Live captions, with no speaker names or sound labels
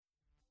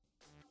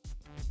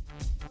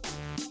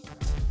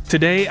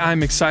Today,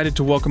 I'm excited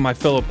to welcome my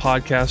fellow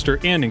podcaster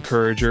and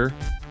encourager,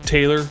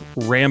 Taylor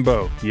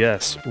Rambo.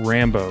 Yes,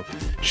 Rambo.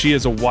 She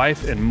is a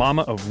wife and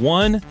mama of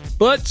one,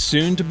 but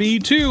soon to be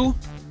two,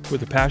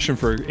 with a passion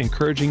for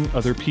encouraging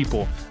other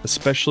people,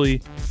 especially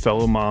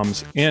fellow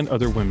moms and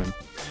other women.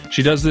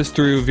 She does this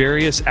through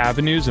various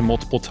avenues and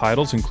multiple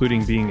titles,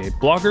 including being a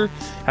blogger,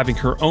 having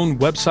her own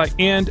website,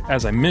 and,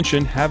 as I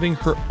mentioned, having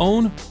her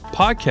own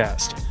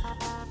podcast.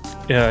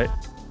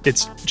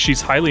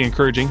 She's highly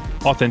encouraging,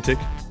 authentic,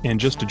 and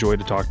just a joy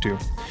to talk to.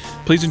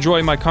 Please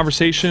enjoy my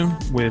conversation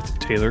with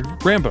Taylor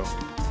Rambo.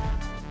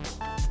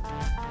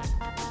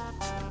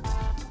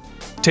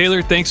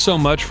 Taylor, thanks so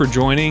much for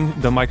joining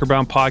the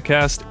Microbound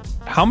podcast.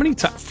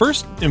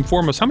 First and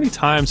foremost, how many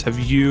times have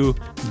you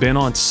been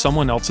on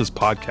someone else's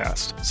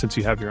podcast since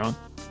you have your own?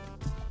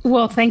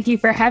 Well, thank you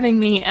for having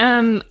me.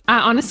 I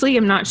honestly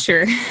am not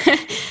sure.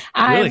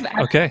 Really?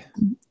 Okay.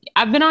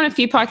 I've been on a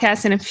few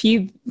podcasts and a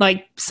few,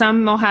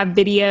 some will have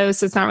videos,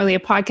 so it's not really a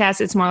podcast.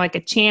 It's more like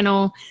a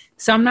channel.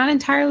 So I'm not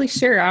entirely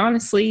sure. I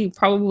honestly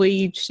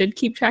probably should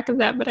keep track of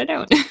that, but I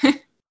don't.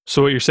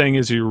 So what you're saying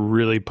is you're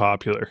really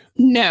popular.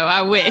 No,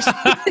 I wish.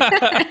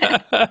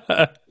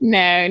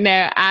 No.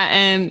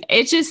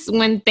 It's just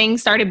when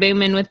things started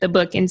booming with the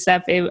book and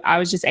stuff, I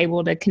was just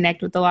able to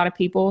connect with a lot of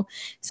people.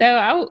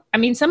 So I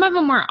mean, some of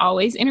them weren't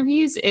always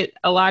interviews.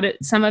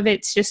 Some of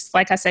it's just,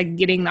 like I said,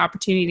 getting the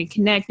opportunity to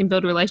connect and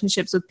build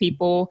relationships with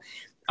people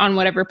on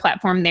whatever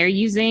platform they're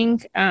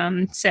using.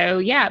 So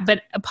yeah,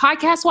 but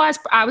podcast wise,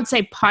 I would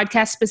say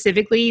podcast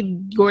specifically,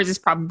 yours is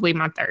probably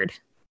my third.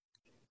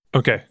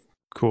 Okay.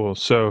 Cool.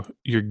 So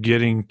you're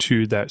getting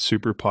to that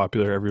super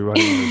popular, everybody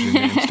knows your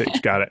name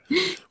stage. Got it.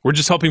 We're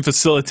just helping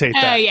facilitate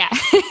that. Oh, yeah.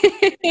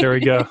 There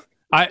we go.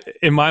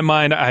 In my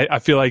mind, I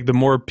feel like the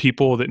more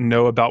people that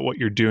know about what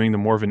you're doing, the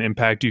more of an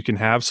impact you can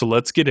have. So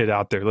let's get it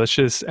out there. Let's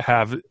just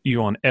have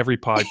you on every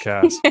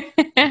podcast.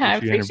 I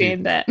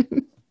appreciate that.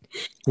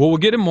 Well, we'll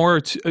get in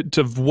more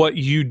to what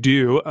you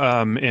do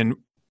and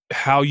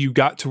how you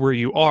got to where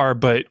you are,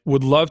 but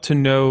would love to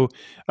know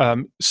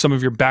some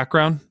of your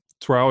background.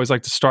 That's where I always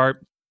like to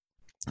start.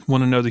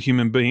 Want to know the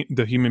human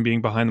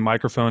being behind the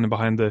microphone and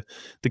behind the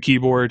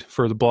keyboard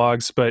for the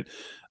blogs. But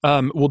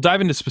we'll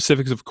dive into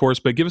specifics, of course,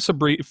 but give us a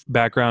brief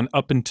background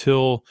up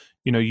until,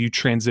 you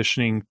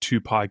transitioning to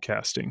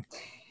podcasting.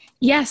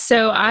 Yeah,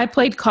 so I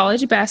played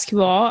college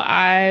basketball.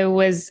 I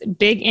was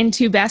big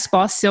into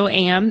basketball, still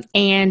am,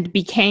 and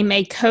became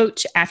a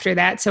coach after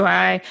that. So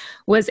I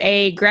was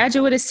a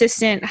graduate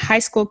assistant, high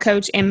school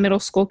coach, and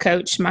middle school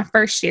coach my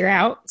first year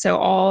out. So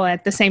all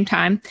at the same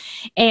time.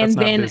 And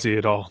That's then, not busy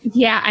at all.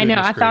 Yeah, I know.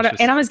 I thought,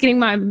 and I was getting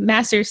my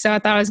master's, so I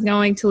thought I was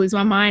going to lose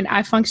my mind.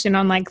 I functioned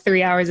on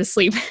 3 hours of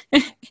sleep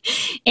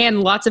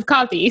and lots of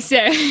coffee. So,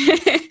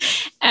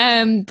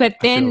 but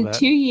then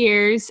 2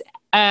 years.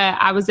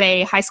 I was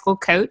a high school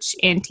coach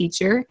and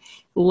teacher,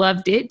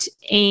 loved it.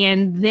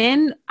 And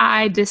then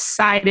I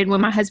decided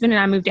when my husband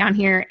and I moved down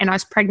here and I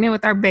was pregnant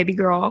with our baby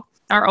girl,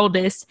 our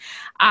oldest,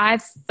 I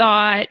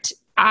thought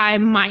I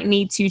might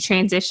need to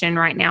transition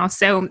right now.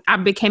 So I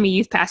became a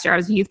youth pastor. I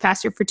was a youth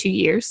pastor for 2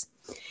 years.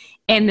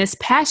 And this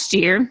past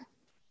year,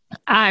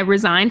 I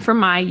resigned from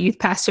my youth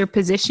pastor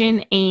position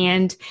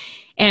and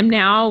am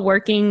now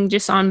working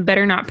just on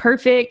Better Not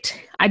Perfect.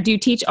 I do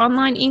teach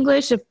online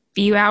English, a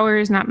few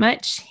hours, not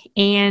much.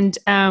 And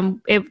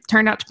it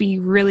turned out to be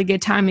really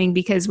good timing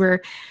because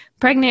we're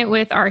pregnant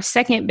with our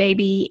second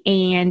baby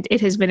and it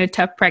has been a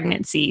tough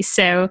pregnancy.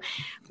 So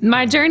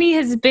my journey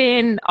has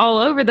been all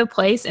over the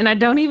place and I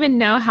don't even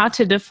know how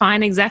to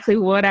define exactly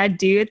what I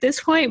do at this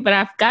point, but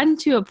I've gotten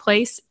to a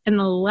place in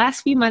the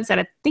last few months that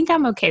I think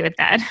I'm okay with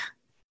that.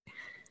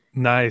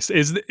 Nice.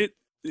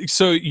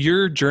 So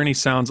your journey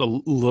sounds a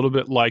little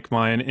bit like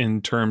mine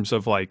in terms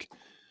of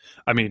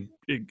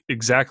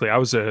exactly. I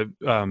was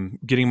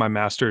getting my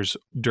master's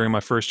during my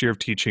first year of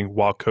teaching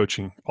while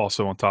coaching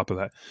also on top of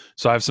that.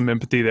 So I have some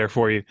empathy there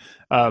for you.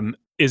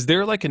 Is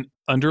there an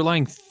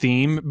underlying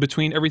theme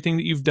between everything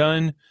that you've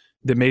done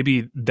that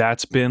maybe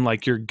that's been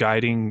your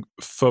guiding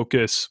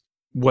focus,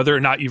 whether or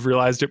not you've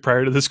realized it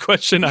prior to this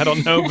question? I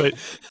don't know, but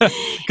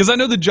because I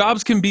know the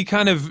jobs can be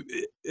kind of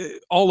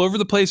all over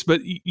the place, but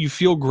you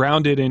feel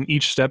grounded in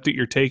each step that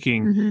you're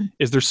taking. Mm-hmm.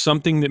 Is there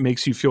something that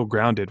makes you feel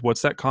grounded?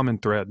 What's that common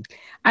thread?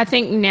 I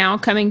think now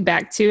coming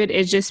back to it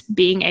is just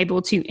being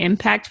able to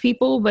impact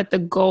people, but the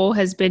goal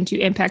has been to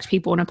impact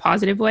people in a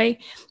positive way,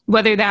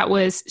 whether that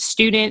was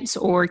students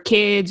or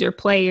kids or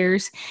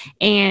players.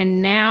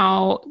 And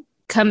now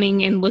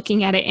coming and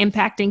looking at it,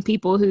 impacting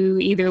people who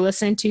either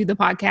listen to the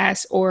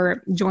podcast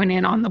or join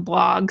in on the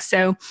blog.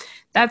 So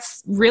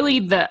that's really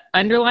the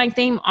underlying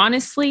theme.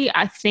 Honestly,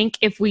 I think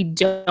if we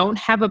don't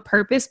have a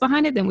purpose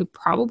behind it, then we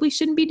probably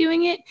shouldn't be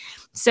doing it.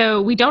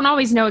 So we don't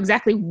always know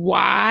exactly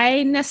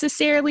why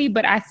necessarily,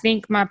 but I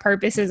think my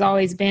purpose has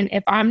always been,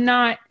 if I'm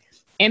not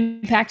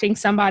impacting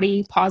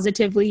somebody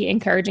positively,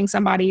 encouraging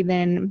somebody,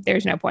 then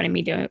there's no point in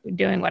me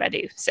doing what I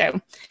do.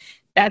 So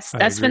that's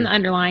been the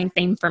underlying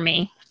theme for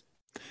me.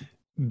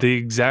 The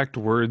exact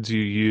words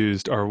you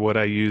used are what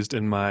I used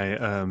in my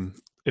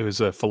it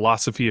was a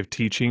philosophy of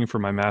teaching for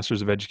my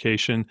master's of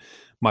education.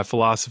 My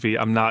philosophy,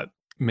 I'm not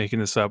making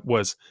this up,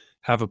 was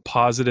have a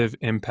positive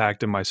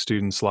impact in my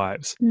students'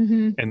 lives.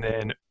 Mm-hmm. And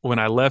then when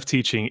I left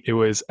teaching, it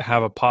was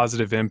have a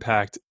positive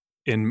impact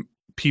in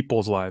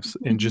people's lives.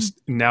 And just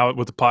now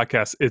with the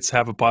podcast, it's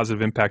have a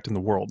positive impact in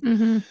the world.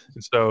 And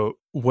so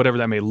whatever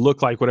that may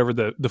look like, whatever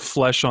the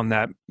flesh on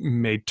that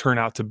may turn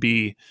out to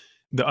be,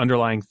 the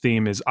underlying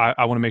theme is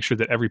I want to make sure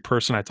that every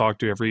person I talk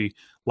to, every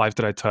life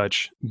that I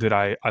touch, that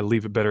I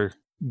leave it better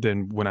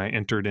than when I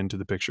entered into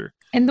the picture.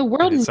 And the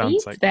world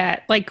needs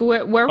that. Like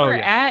where we're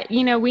at,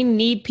 you know, we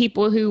need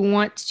people who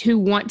want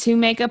to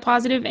make a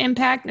positive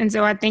impact. And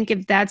so I think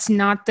if that's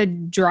not the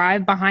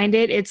drive behind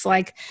it, it's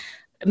like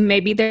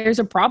maybe there's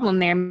a problem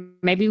there.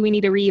 Maybe we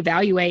need to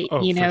reevaluate,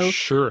 you know,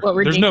 sure. What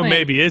we're doing. No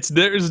maybe.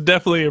 There's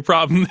definitely a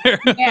problem there.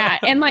 Yeah.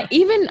 And like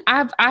even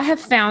I have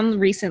found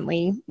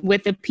recently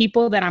with the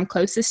people that I'm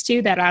closest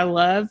to that I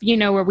love, you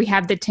know, where we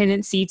have the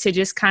tendency to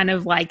just kind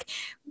of like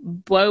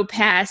blow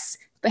past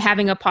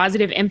having a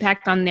positive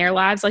impact on their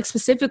lives, like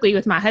specifically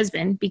with my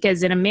husband,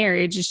 because in a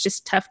marriage, it's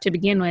just tough to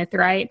begin with,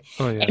 right?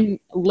 Oh, yeah. And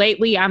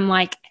lately I'm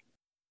like,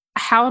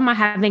 how am I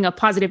having a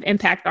positive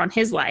impact on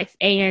his life?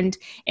 And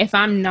if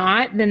I'm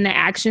not, then the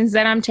actions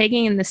that I'm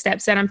taking and the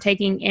steps that I'm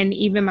taking and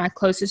even my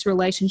closest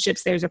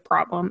relationships, there's a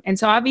problem. And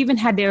so I've even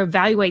had to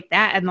evaluate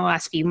that in the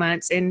last few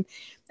months. And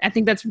I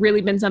think that's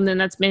really been something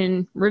that's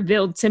been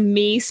revealed to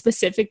me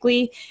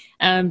specifically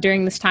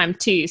during this time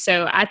too.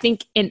 So I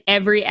think in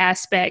every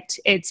aspect,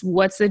 it's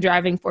what's the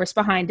driving force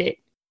behind it?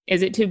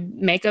 Is it to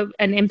make an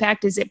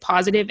impact? Is it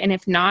positive? And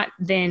if not,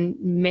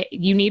 then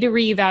you need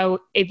to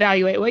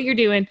evaluate what you're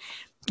doing.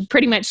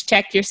 Pretty much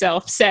check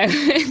yourself. So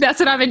that's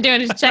what I've been doing,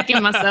 is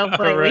checking myself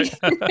lately.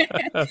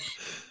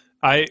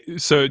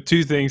 So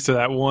two things to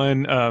that.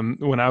 One,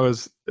 when I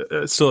was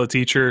still a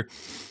teacher,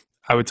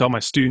 I would tell my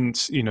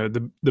students, you know,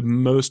 the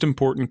most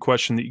important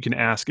question that you can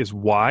ask is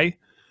why.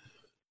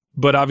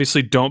 But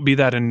obviously don't be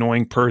that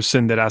annoying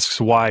person that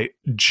asks why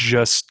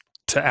just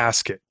to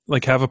ask it.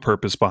 Like have a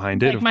purpose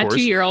behind it, like of my course.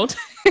 2-year-old.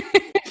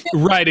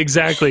 Right,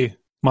 exactly.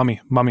 Mom.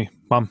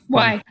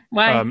 Why?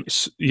 Yeah,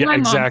 Why,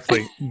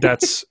 exactly.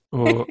 That's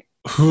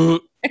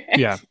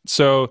yeah.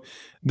 So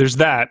there's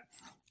that.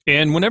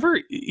 And whenever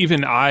even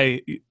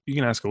you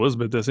can ask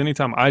Elizabeth this,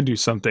 anytime I do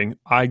something,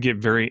 I get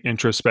very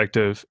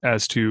introspective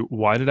as to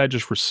why did I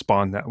just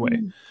respond that way?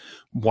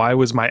 Why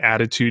was my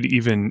attitude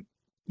even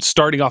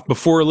starting off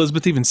before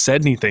Elizabeth even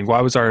said anything?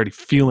 Why was I already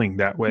feeling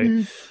that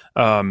way?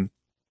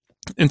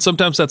 And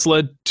sometimes that's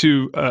led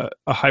to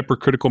a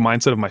hypercritical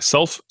mindset of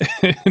myself,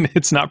 and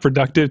it's not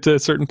productive to a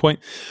certain point.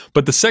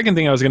 But the second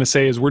thing I was going to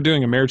say is we're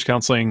doing a marriage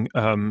counseling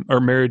or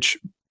marriage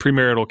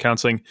premarital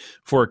counseling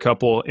for a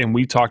couple, and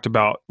we talked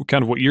about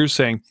kind of what you're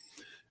saying.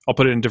 I'll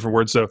put it in different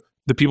words, though.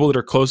 The people that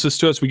are closest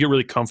to us, we get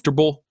really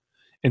comfortable,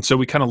 and so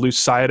we kind of lose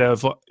sight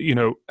of, you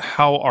know,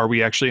 how are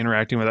we actually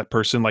interacting with that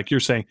person? Like you're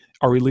saying,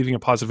 are we leaving a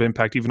positive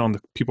impact even on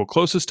the people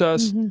closest to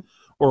us?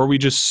 Or are we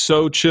just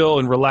so chill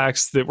and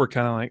relaxed that we're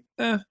kind of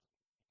like,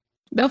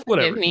 they'll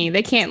forgive me.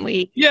 They can't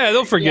leave. Yeah,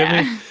 they'll forgive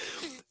me.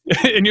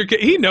 And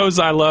he knows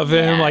I love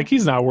him. Like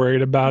he's not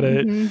worried about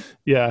it.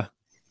 Yeah.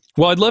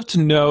 Well, I'd love to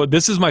know,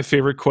 this is my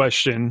favorite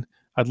question.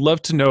 I'd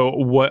love to know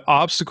what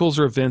obstacles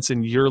or events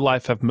in your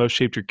life have most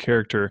shaped your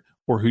character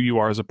or who you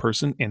are as a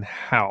person and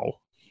how.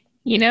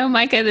 You know,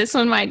 Micah, this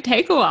one might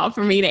take a while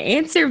for me to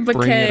answer because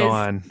bring it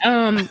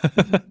on.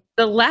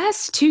 The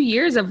last 2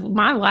 years of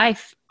my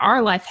life,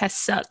 our life has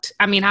sucked.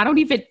 I mean,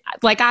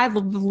 I've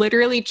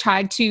literally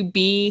tried to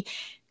be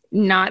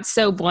not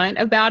so blunt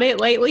about it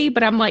lately,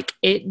 but I'm like,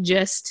 it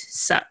just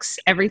sucks.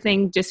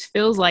 Everything just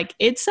feels like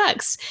it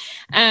sucks.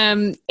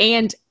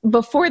 And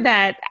before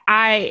that,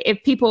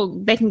 if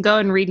people, they can go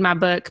and read my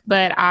book,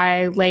 but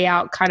I lay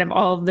out kind of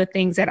all of the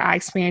things that I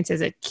experienced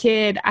as a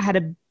kid.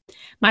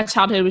 My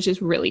childhood was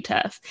just really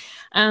tough.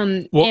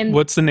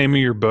 What's the name of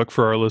your book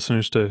for our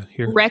listeners to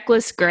hear?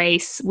 Reckless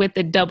Grace with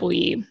a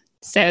W.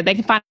 So they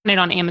can find it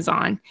on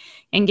Amazon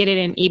and get it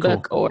in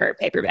ebook or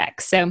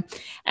paperback. So,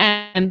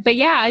 but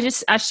yeah,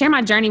 I share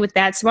my journey with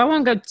that. So I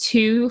won't go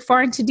too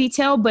far into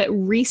detail, but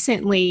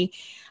recently,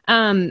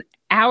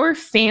 our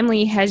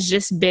family has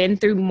just been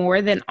through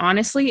more than,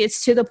 honestly,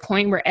 it's to the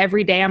point where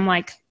every day I'm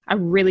like, I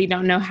really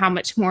don't know how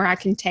much more I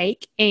can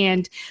take.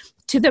 And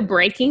to the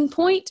breaking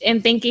point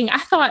and thinking, I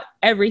thought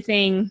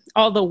everything,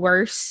 all the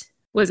worst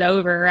was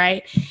over.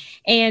 Right.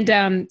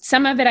 And,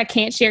 some of it I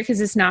can't share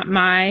because it's not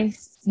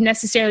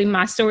necessarily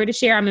my story to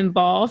share. I'm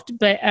involved,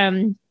 but,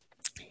 and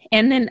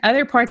then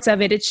other parts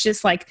of it, it's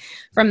just like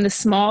from the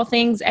small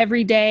things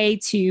every day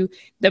to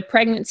the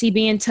pregnancy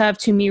being tough,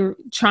 to me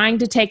trying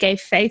to take a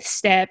faith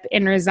step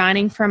and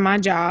resigning from my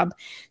job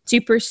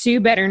to pursue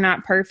Better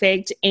Not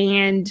Perfect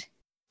and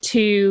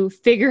to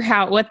figure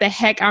out what the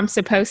heck I'm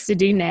supposed to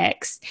do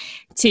next,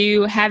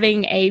 to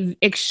having a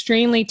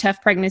extremely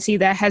tough pregnancy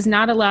that has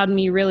not allowed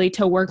me really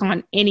to work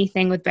on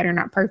anything with Better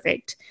Not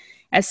Perfect.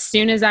 As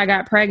soon as I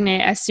got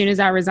pregnant, as soon as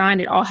I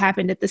resigned, it all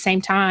happened at the same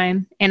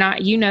time. And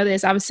you know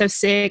this, I was so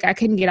sick, I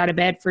couldn't get out of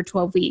bed for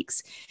 12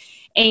 weeks.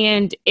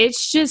 And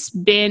it's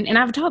just been, and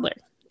I have a toddler.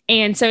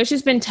 And so it's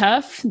just been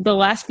tough. The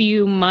last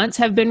few months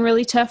have been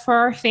really tough for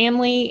our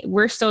family.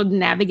 We're still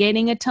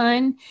navigating a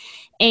ton.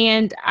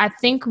 And I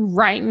think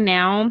right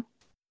now,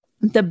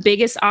 the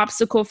biggest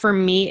obstacle for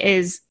me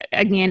is,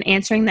 again,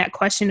 answering that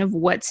question of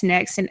what's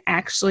next and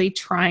actually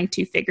trying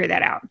to figure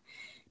that out.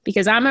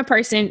 Because I'm a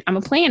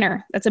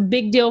planner. That's a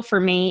big deal for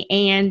me.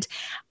 And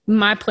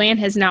my plan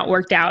has not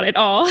worked out at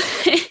all.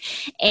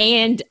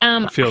 And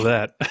I feel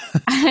that.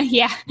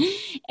 Yeah.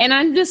 And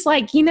I'm just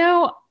like,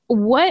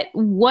 what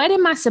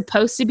am I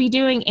supposed to be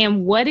doing?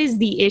 And what is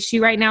the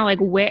issue right now? Like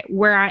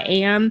where I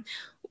am,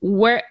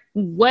 why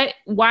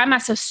am I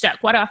so stuck?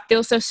 Why do I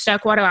feel so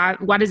stuck?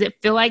 Why does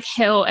it feel like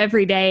hell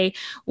every day?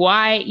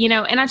 Why,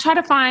 and I try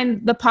to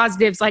find the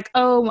positives, like,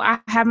 oh, I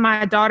have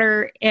my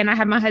daughter and I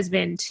have my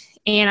husband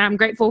and I'm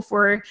grateful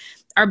for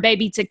our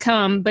baby to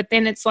come. But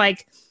then it's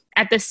like,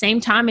 at the same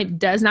time, it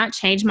does not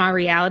change my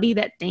reality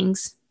that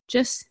things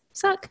just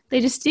suck. They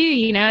just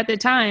do, at the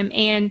time.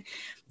 And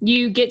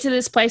you get to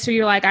this place where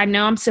you're like, I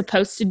know I'm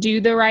supposed to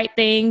do the right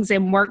things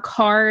and work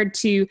hard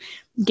to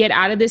get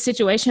out of this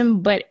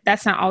situation, but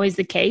that's not always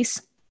the case.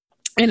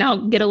 And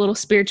I'll get a little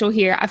spiritual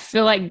here. I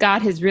feel like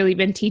God has really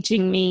been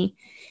teaching me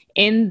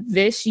in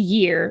this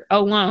year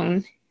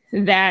alone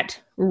that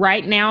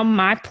right now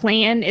my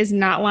plan is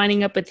not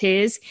lining up with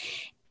his.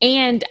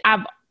 And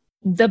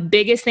the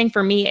biggest thing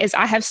for me is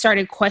I have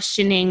started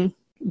questioning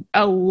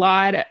a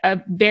lot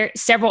of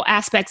several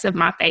aspects of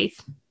my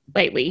faith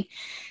lately,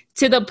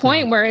 to the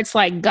point where it's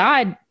like,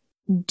 God,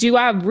 do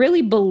I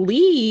really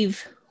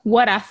believe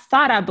what I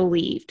thought I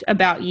believed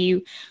about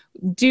you?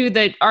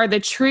 Are the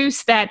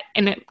truths that,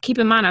 and keep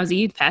in mind, I was a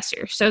youth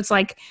pastor. So it's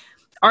like,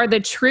 are the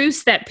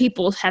truths that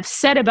people have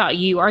said about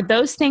you, are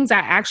those things I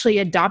actually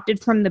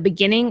adopted from the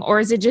beginning? Or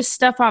is it just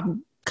stuff I've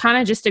kind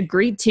of just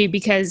agreed to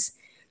because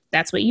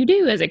that's what you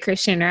do as a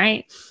Christian,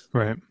 right?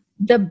 Right.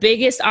 The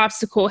biggest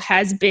obstacle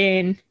has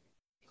been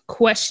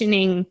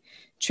questioning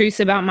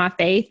truths about my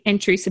faith and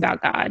truths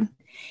about God.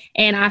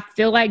 And I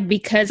feel like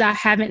because I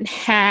haven't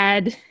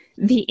had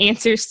the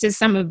answers to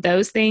some of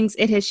those things,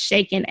 it has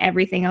shaken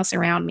everything else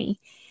around me.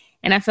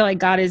 And I feel like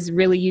God has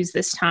really used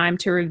this time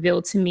to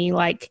reveal to me,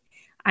 like,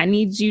 I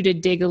need you to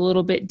dig a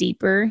little bit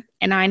deeper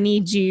and I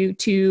need you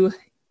to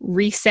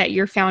reset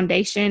your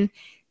foundation.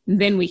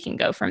 Then we can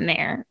go from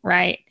there.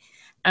 Right.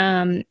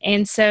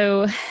 And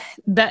so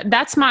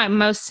that's my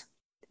most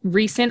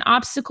recent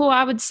obstacle,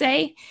 I would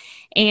say.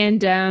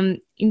 And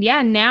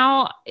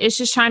now it's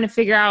just trying to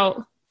figure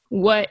out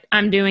what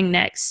I'm doing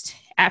next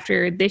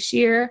after this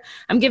year.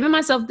 I'm giving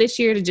myself this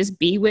year to just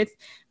be with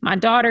my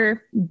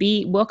daughter,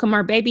 welcome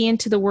our baby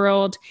into the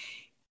world,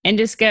 and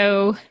just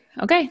go,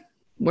 okay,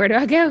 where do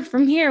I go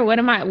from here?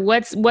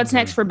 What's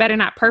next for Better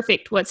Not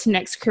Perfect? What's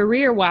next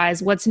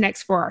career-wise? What's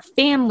next for our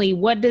family?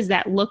 What does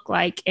that look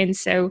like? And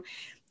so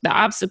the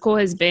obstacle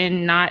has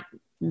been not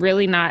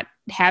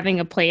having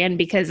a plan,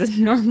 because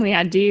normally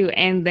I do.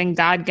 And then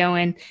God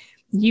going,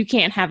 you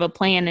can't have a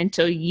plan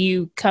until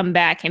you come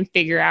back and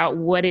figure out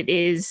what it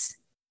is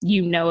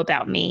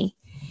about me.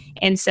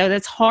 And so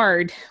that's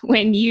hard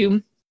when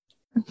you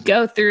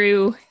go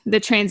through the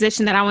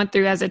transition that I went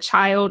through as a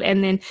child,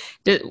 and then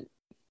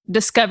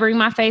discovering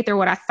my faith, or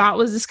what I thought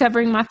was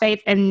discovering my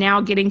faith, and now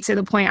getting to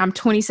the point I'm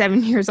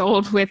 27 years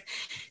old with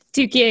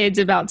 2 kids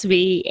about to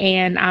be.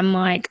 And I'm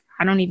like,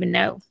 I don't even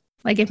know.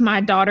 Like, if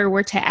my daughter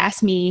were to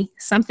ask me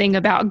something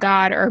about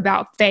God or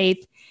about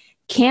faith,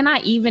 can I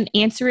even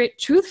answer it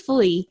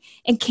truthfully?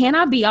 And can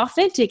I be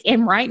authentic?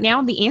 And right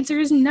now the answer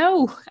is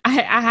no. I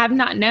have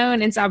not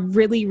known. And so I've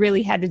really,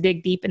 really had to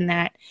dig deep in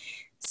that.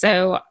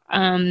 So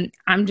I'm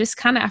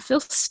just I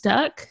feel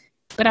stuck,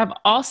 but I've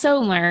also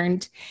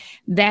learned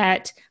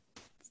that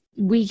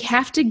we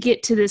have to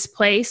get to this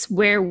place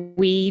where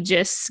we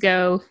just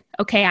go,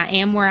 okay, I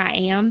am where I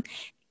am.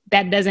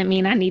 That doesn't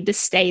mean I need to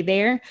stay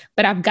there,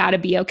 but I've got to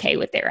be okay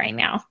with it right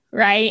now.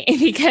 Right.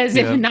 Because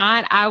if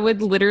not, I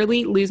would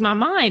literally lose my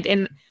mind.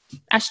 And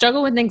I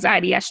struggle with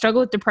anxiety. I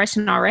struggle with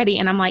depression already.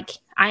 And I'm like,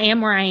 I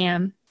am where I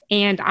am,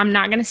 and I'm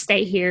not going to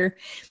stay here.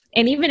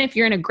 And even if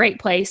you're in a great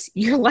place,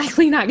 you're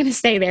likely not going to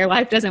stay there.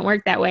 Life doesn't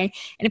work that way.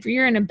 And if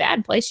you're in a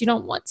bad place, you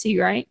don't want to,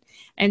 right?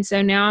 And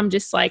so now I'm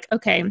just like,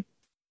 okay,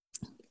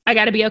 I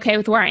got to be okay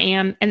with where I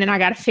am. And then I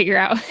got to figure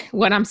out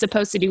what I'm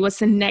supposed to do. What's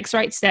the next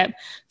right step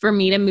for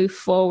me to move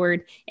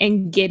forward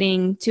and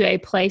getting to a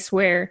place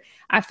where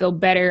I feel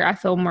better. I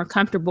feel more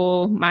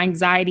comfortable. My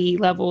anxiety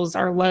levels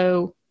are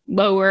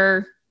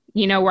lower,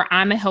 where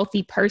I'm a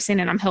healthy person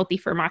and I'm healthy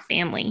for my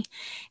family.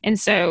 And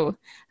so,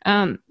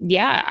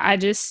 I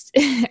just,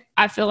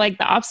 I feel like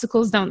the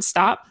obstacles don't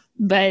stop,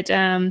 but,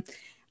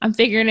 I'm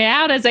figuring it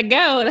out as I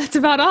go. That's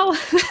about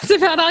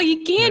all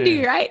you can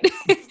do, right?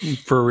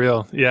 For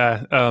real.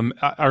 Yeah.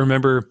 I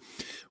remember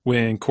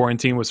when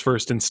quarantine was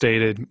first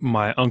instated,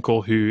 my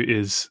uncle, he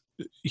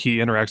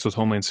interacts with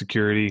Homeland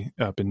Security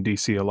up in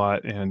DC a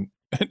lot, and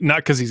not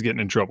because he's getting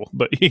in trouble,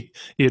 but he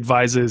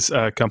advises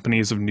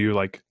companies of new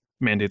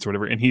mandates or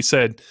whatever. And he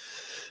said,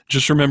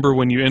 just remember,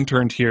 when you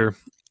interned here,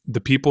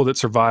 the people that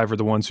survive are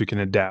the ones who can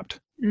adapt.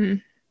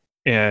 Mm.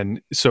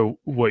 And so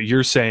what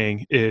you're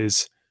saying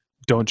is,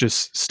 don't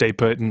just stay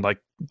put and like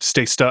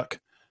stay stuck.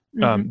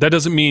 Mm-hmm. That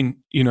doesn't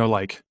mean,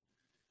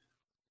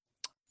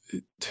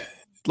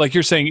 like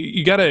you're saying,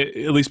 you got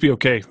to at least be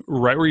okay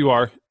right where you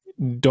are.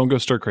 Don't go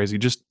stir crazy.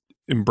 Just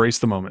embrace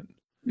the moment.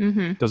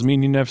 Mm-hmm. Doesn't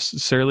mean you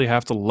necessarily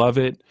have to love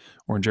it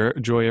or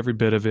enjoy every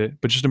bit of it,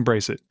 but just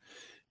embrace it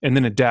and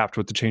then adapt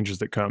with the changes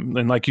that come.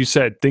 And like you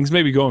said, things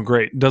may be going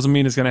great. Doesn't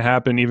mean it's going to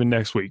happen even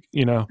next week.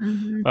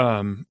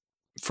 Mm-hmm.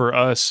 For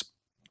us,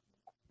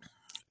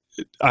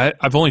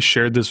 I've only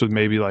shared this with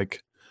maybe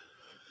like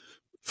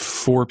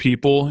 4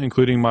 people,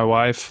 including my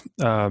wife.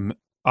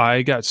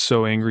 I got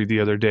so angry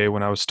the other day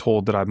when I was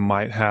told that I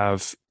might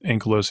have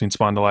ankylosing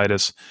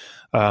spondylitis.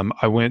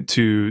 I went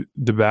to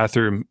the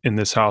bathroom in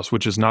this house,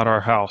 which is not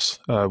our house.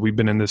 We've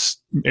been in this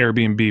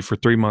Airbnb for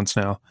 3 months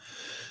now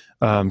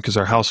because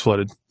our house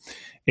flooded.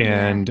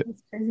 And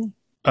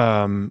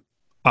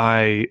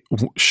I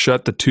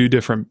shut the 2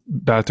 different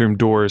bathroom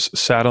doors,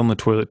 sat on the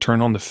toilet,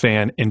 turned on the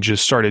fan, and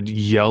just started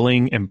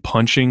yelling and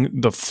punching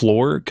the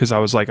floor because I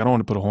was like, I don't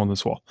want to put a hole in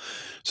this wall.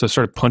 So I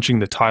started punching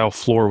the tile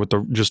floor with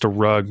just a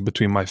rug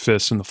between my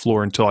fists and the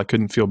floor until I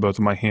couldn't feel both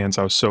of my hands.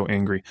 I was so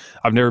angry.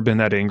 I've never been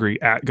that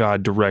angry at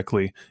God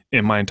directly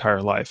in my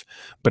entire life.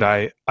 But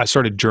I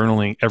started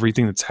journaling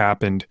everything that's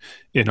happened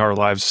in our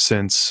lives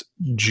since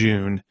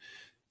June.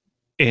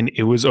 And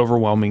it was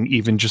overwhelming,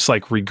 even just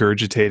like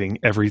regurgitating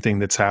everything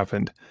that's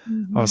happened.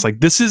 Mm-hmm. I was like,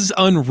 this is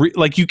unreal.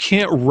 Like, you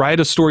can't write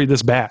a story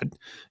this bad.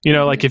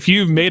 Like if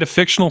you made a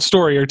fictional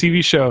story or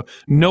TV show,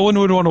 no one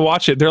would want to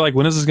watch it. They're like,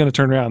 when is this going to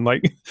turn around?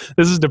 Like,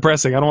 this is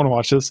depressing. I don't want to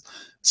watch this.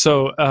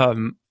 So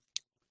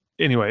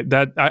anyway,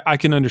 that I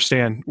can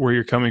understand where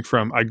you're coming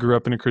from. I grew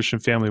up in a Christian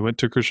family, went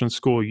to a Christian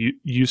school,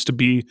 used to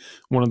be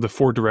one of the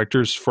 4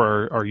 directors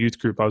for our youth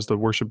group. I was the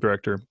worship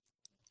director.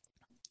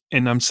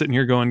 And I'm sitting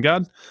here going,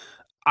 God,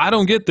 I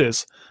don't get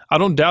this. I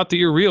don't doubt that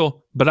you're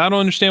real, but I don't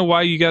understand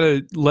why you got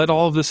to let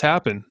all of this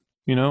happen.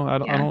 I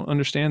don't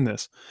understand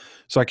this.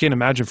 So I can't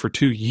imagine for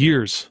 2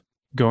 years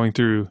going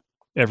through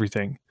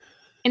everything.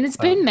 And it's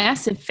been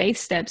massive faith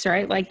steps,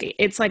 right? Like,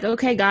 it's like,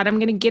 okay, God, I'm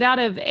going to get out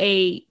of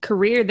a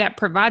career that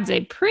provides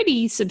a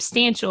pretty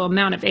substantial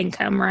amount of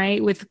income,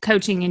 right? With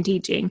coaching and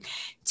teaching,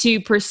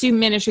 to pursue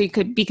ministry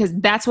because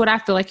that's what I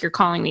feel like you're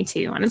calling me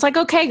to. And it's like,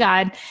 okay,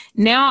 God,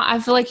 now I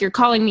feel like you're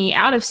calling me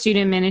out of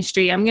student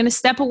ministry. I'm going to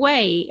step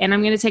away and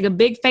I'm going to take a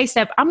big faith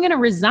step. I'm going to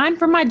resign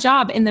from my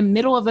job in the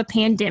middle of a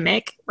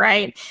pandemic,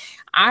 right?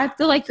 I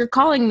feel like you're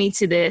calling me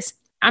to this.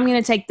 I'm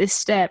going to take this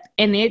step.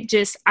 And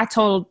I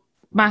told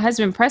my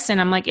husband, Preston,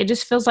 I'm like, it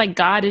just feels like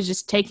God is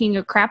just taking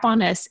a crap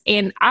on us.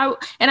 And I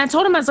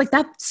told him, I was like,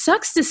 that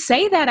sucks to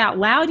say that out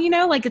loud,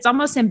 like it's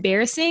almost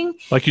embarrassing.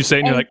 Like you say,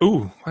 and you're like,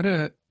 ooh, what?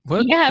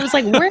 Yeah. I was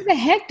like, where the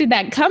heck did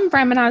that come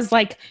from? And I was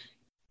like,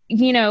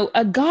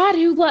 a God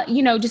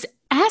who, just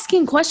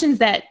asking questions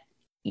that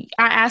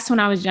I asked when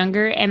I was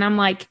younger. And I'm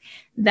like,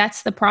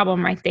 that's the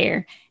problem right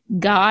there.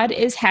 God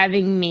is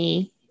having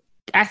me.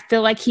 I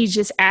feel like he's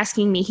just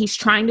asking me, he's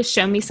trying to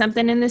show me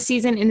something in this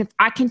season. And if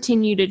I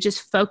continue to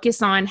just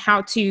focus on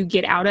how to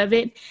get out of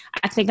it,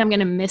 I think I'm going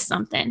to miss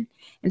something.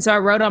 And so I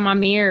wrote on my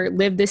mirror,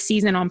 live this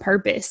season on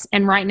purpose.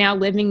 And right now,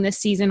 living this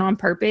season on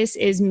purpose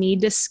is me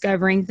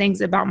discovering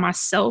things about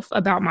myself,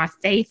 about my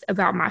faith,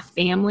 about my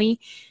family,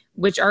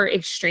 which are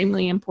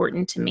extremely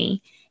important to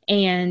me.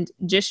 And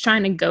just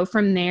trying to go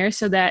from there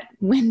so that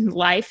when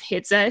life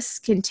hits us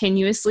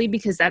continuously,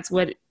 because that's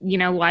what,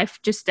 life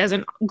just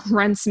doesn't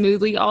run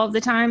smoothly all of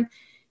the time,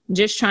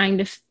 just trying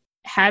to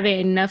have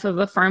enough of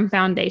a firm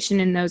foundation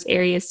in those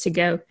areas to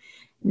go,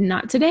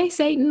 not today,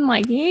 Satan,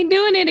 like you ain't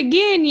doing it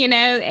again,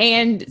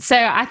 And so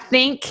I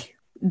think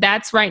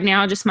that's right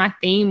now just my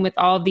theme with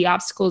all of the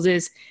obstacles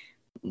is,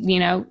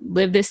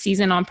 live this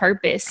season on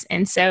purpose.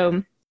 And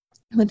so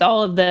with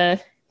all of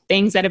the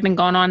things that have been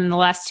going on in the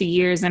last 2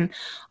 years and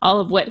all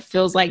of what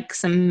feels like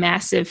some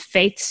massive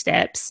faith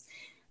steps,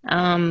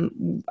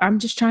 I'm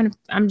just trying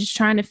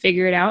to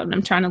figure it out, and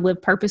I'm trying to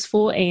live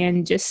purposeful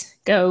and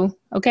just go,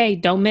 okay,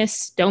 don't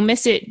miss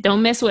it.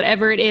 Don't miss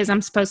whatever it is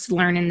I'm supposed to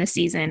learn in this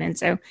season. And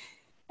so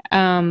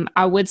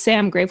I would say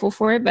I'm grateful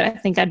for it, but I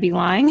think I'd be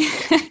lying.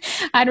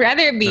 I'd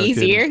rather it be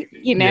easier,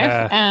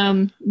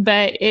 Yeah.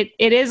 But it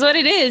is what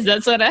it is.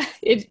 That's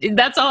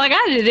that's all I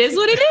got. It is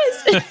what it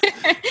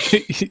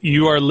is.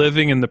 You are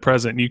living in the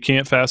present. You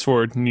can't fast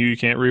forward and you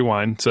can't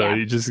rewind. So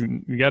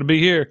you got to be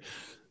here,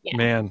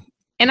 man.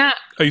 And I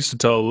used to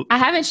tell, I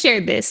haven't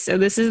shared this, so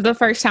this is the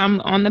first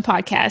time on the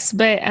podcast,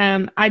 but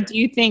I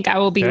do think I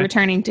will be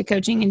returning to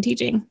coaching and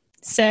teaching.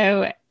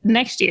 So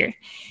next year.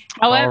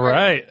 However, all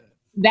right.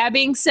 That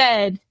being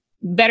said,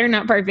 Better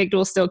Not Perfect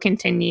will still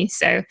continue.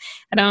 So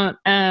I don't,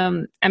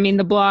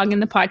 the blog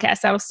and the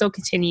podcast, that will still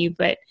continue,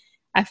 but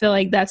I feel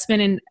like that's been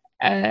an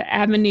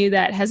avenue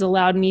that has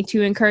allowed me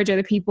to encourage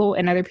other people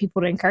and other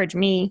people to encourage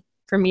me,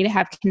 for me to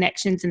have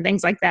connections and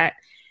things like that.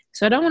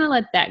 So I don't want to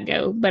let that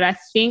go, but I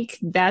think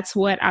that's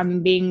what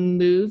I'm being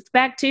moved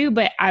back to,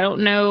 but I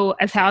don't know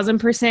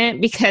 1,000%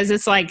 because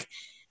it's like,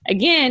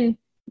 again,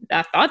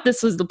 I thought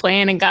this was the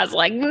plan and God's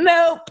like,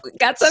 nope,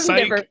 got something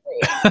different.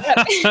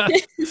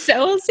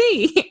 So we'll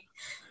see.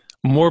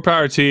 More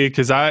power to you,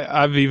 because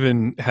I've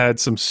even had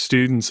some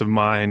students of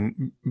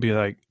mine be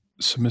like,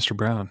 "So, Mr.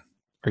 Brown,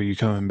 are you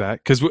coming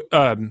back?" Because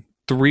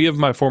 3 of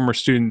my former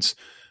students,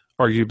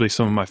 arguably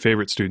some of my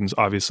favorite students,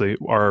 obviously,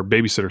 are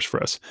babysitters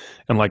for us,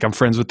 and like I'm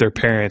friends with their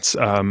parents.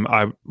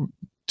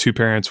 2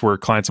 parents were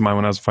clients of mine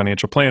when I was a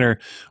financial planner.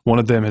 One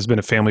of them has been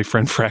a family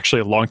friend for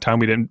actually a long time.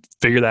 We didn't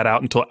figure that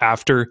out until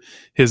after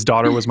his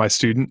daughter was my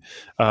student.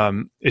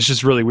 It's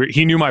just really weird.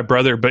 He knew my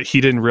brother, but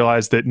he didn't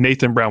realize that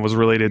Nathan Brown was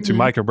related to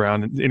Micah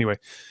Brown. Anyway,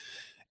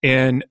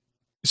 and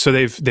so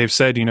they've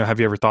said, have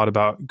you ever thought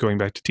about going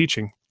back to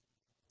teaching?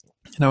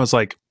 And I was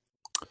like,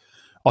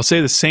 I'll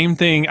say the same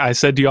thing I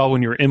said to y'all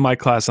when you were in my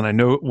class, and I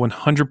know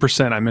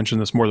 100% I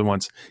mentioned this more than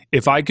once.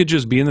 If I could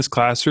just be in this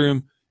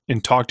classroom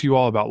and talk to you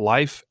all about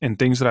life and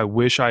things that I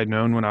wish I had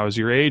known when I was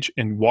your age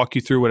and walk you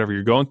through whatever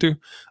you're going through,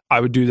 I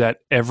would do that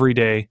every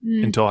day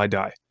until I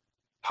die.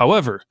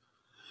 However,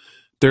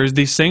 there's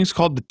these things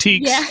called the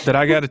TEKS that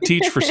I got to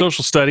teach for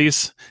social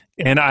studies.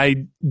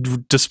 And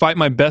despite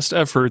my best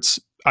efforts,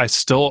 I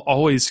still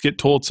always get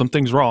told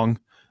something's wrong.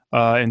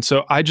 And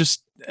so I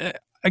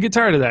get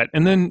tired of that.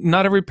 And then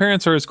not every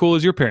parents are as cool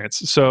as your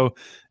parents. So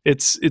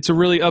it's a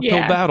really uphill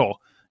battle.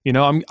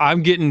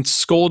 I'm getting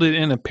scolded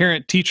in a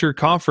parent-teacher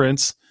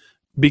conference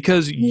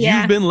because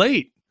you've been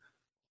late,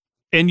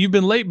 and you've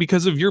been late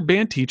because of your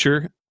band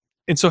teacher.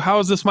 And so how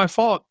is this my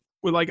fault?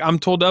 I'm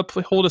told to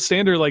uphold a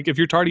standard. Like, if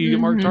you're tardy, you get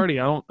marked tardy.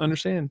 I don't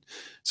understand.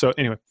 So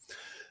anyway,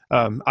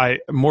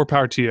 more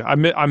power to you. I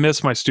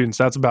miss my students.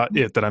 That's about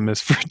it that I miss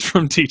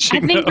from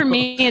teaching. I think for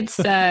me,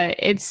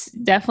 it's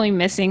definitely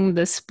missing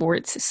the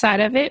sports side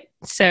of it.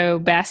 So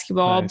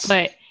basketball, nice.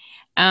 But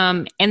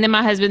and then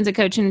my husband's a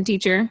coach and a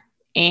teacher.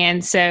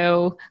 And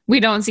so we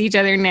don't see each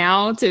other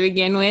now to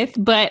begin with.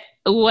 But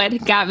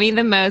what got me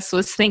the most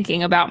was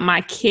thinking about my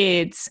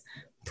kids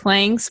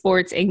playing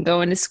sports and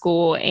going to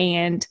school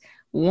and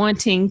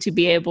wanting to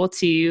be able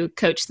to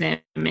coach them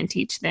and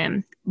teach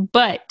them.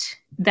 But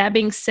that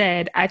being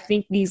said, I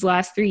think these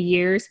last 3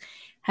 years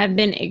have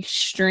been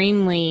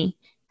extremely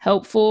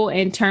helpful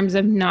in terms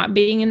of not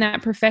being in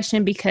that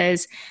profession,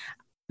 because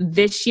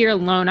this year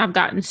alone, I've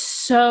gotten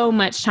so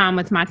much time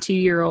with my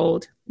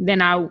 2-year-old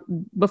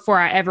before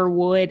I ever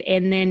would.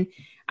 And then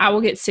I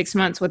will get 6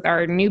 months with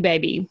our new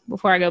baby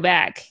before I go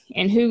back.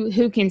 And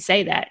who can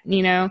say that,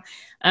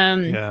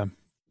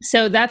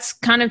 So that's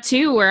kind of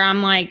too where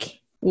I'm like,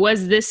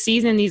 was this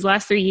season, these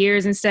last 3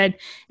 years, instead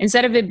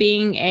of it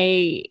being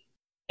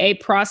a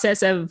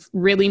process of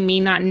really me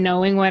not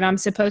knowing what I'm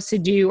supposed to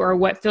do or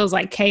what feels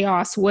like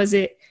chaos, was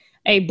it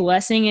a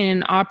blessing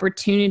and an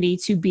opportunity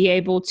to be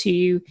able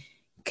to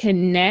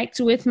connect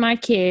with my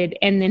kid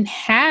and then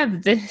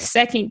have the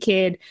second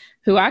kid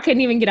who I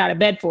couldn't even get out of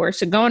bed for.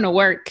 So going to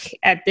work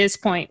at this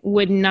point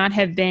would not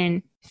have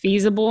been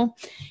feasible.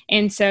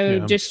 And so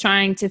just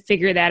trying to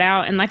figure that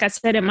out. And like I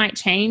said, it might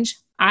change.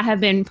 I have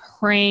been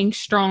praying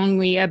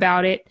strongly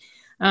about it,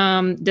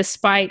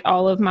 despite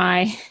all of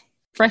my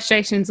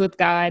frustrations with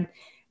God.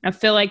 I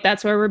feel like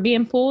that's where I'm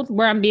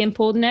being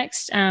pulled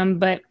next.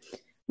 But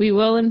we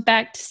will in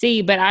fact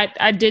see. But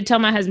I did tell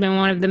my husband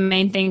one of the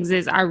main things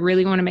is I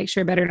really want to make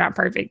sure Better Not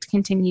Perfect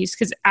continues,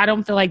 because I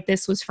don't feel like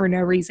this was for no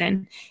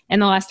reason.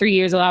 And the last 3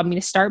 years allowed me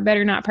to start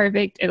Better Not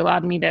Perfect. It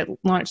allowed me to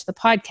launch the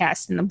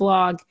podcast and the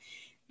blog.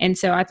 And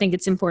so I think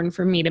it's important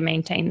for me to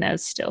maintain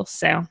those still.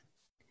 So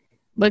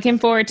looking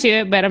forward to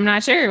it, but I'm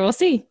not sure. We'll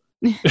see.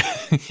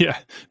 Yeah.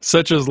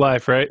 Such is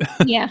life, right?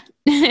 Yeah.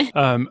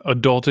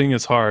 Adulting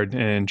is hard,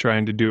 and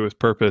trying to do it with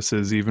purpose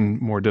is even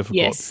more difficult.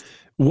 Yes.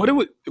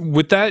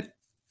 With that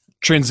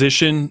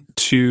transition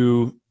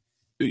to,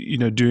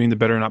 doing the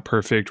Better Not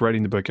Perfect,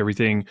 writing the book,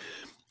 everything,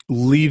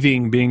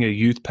 leaving being a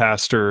youth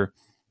pastor,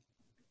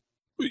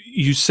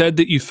 you said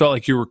that you felt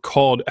like you were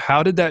called.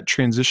 How did that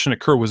transition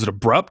occur? Was it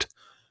abrupt?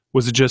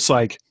 Was it just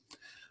like,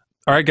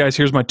 all right, guys,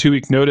 here's my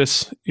 2-week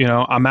notice,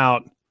 I'm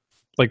out?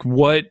 Like,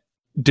 what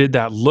did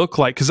that look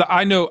like? Because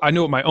I know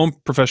what my own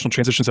professional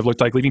transitions have looked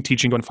like, leaving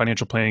teaching, going to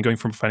financial planning, going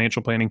from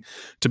financial planning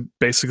to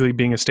basically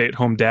being a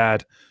stay-at-home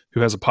dad who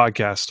has a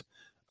podcast.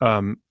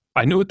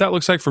 I know what that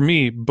looks like for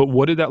me, but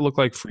what did that look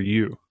like for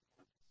you?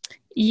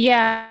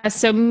 Yeah.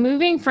 So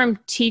moving from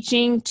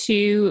teaching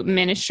to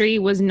ministry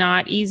was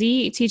not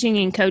easy. Teaching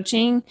and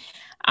coaching,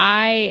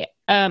 it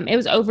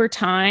was over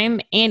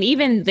time. And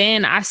even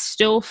then I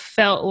still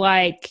felt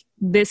like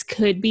this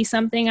could be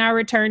something I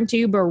return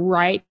to. But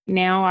right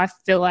now I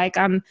feel like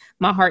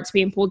my heart's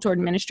being pulled toward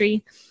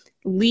ministry.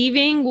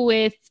 Leaving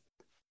with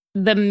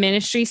the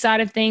ministry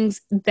side of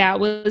things, that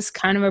was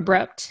kind of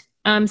abrupt.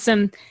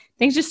 Some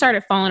things just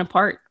started falling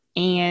apart,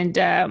 and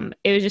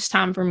it was just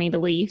time for me to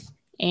leave.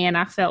 And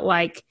I felt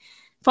like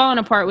falling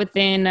apart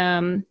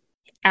within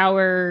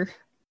our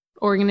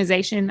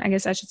organization, I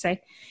guess I should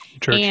say.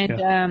 Church,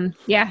 and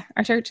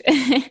our church.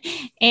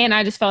 And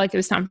I just felt like it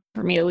was time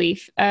for me to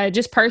leave.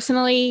 Just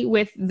personally,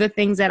 with the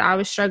things that I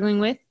was struggling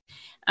with.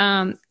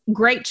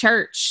 Great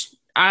church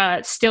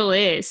still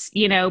is,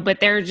 but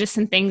there are just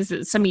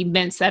some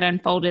events that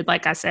unfolded.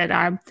 Like I said,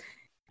 I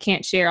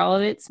can't share all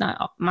of it. It's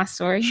not my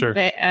story. Sure.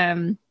 But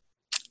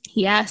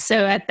Yeah.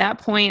 So at that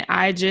point,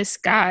 I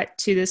just got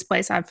to this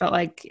place. I felt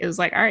like it was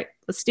like, all right,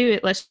 let's do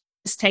it. Let's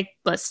take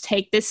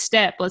this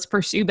step. Let's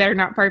pursue better,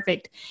 not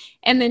perfect.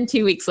 And then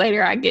 2 weeks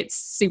later, I get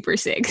super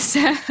sick.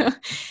 So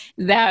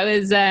that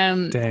was,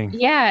 Dang.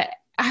 Yeah.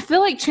 I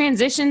feel like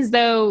transitions,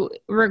 though,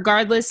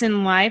 regardless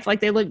in life, like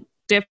they look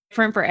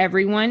different for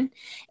everyone.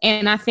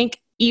 And I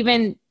think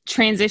even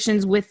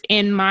transitions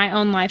within my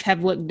own life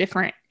have looked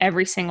different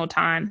every single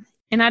time.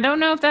 And I don't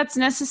know if that's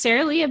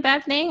necessarily a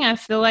bad thing. I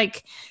feel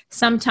like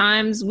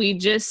sometimes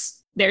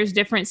there's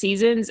different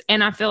seasons.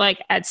 And I feel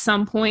like at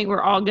some point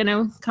we're all going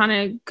to kind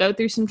of go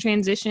through some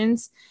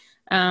transitions.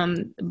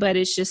 But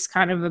it's just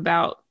kind of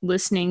about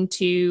listening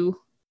to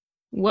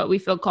what we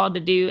feel called to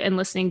do and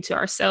listening to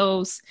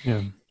ourselves.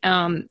 Yeah.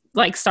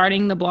 Like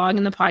starting the blog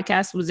and the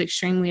podcast was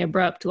extremely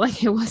abrupt.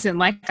 Like it wasn't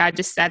like I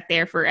just sat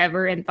there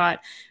forever and thought,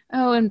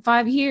 oh, in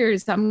 5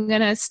 years, I'm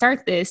going to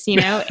start this,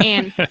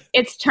 and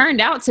it's turned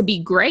out to be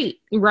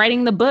great.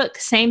 Writing the book,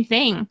 same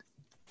thing.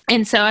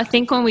 And so I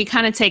think when we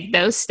kind of take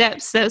those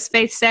steps, those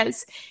faith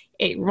steps,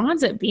 it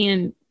winds up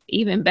being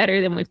even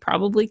better than we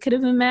probably could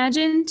have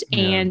imagined.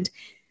 Yeah.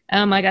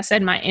 And like I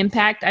said, my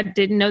impact, I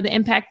didn't know the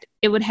impact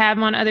it would have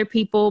on other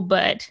people,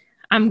 but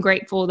I'm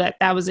grateful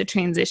that was a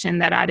transition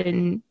that I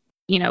didn't,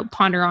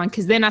 ponder on.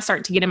 Because then I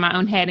start to get in my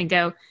own head and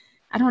go,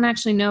 I don't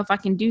actually know if I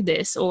can do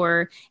this,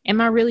 or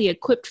am I really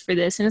equipped for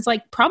this? And it's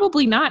like,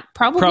 probably not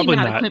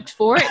equipped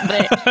for it,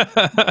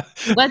 but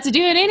let's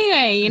do it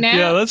anyway,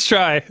 Yeah, let's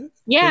try.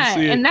 Yeah.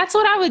 And that's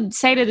what I would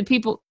say to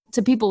people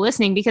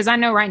listening, because I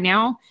know right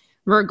now,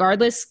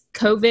 regardless,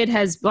 COVID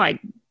has like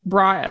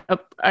brought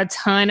a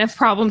ton of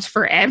problems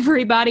for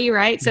everybody,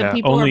 right? So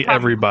people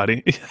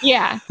everybody.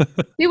 Yeah.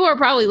 People are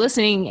probably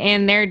listening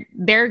and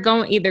they're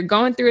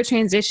going through a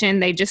transition.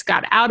 They just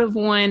got out of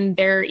one.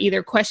 They're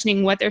either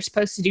questioning what they're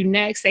supposed to do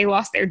next. They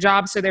lost their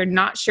job, so they're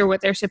not sure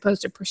what they're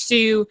supposed to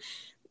pursue,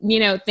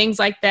 things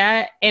like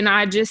that. And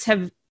I just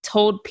have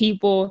told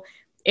people,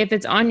 if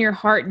it's on your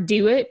heart,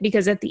 do it,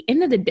 because at the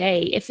end of the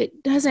day, if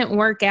it doesn't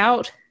work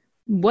out,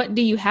 what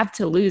do you have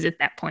to lose at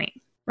that point?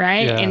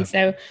 Right. Yeah. And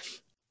so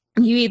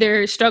you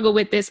either struggle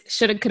with this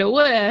shoulda, coulda,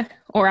 woulda,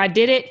 or I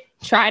did it,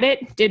 tried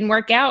it, didn't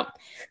work out.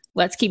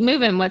 Let's keep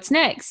moving. What's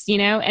next?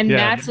 And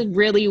that's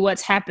really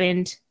what's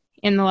happened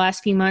in the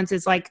last few months.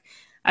 It's like,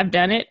 I've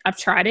done it. I've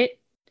tried it.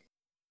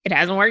 It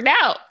hasn't worked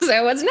out.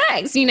 So what's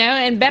next?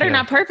 And better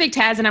not perfect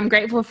has, and I'm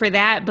grateful for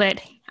that.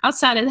 But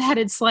outside of that,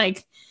 it's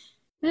like,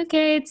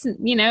 okay, it's,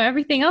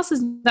 everything else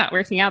is not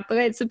working out the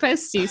way it's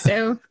supposed to.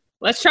 So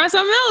let's try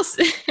something else.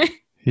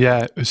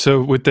 Yeah.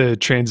 So with the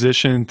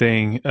transition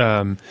thing,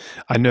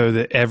 I know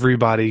that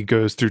everybody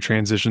goes through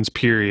transitions,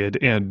 period.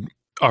 And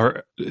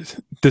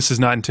this is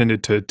not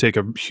intended to take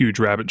a huge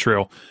rabbit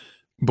trail,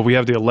 but we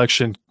have the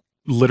election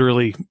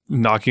literally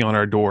knocking on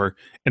our door,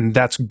 and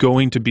that's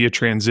going to be a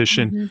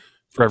transition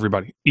for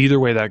everybody. Either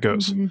way that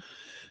goes.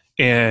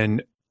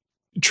 And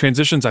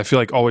transitions, I feel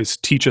like, always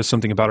teach us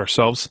something about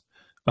ourselves.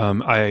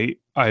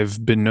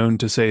 I've been known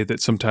to say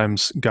that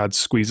sometimes God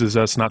squeezes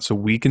us not so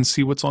we can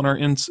see what's on our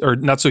or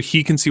not so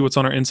he can see what's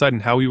on our inside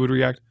and how we would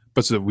react,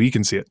 but so that we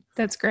can see it.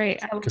 That's great.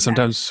 Because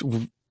sometimes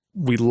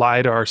we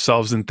lie to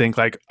ourselves and think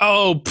like,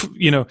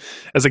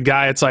 as a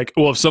guy, it's like,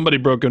 well, if somebody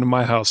broke into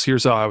my house,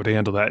 here's how I would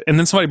handle that. And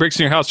then somebody breaks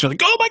in your house, you're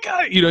like, oh my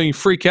God, you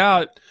freak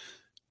out.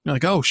 You're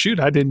like, oh shoot,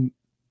 I didn't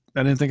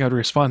think I'd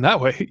respond that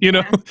way,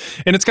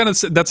 And it's kind of,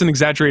 that's an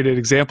exaggerated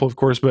example, of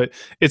course, but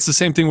it's the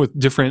same thing with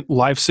different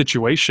life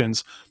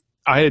situations.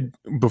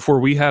 Before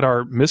we had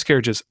our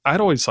miscarriages, I'd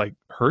always like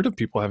heard of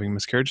people having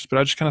miscarriages, but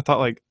I just kind of thought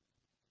like,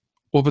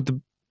 well, but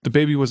the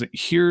baby wasn't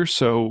here.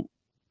 So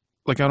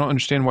like, I don't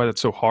understand why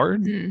that's so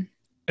hard. And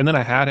then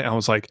I had it and I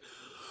was like,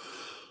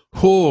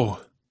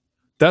 oh,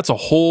 that's a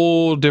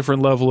whole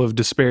different level of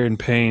despair and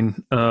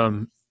pain.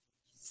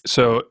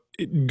 So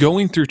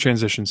going through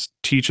transitions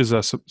teaches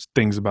us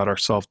things about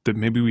ourselves that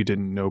maybe we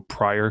didn't know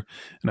prior.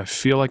 And I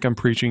feel like I'm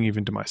preaching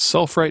even to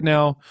myself right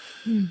now.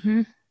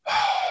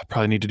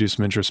 Probably need to do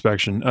some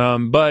introspection.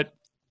 But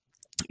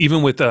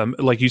even with,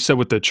 like you said,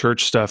 with the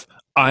church stuff,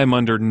 I'm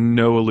under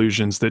no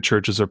illusions that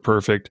churches are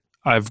perfect.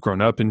 I've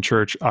grown up in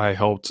church. I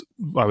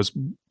was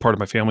part of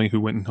my family who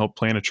went and helped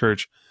plant a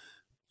church.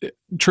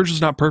 Church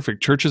is not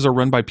perfect. Churches are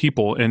run by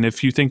people. And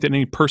if you think that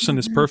any person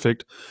is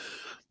perfect,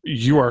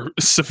 you are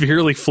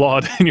severely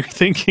flawed in your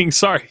thinking.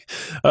 Sorry,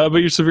 but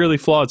you're severely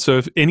flawed. So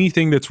if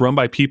anything that's run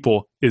by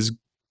people is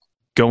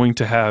going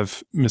to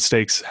have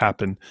mistakes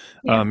happen.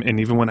 And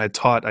even when I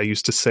taught, I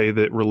used to say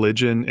that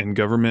religion and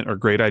government are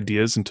great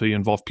ideas until you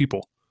involve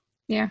people.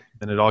 Yeah.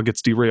 And it all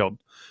gets derailed.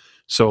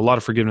 So a lot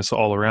of forgiveness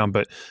all around.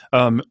 But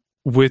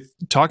with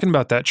talking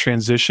about that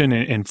transition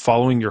and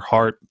following your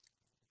heart,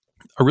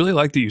 I really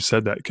like that you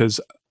said that,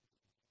 because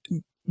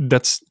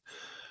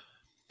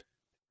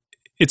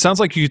it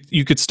sounds like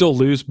you could still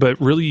lose, but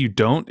really you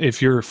don't.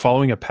 If you're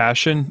following a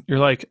passion, you're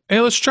like, hey,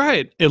 let's try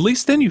it. At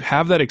least then you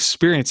have that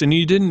experience, and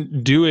you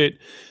didn't do it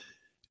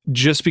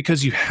just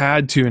because you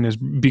had to and is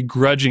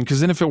begrudging.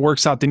 Because then if it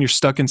works out, then you're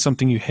stuck in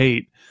something you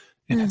hate.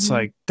 And it's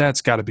like,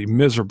 that's got to be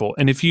miserable.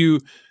 And if you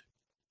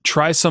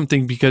try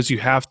something because you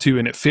have to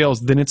and it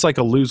fails, then it's like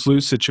a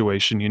lose-lose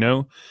situation, you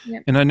know?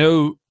 Yep. And I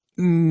know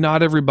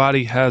not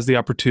everybody has the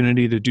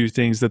opportunity to do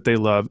things that they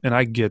love, and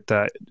I get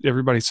that.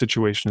 Everybody's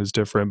situation is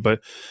different, but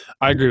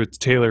I agree with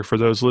Taylor. For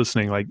those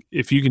listening, like,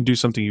 if you can do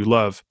something you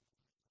love,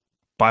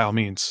 by all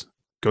means,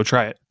 go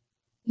try it.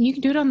 You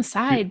can do it on the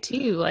side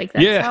too. Like,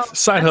 that's yeah,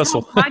 side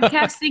hustle.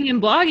 Podcasting and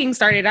blogging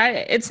started.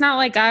 It's not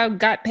like I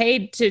got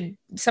paid to,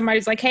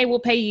 somebody's like, hey, we'll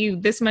pay you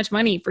this much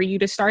money for you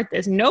to start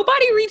this.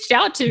 Nobody reached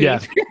out to me. Yeah,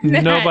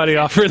 nobody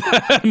offered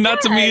that. Not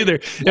to me either.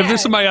 Yeah. If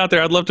there's somebody out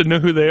there, I'd love to know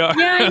who they are.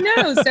 Yeah, I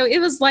know. So it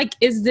was like,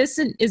 is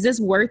this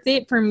worth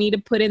it for me to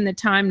put in the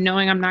time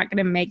knowing I'm not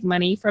going to make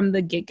money from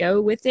the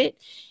get-go with it?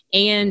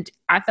 And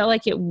I felt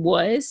like it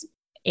was.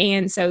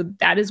 And so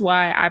that is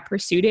why I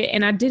pursued it.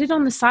 And I did it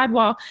on the side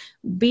while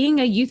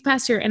being a youth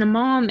pastor and a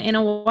mom and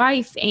a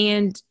wife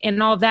and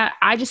all that.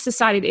 I just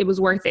decided it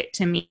was worth it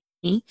to me.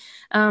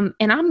 And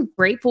I'm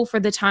grateful for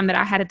the time that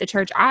I had at the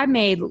church. I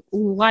made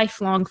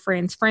lifelong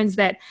friends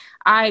that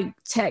I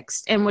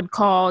text and would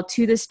call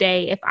to this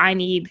day if I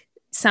need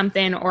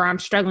something or I'm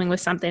struggling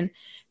with something.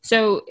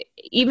 So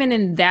even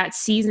in that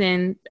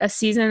season, a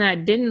season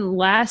that didn't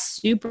last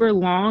super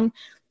long,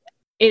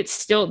 it's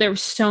still, there were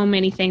so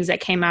many things that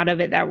came out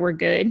of it that were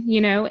good, you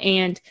know?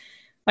 And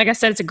like I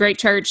said, it's a great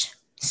church,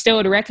 still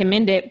would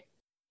recommend it.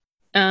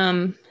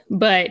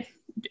 But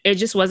it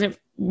just wasn't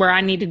where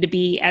I needed to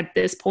be at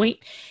this point.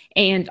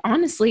 And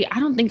honestly, I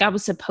don't think I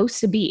was supposed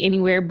to be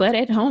anywhere but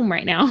at home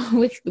right now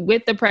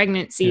with the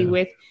pregnancy,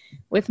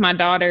 with my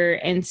daughter.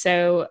 And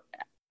so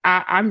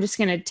I'm just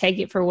going to take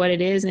it for what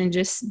it is and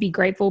just be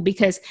grateful,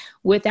 because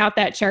without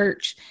that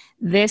church,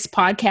 this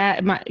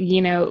podcast,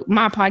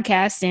 my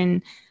podcast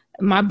and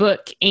my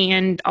book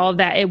and all of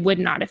that, it would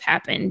not have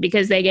happened,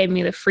 because they gave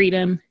me the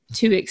freedom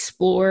to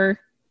explore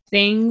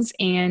things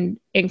and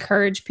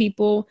encourage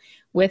people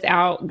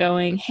without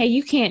going, hey,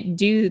 you can't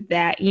do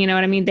that. You know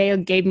what I mean? They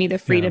gave me the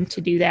freedom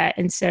to do that.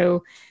 And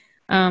so,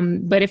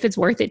 but if it's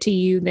worth it to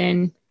you,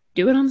 then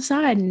do it on the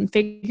side and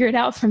figure it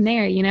out from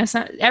there. You know,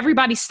 so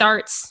everybody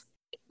starts,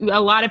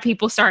 a lot of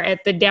people start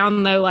at the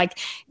down low, like,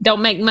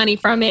 don't make money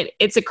from it.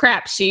 It's a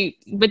crapshoot,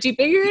 but you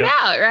figure it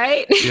out,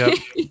 right? Yep.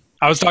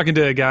 I was talking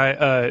to a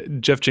guy,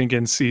 Jeff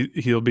Jenkins.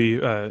 He'll be,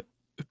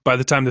 by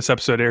the time this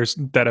episode airs,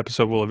 that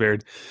episode will have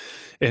aired.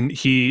 And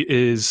he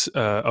is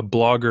a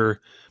blogger.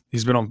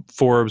 He's been on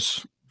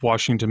Forbes,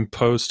 Washington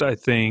Post, I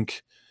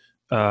think,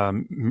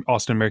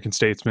 Austin American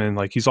Statesman.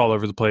 Like, he's all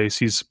over the place.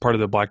 He's part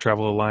of the Black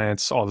Travel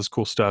Alliance, all this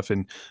cool stuff.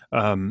 And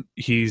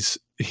he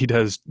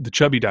does the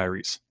Chubby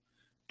Diaries.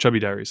 Chubby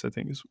Diaries, I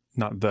think, is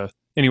not the...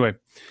 Anyway,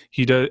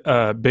 he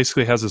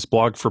basically has this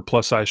blog for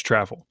plus-size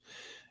travel.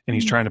 And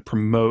he's trying to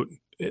promote...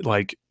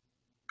 like,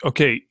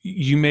 okay,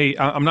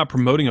 I'm not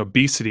promoting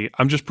obesity.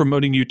 I'm just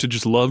promoting you to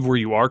just love where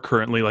you are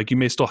currently. Like, you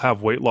may still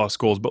have weight loss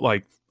goals, but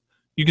like,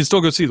 you can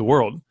still go see the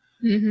world.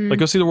 Mm-hmm. Like,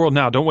 go see the world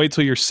now. Don't wait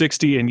till you're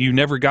 60 and you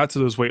never got to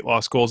those weight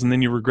loss goals and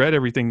then you regret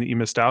everything that you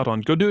missed out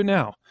on. Go do it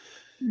now.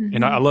 Mm-hmm.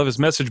 And I love his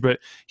message, but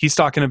he's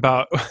talking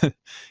about,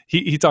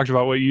 he talked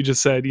about what you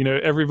just said. You know,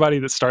 everybody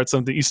that starts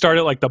something, you start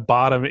at like the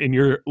bottom and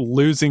you're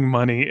losing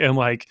money and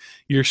like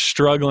you're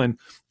struggling.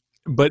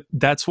 But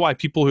that's why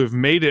people who have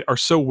made it are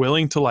so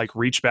willing to like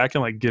reach back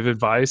and like give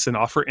advice and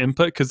offer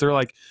input, because they're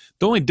like,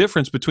 the only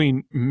difference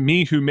between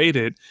me who made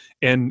it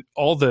and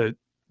all the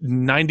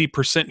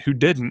 90% who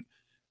didn't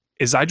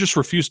is I just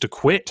refused to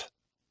quit.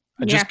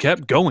 I just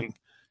kept going.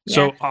 Yeah.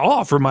 So I'll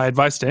offer my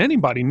advice to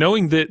anybody,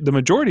 knowing that the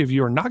majority of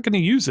you are not going to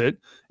use it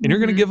and you're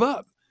going to give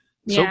up.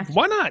 So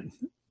why not?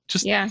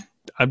 Just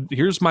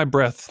here's my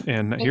breath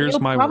and here's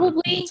my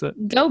probably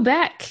go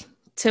back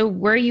to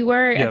where you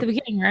were at the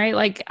beginning, right?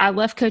 Like, I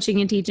left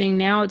coaching and teaching.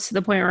 Now it's to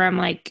the point where I'm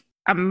like,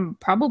 I'm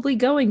probably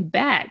going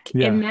back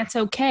and that's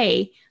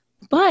okay.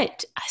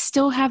 But I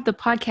still have the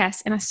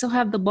podcast and I still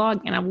have the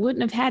blog, and I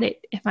wouldn't have had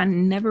it if I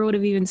never would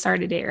have even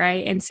started it.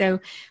 Right. And so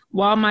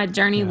while my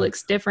journey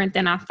looks different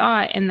than I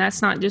thought, and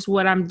that's not just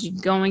what I'm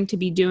going to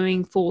be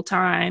doing full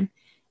time,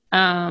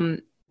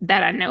 that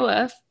I know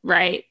of,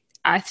 right,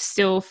 I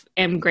still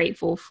am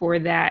grateful for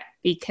that,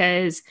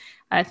 because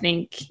I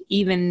think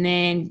even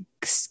then,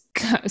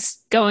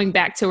 going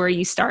back to where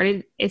you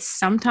started, it's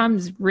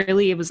sometimes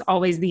really, it was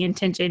always the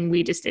intention.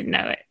 We just didn't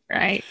know it.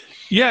 Right.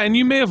 Yeah. And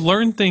you may have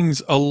learned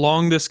things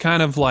along this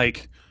kind of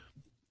like,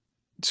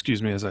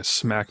 excuse me, as I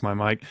smack my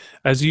mic,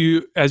 as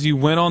you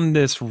went on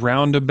this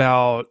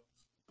roundabout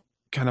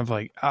kind of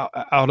like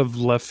out of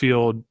left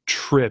field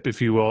trip,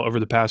 if you will, over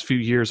the past few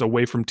years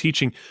away from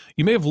teaching,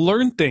 you may have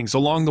learned things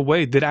along the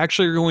way that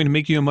actually are going to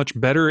make you a much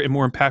better and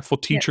more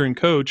impactful teacher and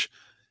coach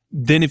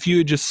than if you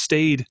had just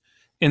stayed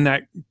in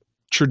that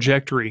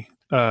trajectory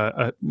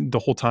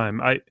the whole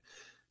time.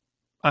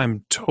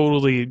 I'm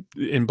totally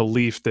in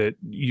belief that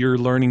you're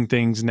learning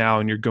things now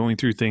and you're going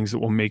through things that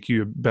will make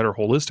you a better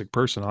holistic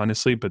person,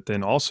 honestly, but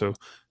then also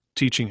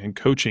teaching and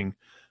coaching.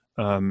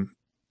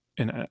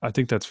 And I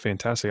think that's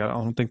fantastic. I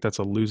don't think that's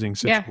a losing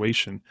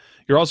situation.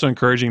 Yeah. You're also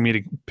encouraging me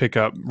to pick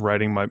up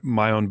writing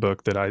my own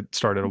book that I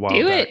started a while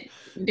back. Do it.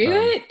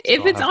 So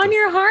if it's on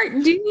your heart,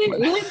 do it.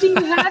 What do you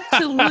have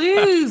to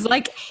lose?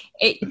 Like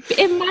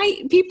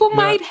people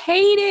might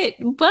hate it,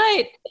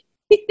 but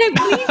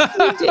at least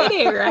you did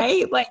it,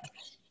 right? Like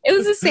it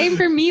was the same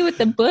for me with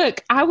the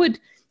book. I would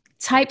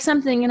type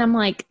something and I'm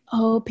like,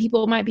 oh,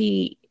 people might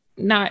be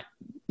not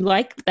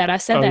like that. I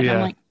said that. Yeah. And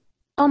I'm like,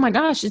 oh my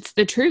gosh, it's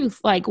the truth.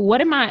 Like, who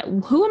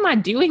am I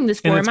doing this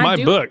for? And it's my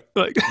book.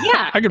 Like,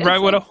 yeah, I could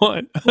write what I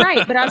want.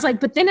 Right. But I was like,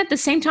 but then at the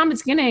same time,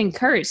 it's going to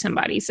encourage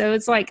somebody. So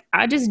it's like,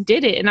 I just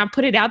did it and I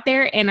put it out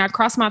there and I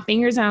crossed my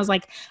fingers and I was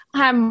like,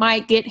 I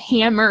might get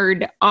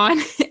hammered on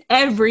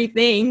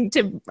everything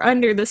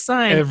under the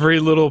sun.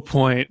 Every little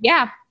point.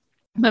 Yeah.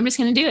 But I'm just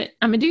going to do it.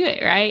 I'm going to do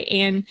it. Right.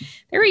 And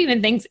there were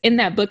even things in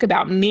that book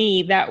about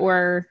me that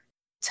were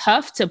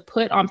tough to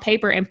put on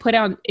paper and put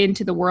out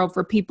into the world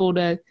for people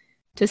to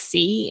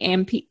see,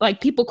 and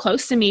people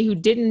close to me who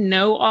didn't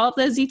know all of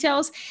those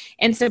details.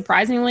 And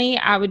surprisingly,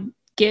 I would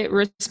get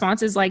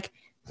responses like,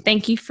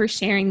 thank you for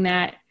sharing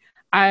that.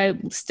 I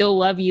still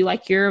love you.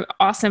 Like, you're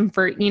awesome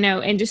for,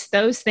 and just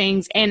those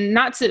things. And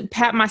not to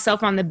pat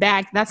myself on the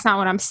back, that's not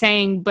what I'm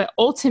saying. But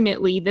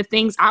ultimately, the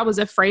things I was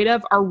afraid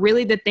of are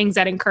really the things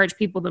that encourage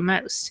people the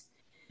most.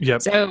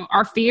 Yep. So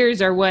our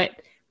fears are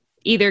what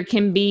either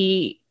can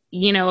be,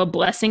 a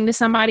blessing to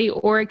somebody,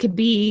 or it could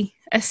be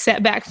a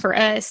setback for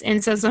us.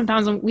 And so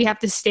sometimes we have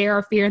to stare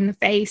our fear in the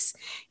face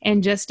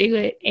and just do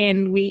it.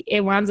 And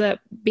it winds up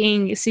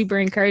being super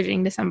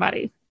encouraging to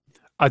somebody.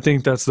 I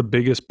think that's the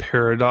biggest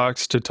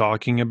paradox to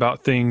talking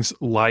about things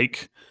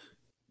like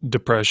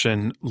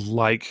depression,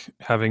 like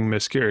having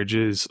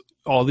miscarriages,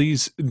 all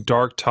these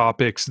dark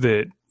topics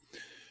that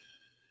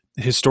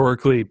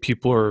historically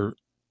people are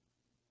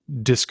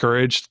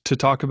discouraged to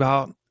talk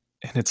about.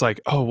 And it's like,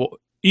 oh, well,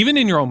 even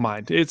in your own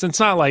mind, it's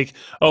not like,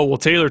 oh, well,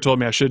 Taylor told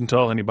me I shouldn't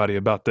tell anybody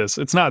about this.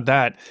 It's not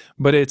that,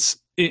 but it's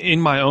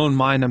in my own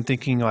mind. I'm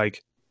thinking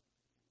like,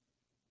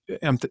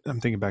 I'm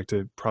thinking back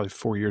to probably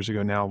 4 years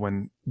ago now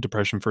when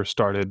depression first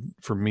started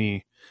for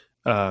me,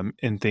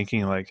 and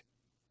thinking like,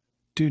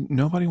 dude,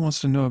 nobody wants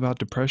to know about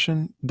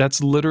depression.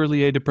 That's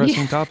literally a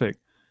depressing topic.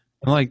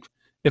 I'm like,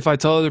 if I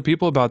tell other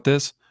people about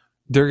this,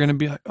 they're going to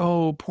be like,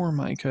 oh, poor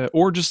Micah,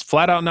 or just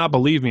flat out not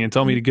believe me and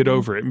tell me to get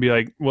over it and be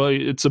like, well,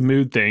 it's a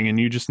mood thing and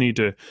you just need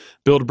to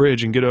build a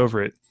bridge and get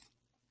over it.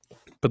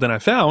 But then I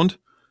found,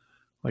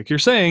 like you're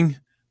saying,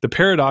 the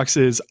paradox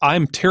is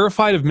I'm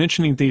terrified of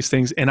mentioning these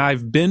things, and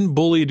I've been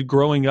bullied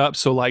growing up.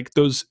 So like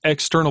those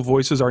external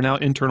voices are now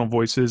internal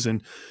voices,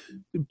 and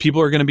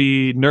people are going to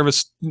be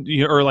nervous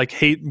or like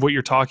hate what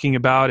you're talking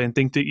about and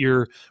think that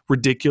you're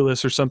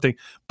ridiculous or something.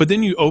 But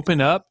then you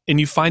open up and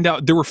you find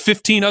out there were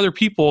 15 other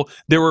people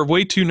that were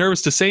way too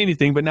nervous to say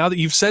anything. But now that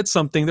you've said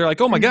something, they're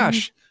like, oh my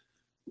gosh,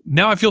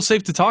 now I feel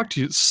safe to talk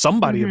to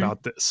somebody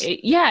about this.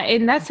 Yeah.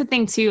 And that's the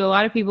thing too. A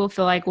lot of people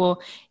feel like,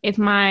 well, if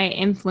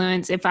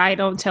I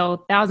don't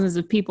tell thousands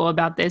of people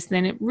about this,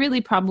 then it really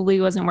probably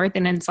wasn't worth it.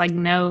 And it's like,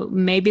 no,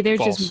 maybe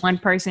there's just one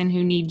person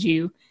who needs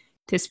you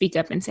to speak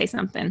up and say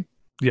something.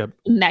 Yep.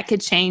 And that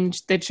could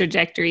change the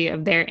trajectory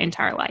of their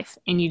entire life.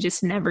 And you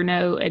just never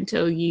know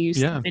until you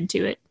step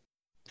into it.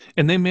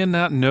 And they may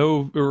not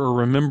know or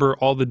remember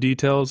all the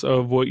details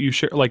of what you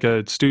share. Like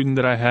a student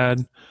that I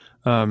had,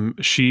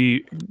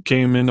 she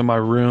came into my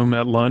room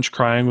at lunch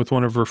crying with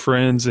one of her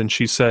friends, and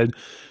she said,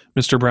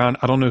 Mr. Brown,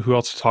 I don't know who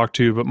else to talk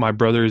to, but my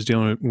brother is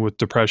dealing with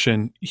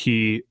depression.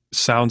 He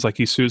sounds like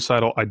he's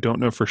suicidal. I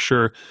don't know for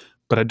sure,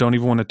 but I don't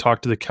even want to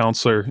talk to the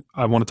counselor.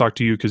 I want to talk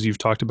to you because you've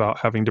talked about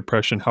having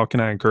depression. How can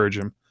I encourage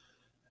him?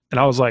 And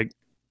I was like,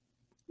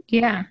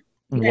 yeah.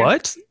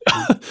 What?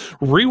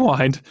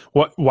 Rewind.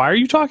 What? Why are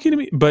you talking to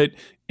me? But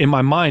in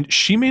my mind,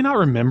 she may not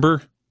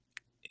remember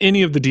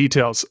any of the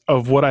details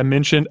of what I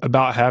mentioned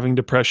about having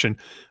depression,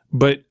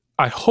 but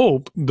I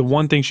hope the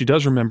one thing she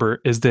does remember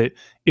is that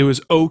it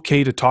was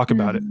okay to talk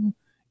about it.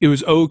 It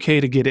was okay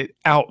to get it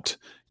out,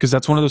 because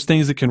that's one of those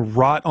things that can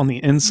rot on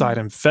the inside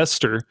and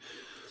fester,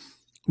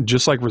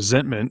 just like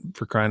resentment,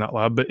 for crying out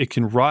loud, but it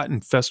can rot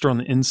and fester on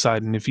the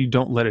inside. And if you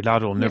don't let it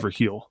out, it'll never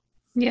heal.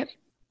 Yep.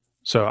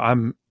 So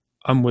I'm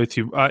with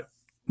you.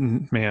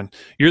 Man,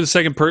 you're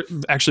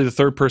the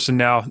third person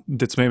now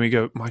that's made me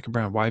go, Micah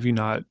Brown, why have you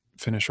not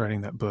finished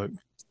writing that book?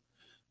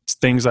 It's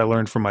things I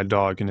learned from my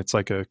dog, and it's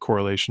like a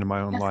correlation to my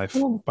own life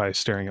by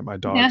staring at my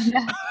dogs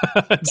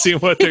and seeing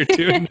what they're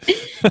doing.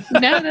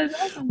 That's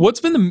awesome. What's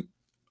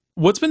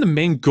been the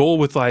main goal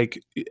with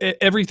like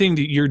everything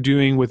that you're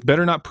doing with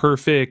Better Not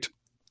Perfect,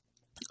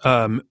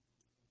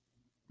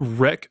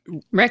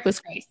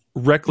 Reckless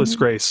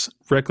Grace.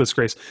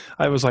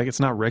 I was like, it's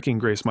not Wrecking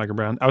Grace, Micah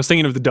Brown. I was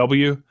thinking of the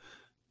W.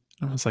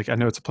 I was like, I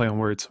know it's a play on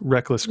words,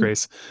 Reckless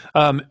Grace.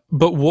 But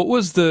what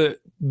was the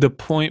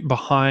point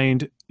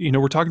behind,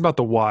 we're talking about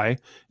the why,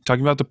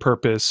 talking about the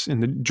purpose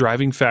and the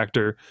driving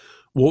factor.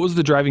 What was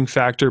the driving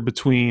factor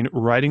between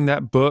writing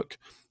that book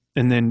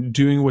and then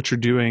doing what you're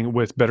doing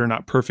with Better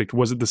Not Perfect?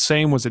 Was it the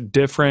same? Was it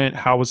different?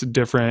 How was it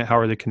different? How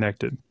are they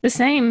connected? The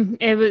same.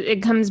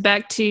 It comes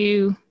back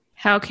to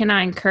how can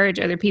I encourage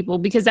other people?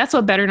 Because that's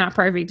what Better Not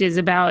Perfect is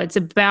about. It's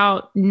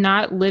about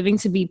not living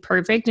to be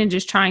perfect and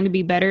just trying to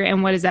be better.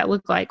 And what does that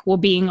look like? Well,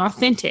 being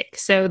authentic.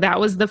 So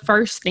that was the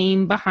first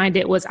theme behind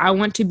it, was I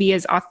want to be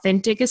as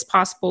authentic as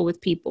possible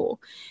with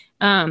people.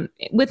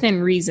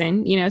 Within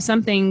reason.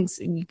 Some things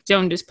you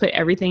don't just put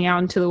everything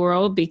out into the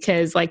world,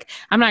 because like,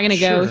 I'm not going to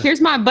go, here's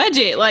my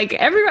budget. Like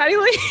everybody,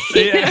 like,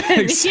 yeah,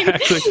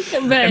 exactly.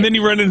 But, and then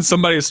you run into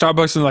somebody at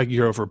Starbucks and like,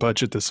 you're over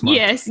budget this month.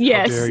 Yes.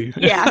 How dare you?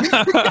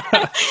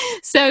 Yeah.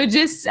 So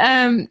just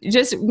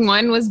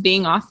one was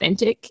being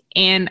authentic.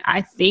 And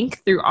I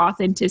think through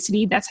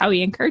authenticity, that's how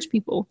we encourage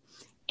people.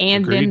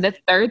 And Agreed. Then the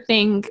third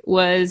thing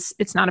was,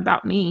 it's not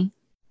about me.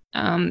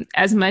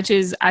 As much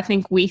as I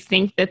think we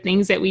think the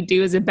things that we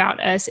do is about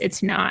us,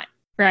 it's not,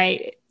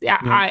 right? Yeah.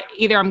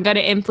 I'm going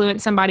to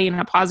influence somebody in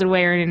a positive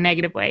way or in a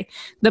negative way.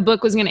 The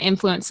book was going to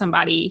influence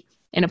somebody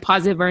in a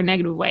positive or a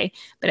negative way.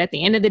 But at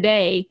the end of the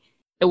day,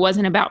 it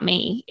wasn't about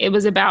me. It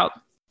was about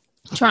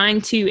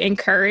trying to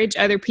encourage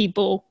other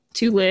people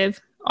to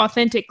live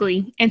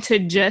authentically and to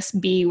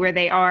just be where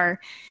they are.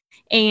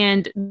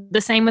 And the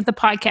same with the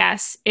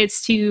podcast.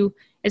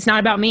 It's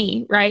not about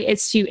me, right?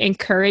 It's to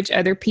encourage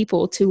other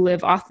people to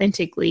live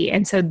authentically.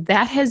 And so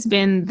that has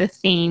been the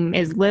theme,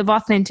 is live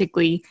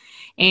authentically.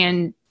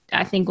 And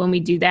I think when we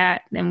do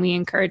that, then we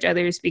encourage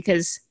others,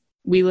 because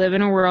we live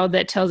in a world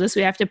that tells us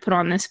we have to put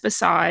on this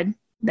facade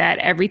that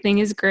everything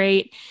is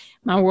great,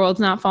 my world's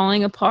not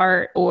falling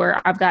apart,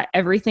 or I've got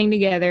everything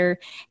together.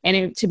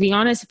 And to be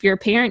honest, if you're a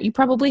parent, you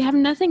probably have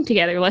nothing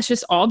together. Let's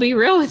just all be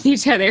real with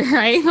each other,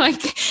 right?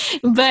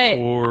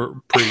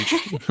 Or preach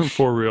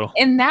for real.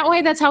 In that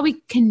way, that's how we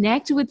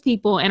connect with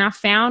people. And I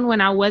found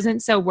when I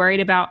wasn't so worried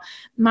about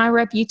my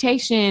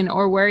reputation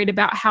or worried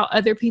about how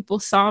other people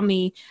saw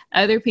me,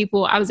 I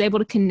was able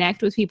to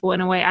connect with people in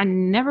a way I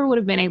never would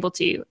have been able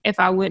to if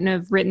I wouldn't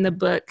have written the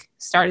book,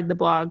 started the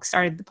blog,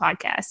 started the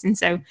podcast. And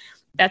so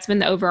that's been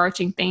the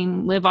overarching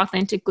theme: live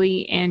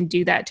authentically and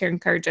do that to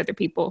encourage other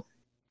people.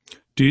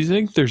 Do you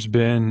think there's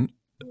been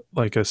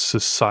like a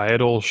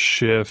societal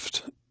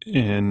shift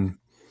in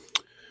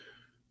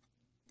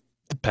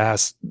the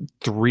past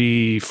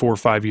 3, 4,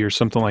 5 years,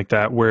 something like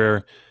that,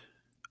 where,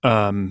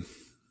 at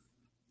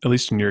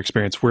least in your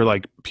experience, where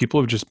like people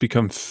have just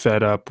become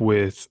fed up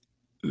with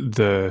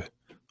the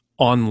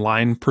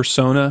online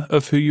persona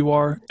of who you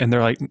are, and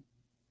they're like,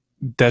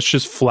 that's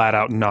just flat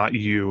out not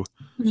you.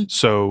 Mm-hmm.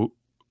 So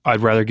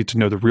I'd rather get to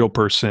know the real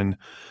person.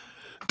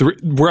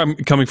 Where I'm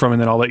coming from, and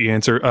then I'll let you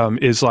answer,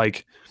 is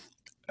like,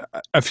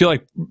 I feel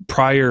like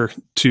prior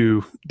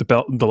to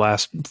the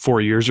last 4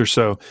 years or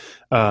so,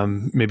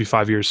 maybe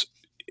 5 years,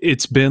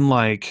 it's been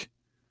like,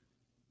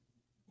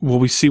 well,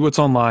 we see what's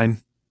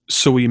online,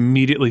 so we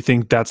immediately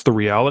think that's the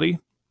reality.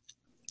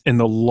 And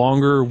the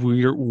longer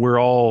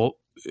we're all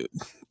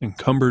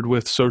encumbered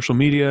with social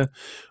media,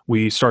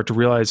 we start to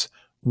realize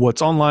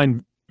what's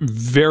online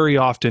very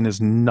often is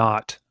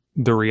not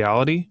the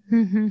reality.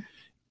 Mm-hmm.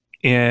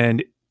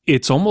 And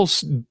it's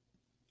almost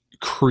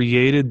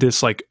created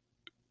this like,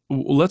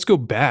 let's go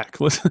back.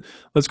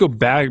 Let's go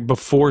back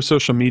before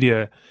social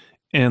media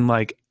and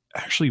like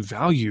actually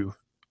value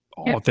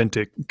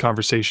authentic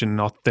conversation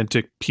and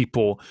authentic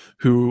people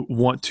who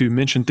want to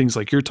mention things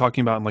like you're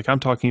talking about and like I'm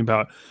talking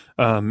about,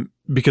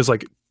 because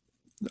like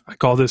I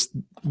call this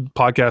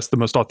podcast the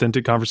most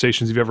authentic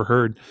conversations you've ever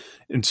heard.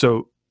 And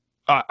so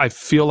I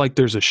feel like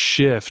there's a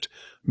shift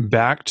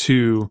back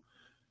to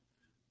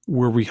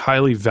where we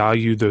highly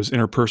value those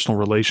interpersonal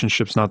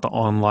relationships, not the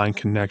online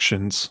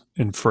connections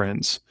and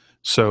friends.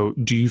 So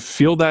do you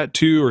feel that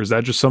too, or is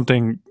that just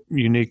something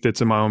unique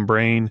that's in my own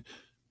brain?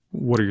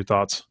 What are your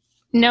thoughts?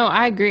 No,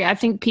 I agree. I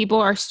think people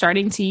are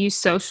starting to use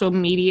social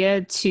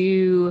media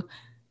to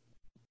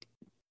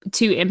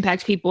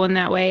impact people in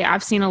that way.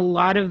 I've seen a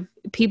lot of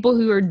people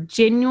who are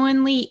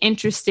genuinely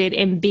interested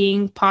in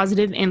being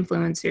positive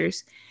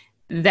influencers.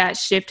 That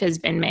shift has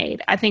been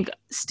made. I think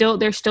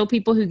there's still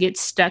people who get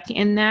stuck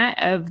in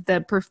that of the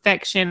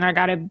perfection. I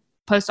got to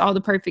post all the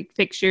perfect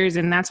pictures,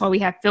 and that's why we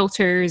have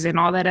filters and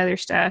all that other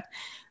stuff.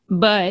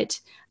 But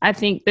I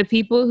think the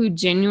people who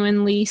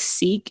genuinely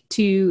seek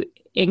to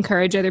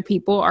encourage other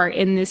people are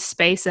in this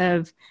space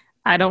of,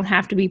 I don't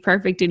have to be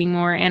perfect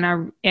anymore, and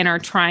are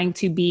trying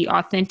to be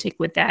authentic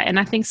with that. And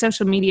I think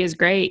social media is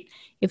great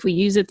if we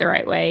use it the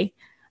right way.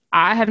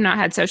 I have not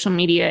had social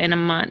media in a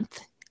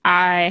month.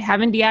 I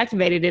haven't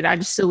deactivated it. I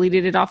just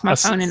deleted it off my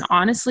phone. And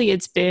honestly,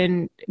 it's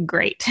been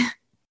great.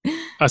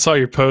 I saw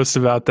your post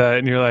about that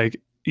and you're like,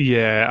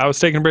 yeah, I was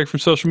taking a break from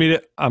social media.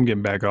 I'm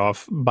getting back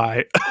off.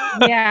 Bye.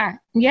 Yeah.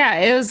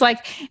 It was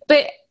like,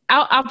 but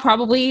I'll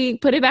probably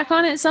put it back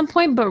on at some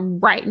point. But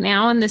right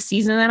now in the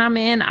season that I'm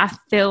in, I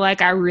feel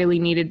like I really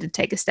needed to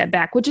take a step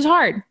back, which is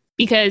hard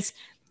because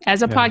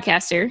as a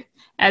podcaster,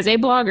 as a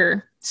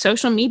blogger,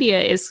 social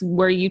media is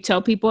where you tell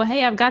people,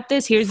 hey, I've got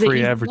this. Here's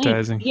free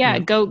advertising. Yeah,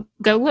 go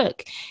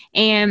look.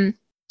 And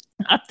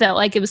I felt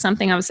like it was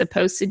something I was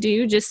supposed to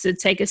do, just to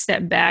take a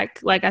step back,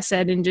 like I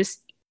said, and just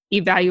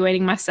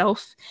evaluating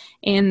myself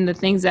and the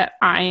things that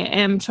I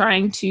am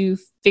trying to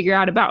figure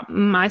out about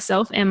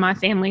myself and my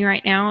family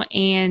right now.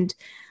 And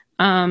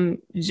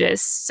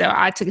Just so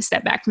I took a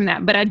step back from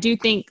that. But I do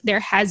think there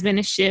has been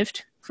a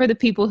shift for the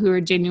people who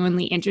are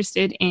genuinely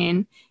interested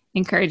in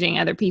encouraging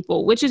other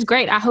people, which is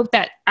great. I hope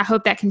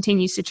that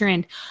continues to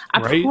trend.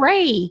 I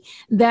pray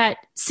that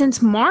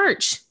since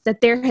March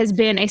that there has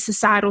been a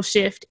societal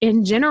shift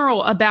in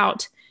general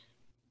about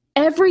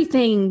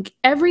everything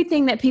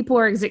that people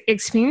are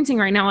experiencing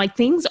right now. Like,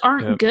 things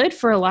aren't good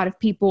for a lot of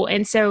people.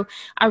 And so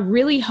I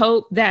really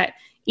hope that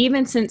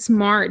even since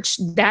March,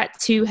 that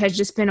too has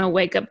just been a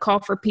wake up call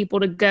for people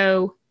to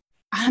go,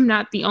 I'm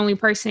not the only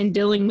person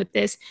dealing with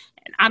this.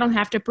 And I don't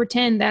have to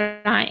pretend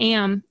that I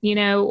am,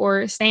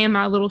 or stay in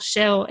my little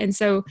shell. And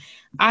so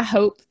I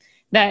hope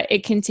that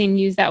it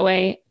continues that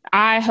way.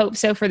 I hope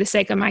so for the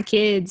sake of my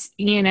kids.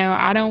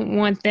 I don't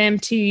want them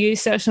to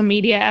use social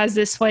media as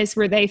this place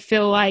where they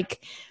feel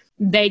like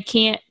they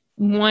can't,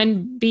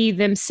 be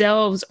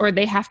themselves, or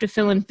they have to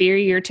feel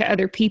inferior to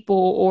other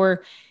people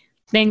or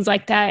things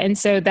like that. And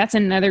so that's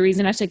another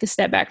reason I took a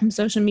step back from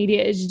social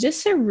media, is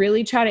just to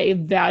really try to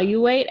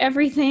evaluate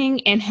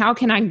everything and how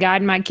can I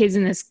guide my kids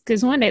in this?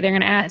 Because one day they're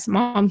going to ask,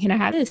 Mom, can I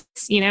have this?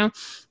 Can I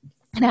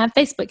have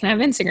Facebook? Can I have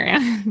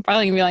Instagram?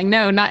 Probably gonna be like,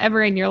 no, not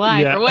ever in your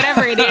life, or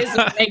whatever it is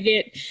when they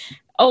get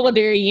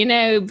older,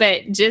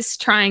 but just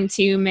trying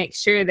to make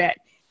sure that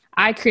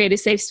I create a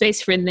safe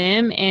space for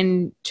them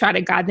and try to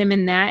guide them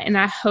in that. And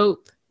I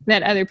hope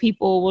that other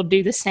people will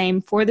do the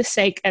same for the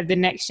sake of the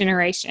next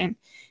generation,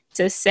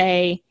 to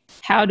say,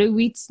 how do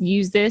we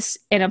use this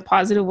in a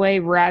positive way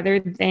rather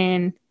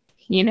than,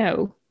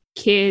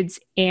 kids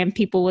and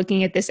people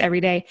looking at this every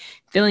day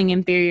feeling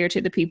inferior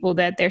to the people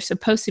that they're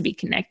supposed to be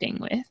connecting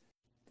with.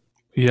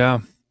 Yeah.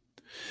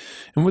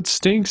 And what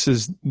stinks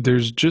is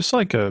there's just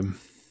like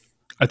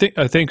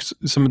I think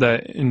some of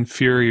that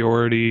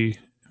inferiority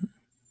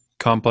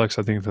complex,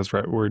 I think that's the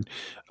right word,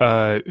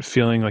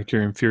 feeling like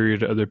you're inferior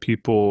to other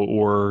people,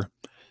 or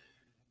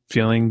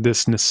feeling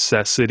this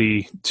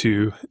necessity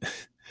to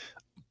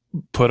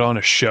put on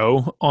a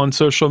show on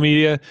social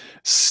media,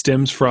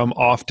 stems from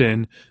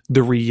often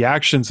the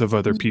reactions of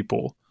other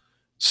people.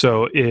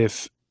 So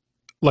if,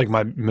 like,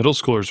 my middle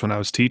schoolers, when I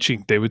was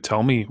teaching, they would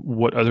tell me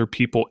what other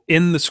people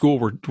in the school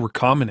were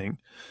commenting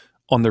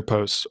on their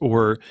posts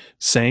or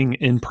saying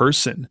in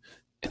person.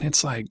 And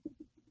it's like,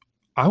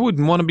 I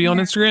wouldn't want to be on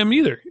Instagram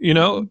either.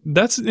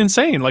 That's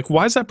insane. Like,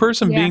 why is that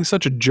person being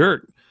such a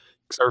jerk?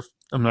 Or,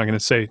 I'm not going to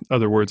say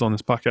other words on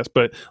this podcast,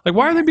 but like,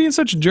 why are they being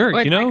such a jerk?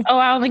 Like, oh,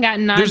 I only got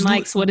 9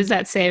 likes. What does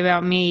that say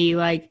about me?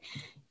 Like,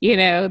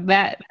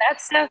 that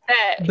stuff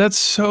that's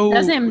so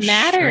doesn't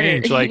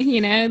matter. Strange. Like,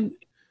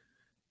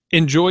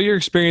 enjoy your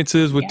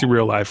experiences with your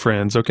real life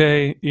friends.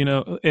 Okay.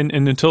 And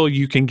until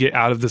you can get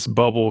out of this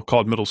bubble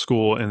called middle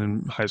school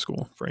and high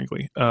school,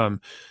 frankly,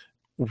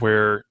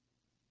 where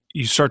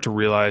you start to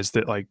realize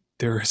that, like,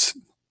 there's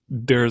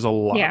a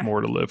lot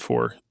more to live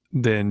for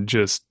than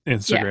just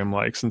Instagram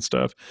likes and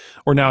stuff.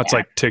 Or now it's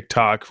like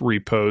TikTok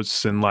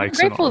reposts and likes.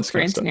 I'm grateful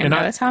for Instagram.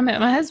 That's how I met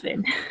my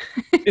husband.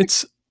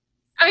 It's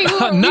we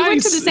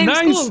went to the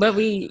same school, but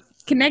we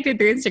connected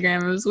through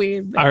Instagram. It was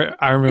weird.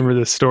 I remember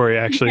this story,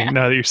 actually.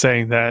 Now that you're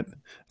saying that,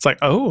 it's like,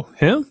 oh,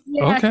 him?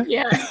 Okay.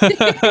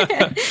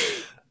 Yeah.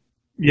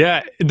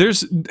 Yeah.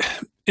 There's,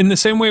 in the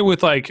same way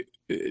with, like,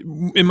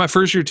 in my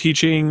first year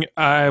teaching,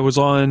 I was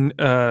on,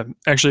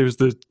 actually it was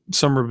the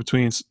summer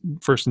between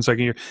first and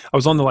second year. I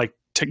was on the, like,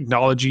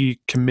 technology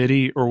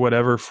committee or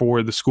whatever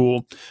for the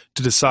school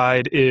to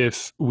decide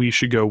if we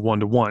should go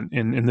 1-to-1.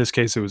 And in this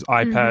case, it was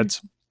iPads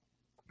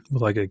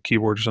with like a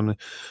keyboard or something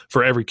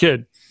for every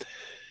kid.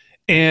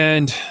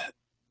 And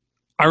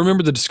I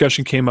remember the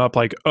discussion came up,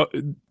 like,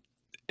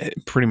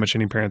 pretty much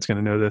any parent's going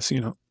to know this,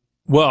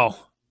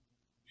 well,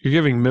 you're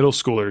giving middle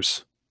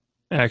schoolers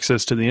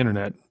access to the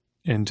internet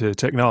and to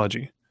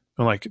technology.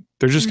 I'm like,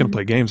 they're just going to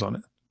play games on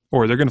it,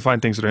 or they're going to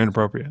find things that are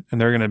inappropriate, and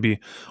they're going to be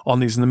on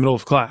these in the middle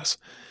of class.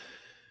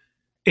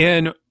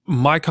 And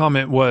my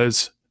comment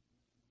was,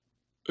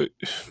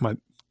 my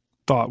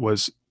thought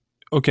was,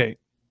 okay,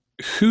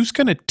 who's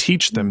going to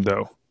teach them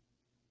though?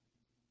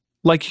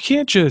 Like, you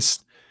can't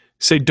just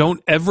say,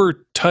 don't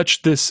ever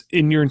touch this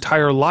in your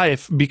entire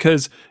life,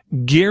 because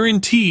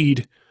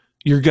guaranteed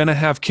you're going to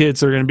have kids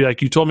that are going to be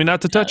like, you told me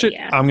not to touch it.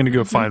 I'm going to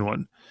go find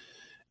one.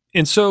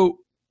 And so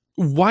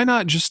why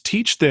not just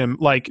teach them,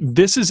 like,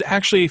 this is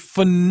actually a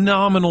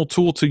phenomenal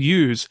tool to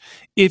use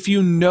if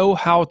you know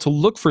how to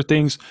look for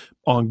things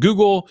on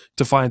Google,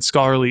 to find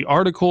scholarly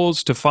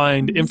articles, to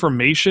find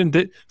information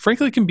that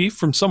frankly can be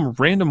from some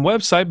random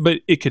website, but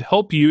it could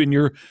help you in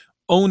your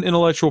own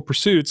intellectual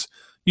pursuits.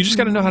 You just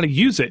got to know how to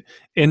use it.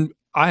 And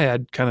I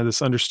had kind of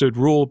this understood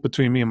rule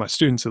between me and my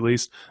students, at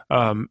least,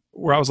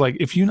 where I was like,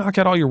 if you knock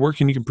out all your work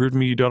and you can prove to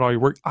me you did all your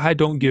work, I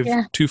don't give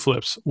two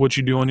flips what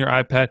you do on your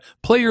iPad.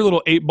 Play your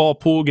little 8-ball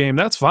pool game.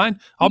 That's fine.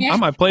 I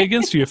might play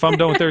against you if I'm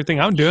done with everything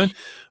I'm doing.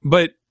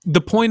 But the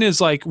point is,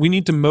 like, we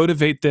need to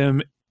motivate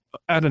them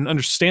at an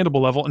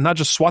understandable level and not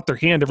just swat their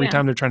hand every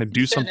time they're trying to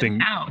do something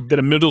that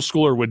a middle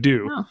schooler would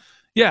do.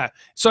 Yeah.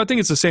 So I think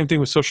it's the same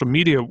thing with social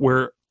media,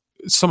 where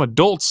some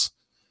adults,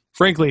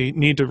 frankly,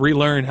 need to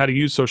relearn how to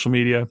use social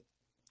media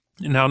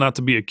Now, not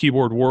to be a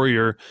keyboard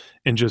warrior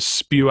and just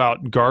spew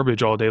out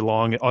garbage all day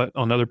long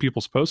on other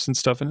people's posts and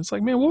stuff. And it's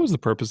like, man, what was the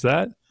purpose of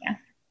that? Yeah.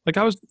 Like,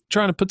 I was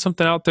trying to put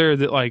something out there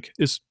that like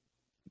is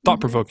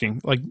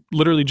thought-provoking, like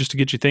literally just to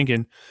get you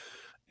thinking.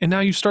 And now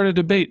you start a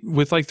debate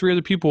with like 3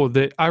 other people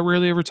that I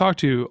rarely ever talk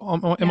to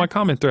in my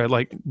comment thread.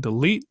 Like,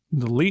 delete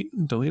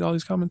all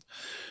these comments.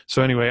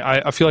 So anyway,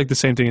 I feel like the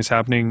same thing is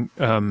happening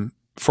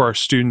for our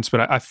students,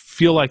 but I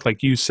feel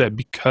like you said,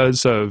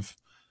 because of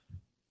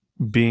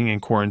being in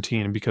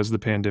quarantine and because of the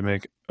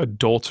pandemic,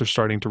 adults are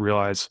starting to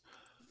realize,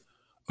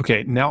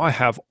 okay, now I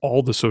have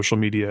all the social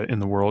media in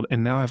the world,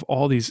 and now I have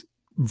all these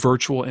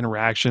virtual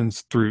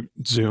interactions through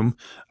Zoom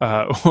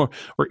or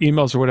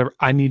emails or whatever.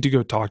 I need to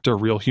go talk to a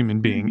real human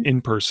being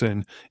in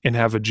person and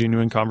have a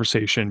genuine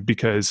conversation,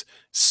 because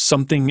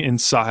something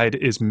inside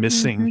is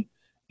missing,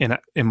 and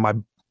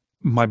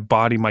my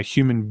body, my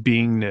human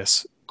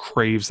beingness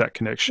craves that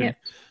connection. Yeah.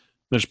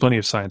 There's plenty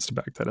of science to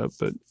back that up,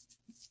 but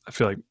I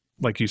feel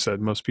like you said,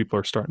 most people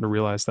are starting to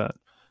realize that.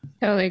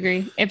 Totally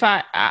agree. If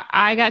I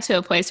got to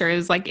a place where it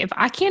was like, if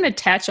I can't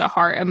attach a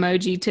heart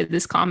emoji to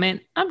this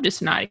comment, I'm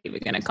just not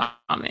even going to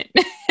comment.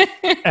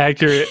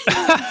 Accurate.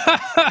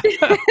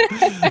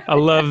 I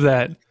love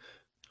that.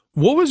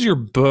 What was your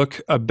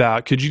book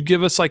about? Could you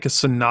give us like a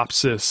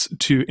synopsis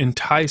to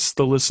entice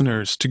the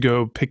listeners to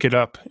go pick it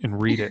up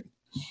and read it?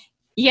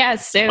 Yeah.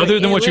 So other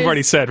than what you've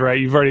already said, right?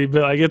 You've already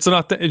been like, it's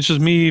just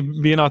me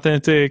being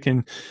authentic,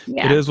 and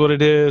it is what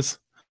it is.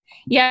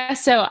 Yeah,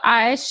 so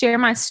I share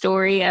my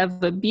story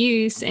of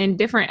abuse and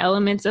different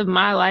elements of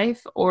my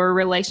life or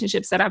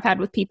relationships that I've had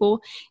with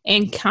people,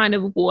 and kind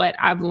of what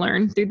I've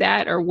learned through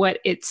that or what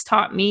it's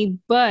taught me.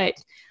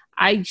 But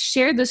I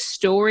share the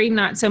story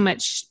not so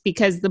much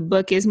because the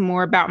book is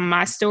more about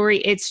my story.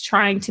 It's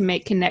trying to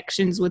make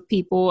connections with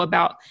people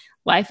about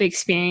life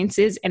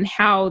experiences and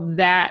how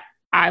that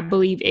I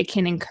believe it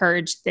can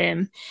encourage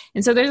them.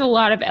 And so there's a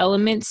lot of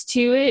elements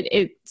to it.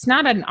 It's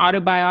not an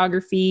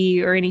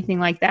autobiography or anything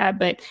like that,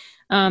 but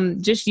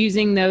just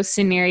using those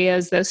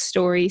scenarios, those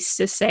stories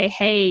to say,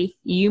 hey,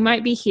 you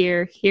might be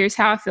here. Here's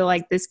how I feel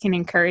like this can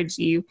encourage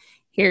you.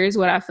 Here's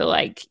what I feel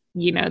like,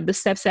 the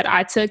steps that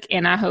I took.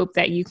 And I hope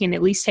that you can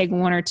at least take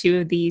 1 or 2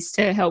 of these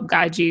to help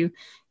guide you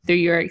through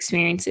your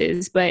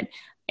experiences. But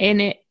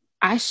in it,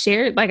 I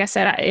shared, like I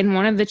said, in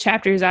one of the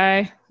chapters,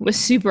 I was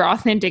super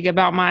authentic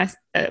about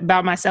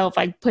myself,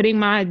 like putting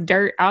my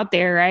dirt out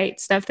there, right?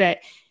 Stuff that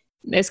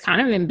is kind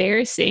of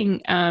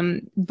embarrassing.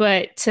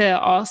 But to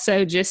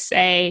also just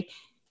say,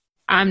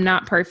 I'm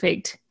not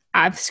perfect.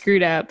 I've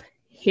screwed up.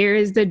 Here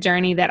is the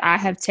journey that I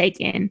have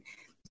taken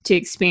to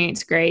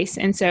experience grace.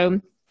 And so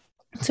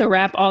to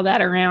wrap all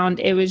that around,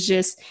 it was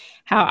just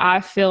how I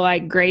feel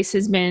like grace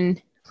has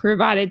been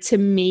provided to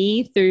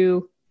me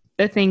through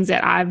the things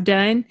that I've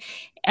done,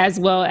 as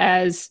well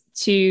as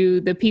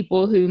to the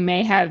people who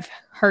may have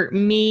hurt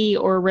me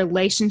or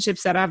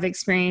relationships that I've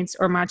experienced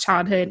or my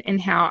childhood, and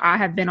how I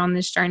have been on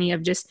this journey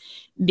of just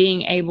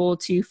being able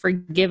to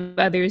forgive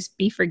others,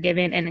 be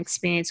forgiven, and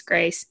experience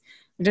grace,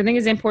 which I think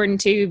is important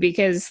too,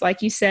 because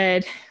like you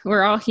said,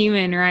 we're all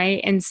human,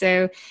 right? And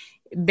so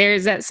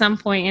there's at some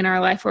point in our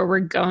life where we're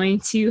going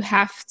to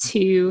have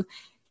to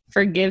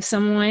forgive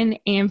someone.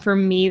 And for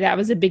me, that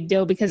was a big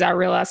deal because I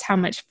realized how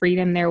much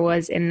freedom there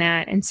was in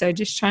that. And so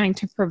just trying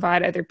to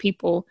provide other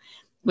people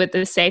with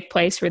a safe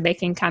place where they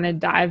can kind of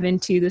dive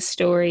into the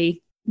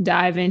story,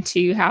 dive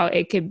into how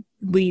it could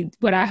lead,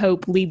 what I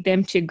hope lead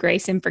them to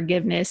grace and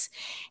forgiveness.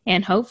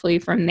 And hopefully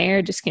from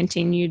there, just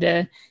continue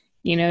to,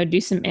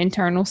 do some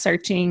internal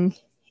searching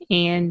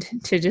and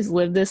to just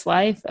live this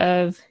life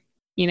of,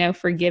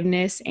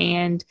 forgiveness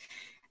and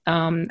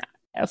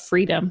of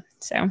freedom.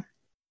 So.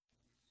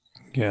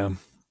 Yeah.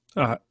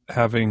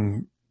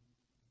 Having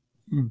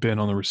been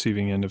on the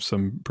receiving end of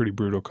some pretty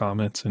brutal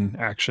comments and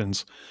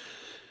actions,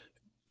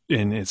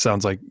 and it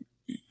sounds like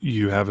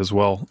you have as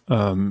well.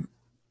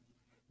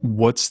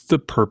 What's the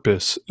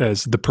purpose,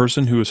 as the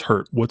person who is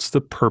hurt, what's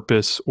the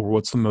purpose or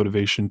what's the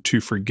motivation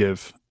to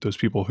forgive those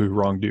people who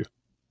wronged you?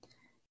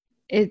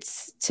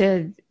 It's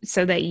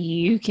so that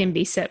you can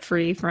be set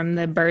free from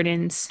the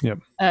burdens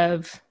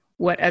of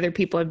what other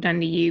people have done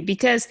to you.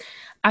 Because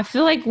I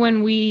feel like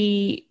when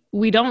we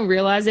don't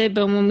realize it,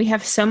 but when we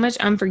have so much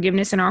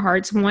unforgiveness in our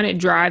hearts, 1, it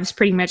drives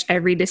pretty much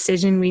every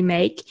decision we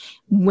make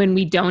when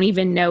we don't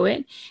even know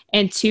it.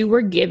 And 2,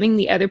 we're giving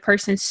the other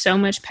person so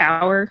much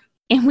power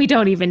and we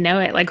don't even know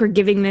it. Like, we're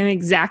giving them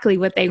exactly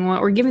what they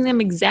want. We're giving them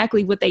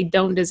exactly what they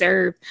don't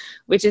deserve,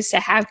 which is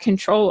to have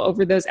control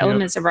over those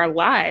elements of our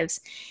lives.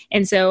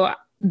 And so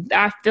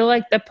I feel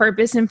like the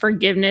purpose in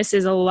forgiveness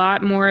is a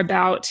lot more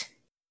about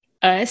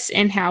us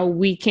and how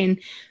we can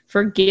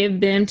forgive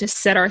them to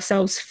set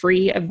ourselves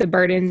free of the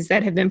burdens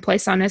that have been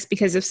placed on us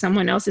because of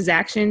someone else's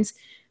actions,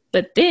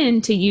 but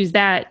then to use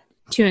that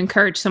to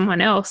encourage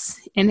someone else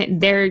in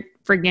their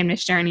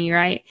forgiveness journey,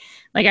 right?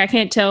 Like, I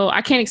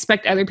can't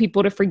expect other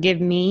people to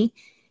forgive me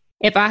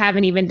if I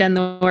haven't even done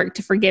the work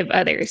to forgive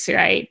others,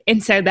 right?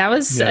 And so that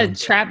was a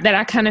trap that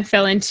I kind of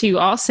fell into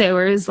also,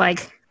 where it was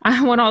like,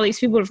 I want all these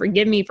people to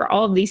forgive me for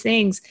all of these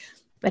things,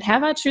 but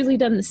have I truly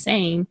done the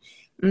same?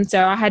 And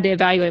so I had to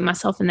evaluate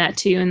myself in that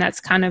too. And that's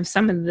kind of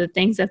some of the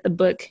things that the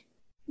book,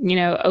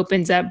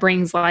 opens up,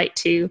 brings light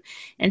to.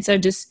 And so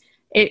just,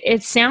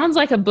 it sounds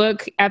like a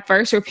book at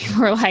first where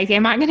people are like,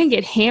 am I going to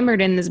get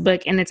hammered in this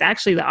book? And it's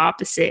actually the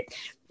opposite.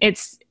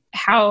 It's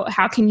how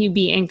can you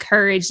be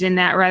encouraged in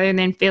that rather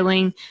than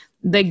feeling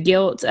the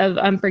guilt of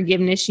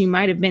unforgiveness you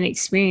might have been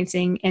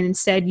experiencing, and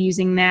instead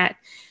using that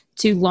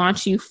to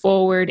launch you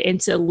forward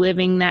into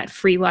living that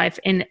free life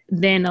and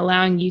then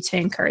allowing you to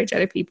encourage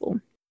other people.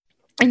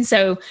 And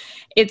so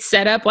it's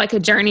set up like a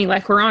journey,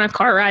 like we're on a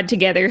car ride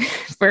together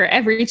for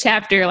every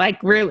chapter. Like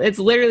it's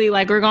literally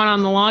like we're going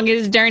on the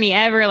longest journey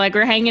ever. Like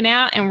we're hanging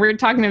out and we're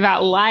talking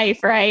about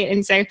life. Right.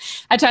 And so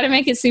I try to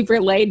make it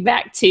super laid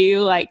back too.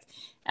 Like,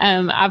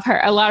 I've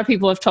heard a lot of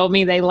people have told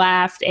me they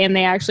laughed and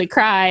they actually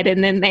cried.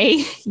 And then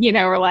they,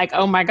 were like,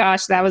 oh my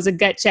gosh, that was a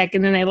gut check.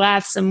 And then they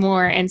laughed some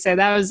more. And so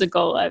that was the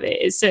goal of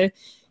it, is to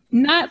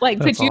not like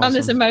put you on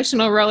this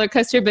emotional roller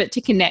coaster, but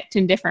to connect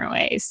in different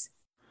ways.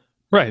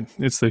 Right.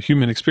 It's the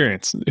human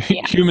experience.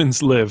 Yeah.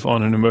 Humans live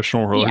on an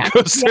emotional roller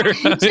coaster.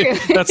 Yeah,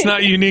 that's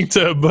not unique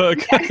to a book.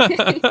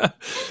 Yeah.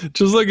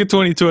 Just look at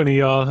 2020,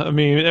 y'all. I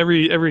mean,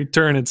 every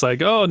turn, it's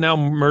like, oh, now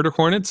murder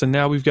hornets, and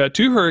now we've got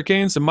 2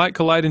 hurricanes that might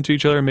collide into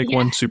each other and make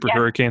one super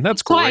hurricane.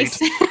 That's great.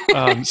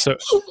 So,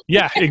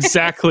 yeah,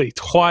 exactly.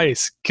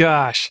 Twice.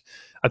 Gosh.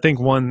 I think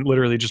one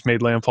literally just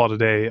made landfall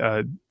today,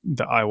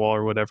 the eye wall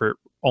or whatever,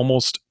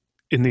 almost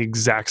in the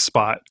exact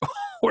spot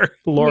where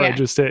Laura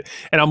just hit.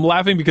 And I'm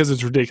laughing because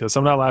it's ridiculous.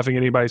 I'm not laughing at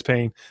anybody's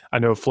pain. I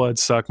know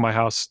floods suck. My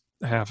house,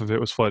 half of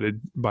it was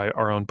flooded by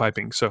our own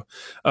piping. So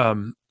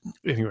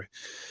anyway,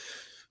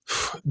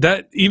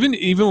 that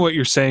even what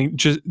you're saying,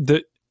 just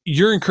that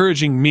you're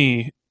encouraging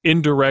me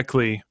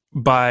indirectly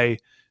by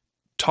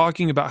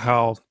talking about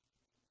how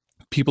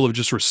people have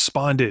just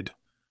responded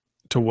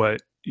to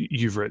what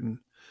you've written.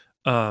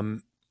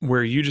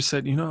 Where you just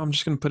said, I'm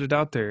just going to put it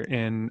out there.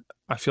 And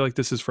I feel like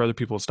this is for other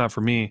people. It's not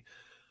for me.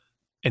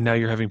 And now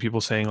you're having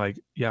people saying like,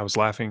 yeah, I was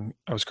laughing,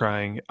 I was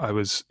crying, it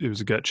was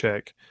a gut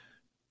check.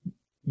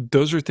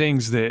 Those are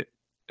things that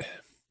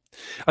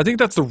I think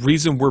that's the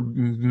reason we're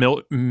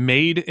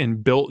made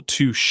and built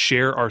to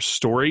share our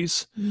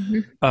stories.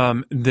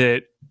 Mm-hmm.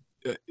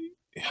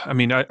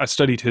 I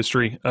studied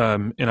history,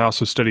 and I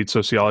also studied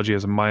sociology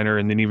as a minor,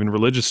 and then even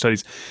religious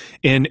studies.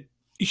 And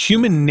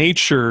human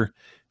nature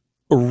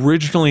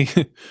originally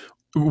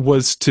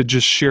was to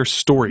just share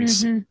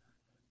stories.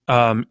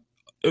 Mm-hmm.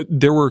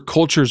 There were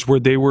cultures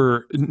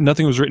where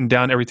nothing was written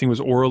down, everything was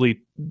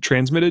orally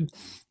transmitted,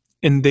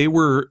 and I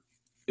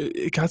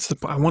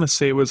want to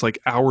say it was like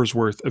hours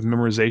worth of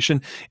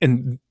memorization.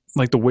 And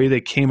like the way they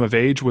came of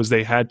age was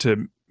they had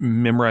to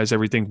memorize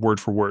everything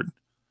word for word.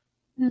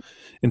 Mm-hmm.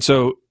 And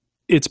so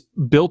it's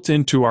built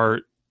into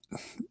our,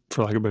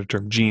 for lack of a better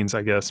term, genes,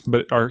 I guess,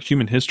 but our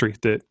human history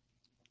that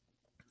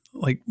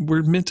like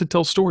we're meant to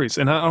tell stories.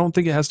 And I don't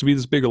think it has to be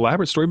this big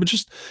elaborate story, but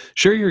just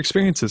share your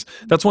experiences.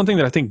 That's one thing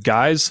that I think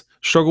guys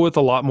struggle with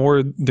a lot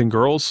more than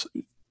girls,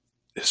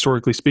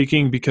 historically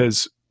speaking,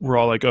 because we're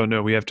all like, oh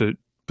no, we have to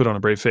put on a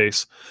brave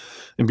face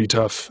and be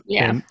tough.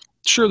 Yeah. And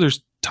sure,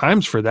 there's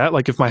times for that.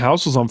 Like if my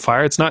house was on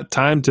fire, it's not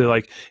time to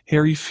like, hey,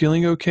 are you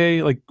feeling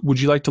okay? Like, would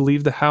you like to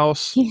leave the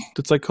house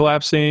that's like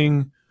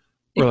collapsing?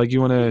 Or like, you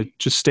want to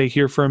just stay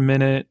here for a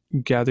minute,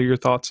 gather your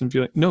thoughts and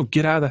feel like, no,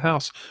 get out of the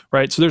house.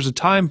 Right. So there's a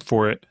time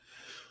for it.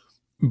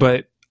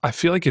 But I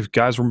feel like if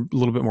guys were a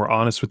little bit more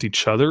honest with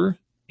each other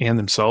and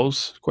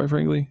themselves, quite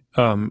frankly,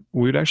 we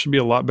would actually be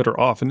a lot better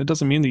off. And it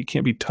doesn't mean that you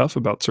can't be tough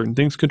about certain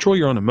things. Control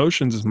your own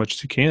emotions as much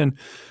as you can,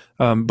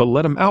 but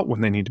let them out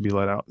when they need to be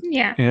let out.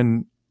 Yeah.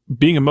 And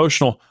being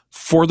emotional,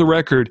 for the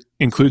record,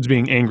 includes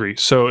being angry.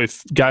 So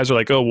if guys are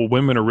like, oh, well,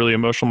 women are really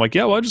emotional, I'm like,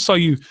 yeah, well, I just saw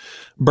you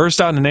burst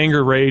out in an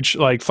anger rage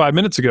like 5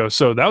 minutes ago.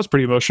 So that was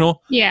pretty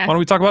emotional. Yeah. Why don't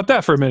we talk about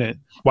that for a minute?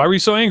 Why were you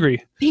so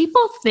angry?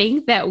 People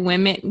think that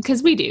women,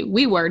 because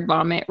we word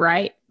vomit,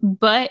 right?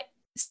 But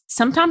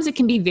sometimes it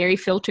can be very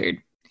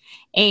filtered.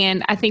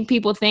 And I think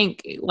people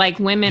think like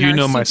women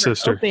are my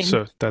sister, open.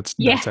 So that's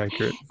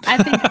accurate.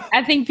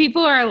 I think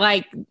people are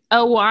like,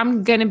 oh, well,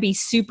 I'm going to be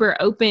super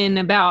open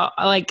about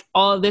like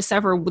all of this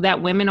stuff, or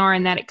that women are,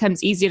 and that it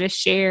comes easy to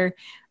share.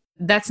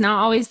 That's not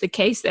always the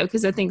case though,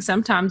 because I think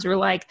sometimes we're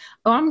like,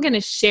 oh, I'm going to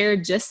share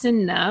just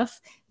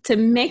enough to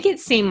make it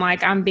seem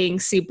like I'm being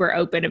super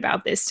open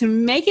about this, to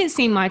make it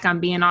seem like I'm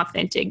being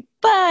authentic.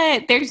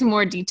 But there's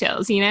more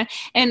details,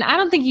 And I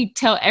don't think you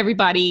tell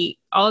everybody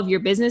all of your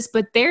business,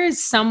 but there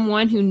is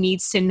someone who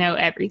needs to know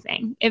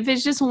everything. If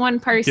it's just one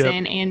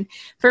person, and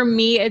for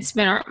me, it's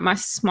been my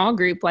small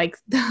group, like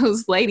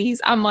those ladies,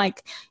 I'm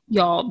like,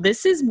 y'all,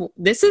 this is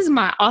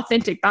my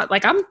authentic thought.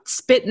 Like I'm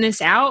spitting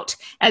this out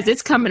as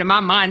it's coming to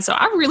my mind. So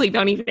I really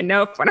don't even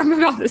know if what I'm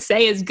about to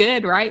say is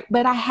good, right?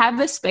 But I have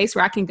a space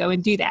where I can go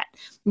and do that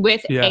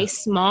with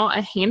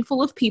a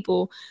handful of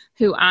people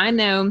who I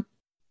know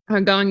are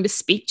going to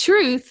speak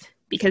truth,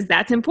 because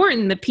that's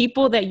important. The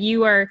people that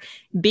you are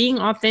being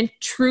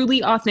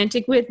truly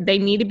authentic with, they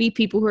need to be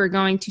people who are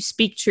going to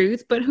speak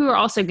truth, but who are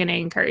also going to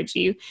encourage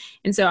you.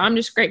 And so I'm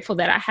just grateful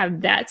that I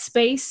have that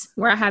space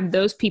where I have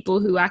those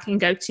people who I can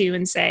go to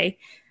and say,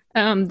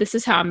 this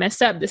is how I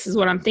messed up. This is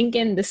what I'm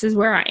thinking. This is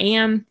where I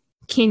am.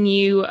 Can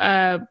you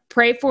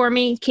pray for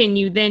me? Can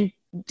you then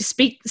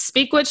speak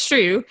what's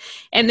true?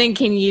 And then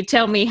can you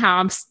tell me how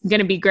I'm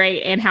going to be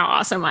great and how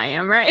awesome I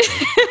am, right?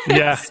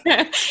 Yeah.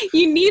 So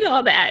you need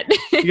all that.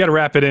 You got to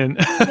wrap it in.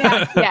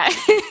 Yeah.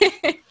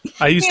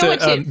 I used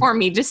sandwich it for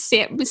me. Just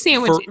sandwich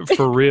it.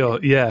 For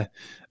real. Yeah.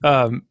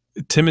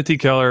 Timothy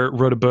Keller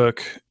wrote a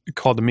book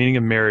called The Meaning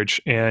of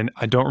Marriage, and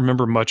I don't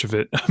remember much of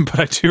it, but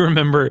I do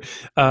remember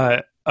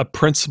a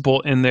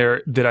principle in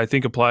there that I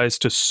think applies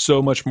to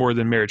so much more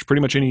than marriage.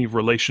 Pretty much any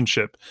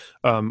relationship,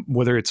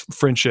 whether it's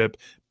friendship,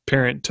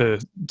 parent to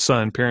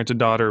son, parent to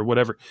daughter,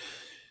 whatever.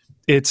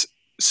 It's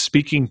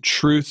speaking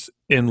truth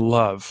in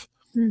love.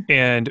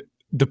 And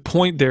the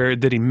point there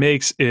that he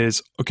makes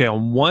is, okay,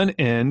 on one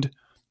end,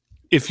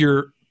 if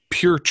you're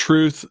pure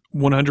truth,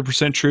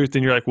 100% truth,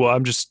 then you're like, well,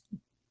 I'm just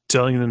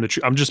telling them the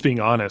truth. I'm just being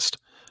honest.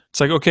 It's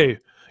like, okay,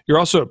 you're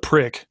also a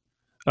prick.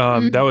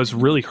 That was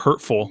really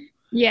hurtful.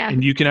 Yeah.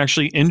 And you can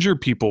actually injure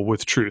people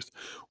with truth.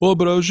 Well,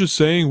 but I was just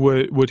saying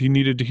what he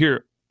needed to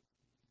hear.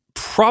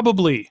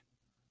 Probably,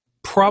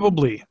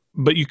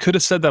 but you could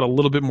have said that a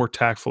little bit more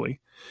tactfully.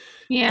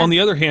 Yeah. On the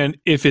other hand,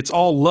 if it's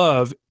all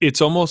love,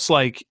 it's almost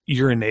like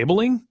you're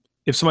enabling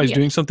if somebody's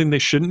doing something they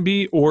shouldn't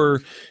be,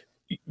 or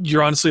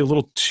you're honestly a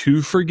little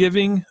too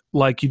forgiving,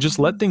 like you just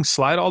let things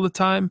slide all the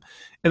time.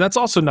 And that's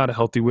also not a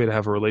healthy way to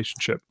have a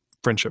relationship,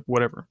 friendship,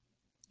 whatever.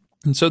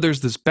 And so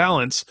there's this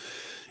balance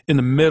in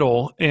the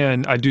middle,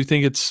 and I do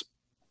think it's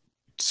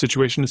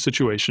situation to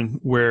situation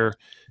where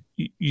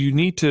you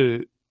need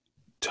to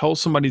tell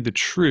somebody the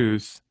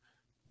truth,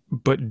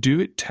 but do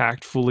it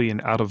tactfully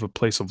and out of a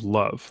place of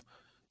love.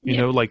 You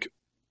know, like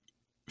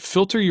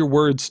filter your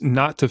words,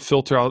 not to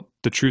filter out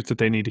the truth that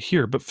they need to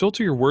hear, but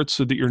filter your words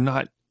so that you're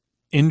not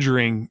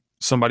injuring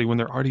somebody when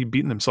they're already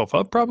beating themselves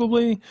up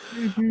probably,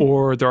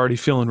 or they're already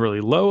feeling really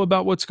low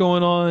about what's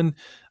going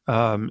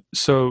on.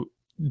 So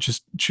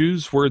just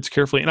choose words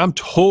carefully. And I'm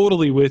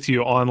totally with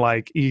you on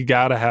like, you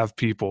got to have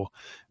people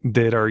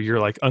that are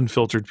your like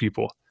unfiltered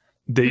people.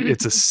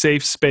 It's a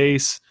safe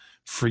space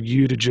for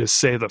you to just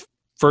say the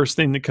first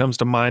thing that comes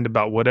to mind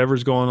about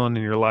whatever's going on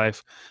in your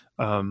life.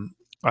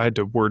 I had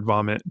to word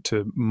vomit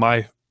to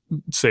my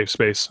safe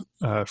space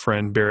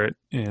friend Barrett,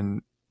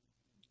 and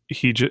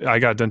I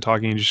got done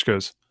talking. He just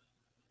goes,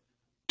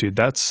 "Dude,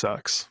 that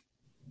sucks."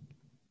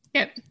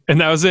 Yep. And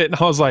that was it. And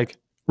I was like,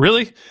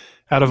 "Really?"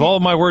 Out of all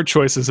of my word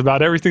choices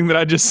about everything that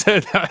I just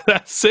said,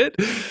 that's it.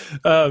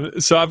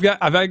 So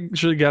I've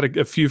actually got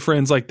a few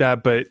friends like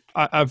that, but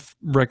I've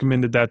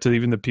recommended that to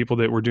even the people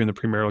that we're doing the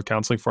premarital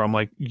counseling for. I'm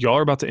like, y'all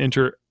are about to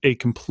enter a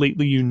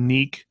completely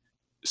unique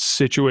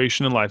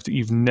situation in life that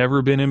you've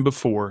never been in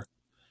before,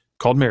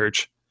 called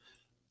marriage.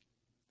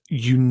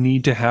 You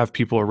need to have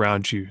people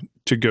around you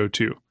to go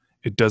to.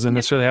 It doesn't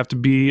necessarily have to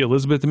be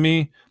Elizabeth and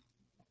me.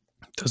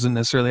 It doesn't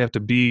necessarily have to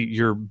be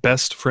your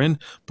best friend,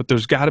 but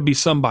there's got to be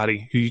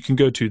somebody who you can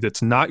go to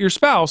that's not your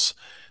spouse,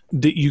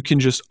 that you can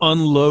just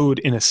unload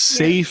in a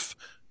safe,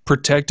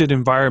 protected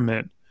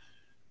environment.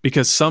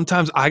 Because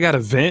sometimes I got to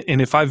vent,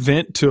 and if I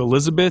vent to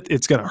Elizabeth,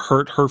 it's going to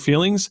hurt her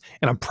feelings,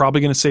 and I'm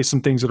probably going to say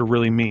some things that are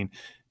really mean.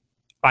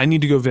 I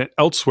need to go vent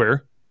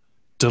elsewhere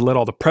to let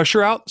all the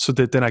pressure out so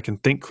that then I can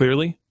think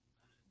clearly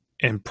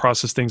and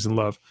process things in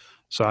love.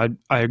 So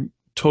I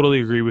totally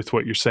agree with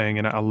what you're saying,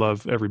 and I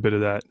love every bit of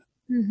that.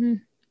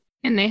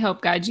 And they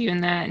help guide you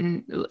in that.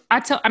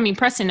 And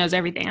Preston knows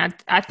everything.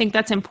 I think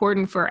that's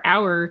important for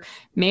our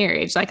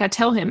marriage. Like I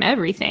tell him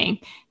everything.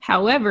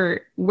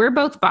 However, we're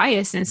both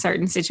biased in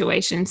certain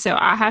situations. So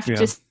I have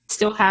to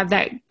still have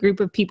that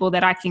group of people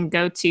that I can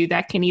go to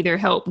that can either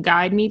help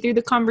guide me through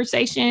the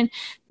conversation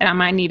that I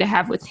might need to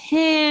have with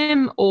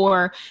him,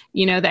 or,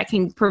 that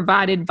can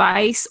provide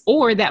advice,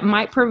 or that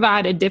might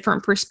provide a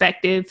different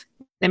perspective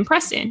than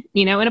Preston,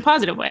 in a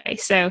positive way.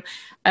 So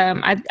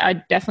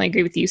I definitely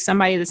agree with you.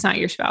 Somebody that's not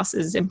your spouse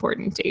is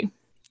important too.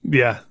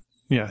 Yeah.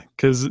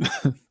 Because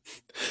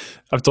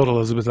I've told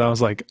Elizabeth, I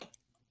was like,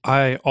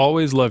 I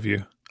always love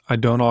you. I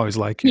don't always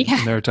like you.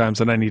 And there are times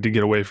that I need to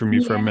get away from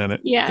you for a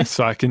minute. Yeah.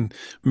 So I can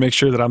make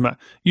sure that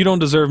you don't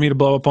deserve me to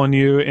blow up on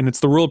you. And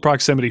it's the rule of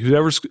proximity.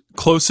 Whoever's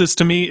closest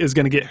to me is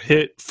going to get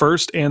hit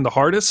first and the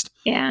hardest.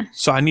 Yeah.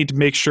 So I need to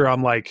make sure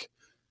I'm like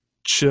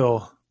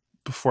chill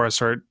before I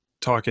start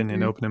talking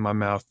and opening my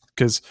mouth,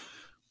 because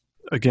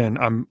again,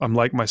 I'm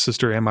like my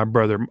sister and my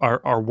brother.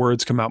 Our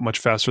words come out much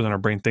faster than our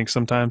brain thinks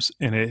sometimes,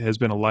 and it has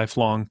been a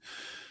lifelong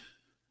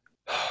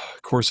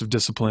course of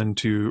discipline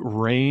to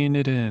rein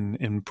it in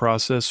and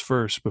process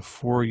first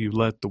before you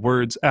let the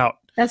words out.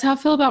 That's how I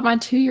feel about my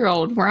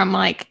 2-year-old, where I'm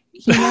like,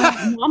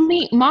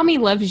 mommy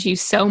loves you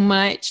so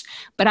much,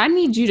 but I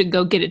need you to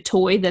go get a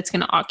toy that's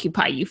going to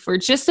occupy you for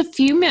just a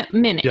few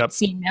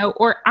minutes,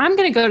 or I'm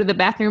going to go to the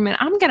bathroom and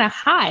I'm going to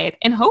hide,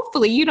 and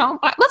hopefully you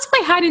don't. Let's play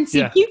hide and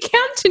seek. You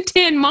count to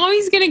 10.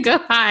 Mommy's going to go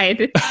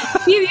hide.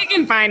 See if you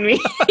can find me.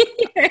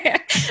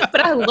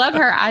 But I love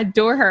her. I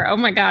adore her. Oh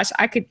my gosh,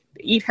 I could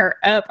eat her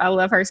up. I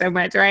love her so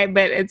much, right?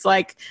 But it's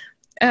like,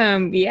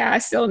 I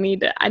still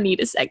need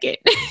a second.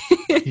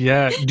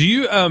 Yeah. Do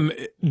you,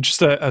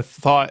 just a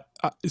thought,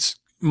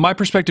 my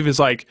perspective is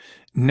like,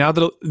 now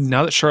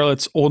that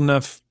Charlotte's old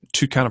enough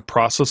to kind of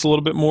process a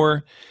little bit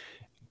more,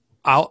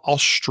 I'll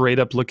straight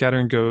up look at her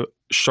and go,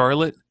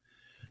 Charlotte,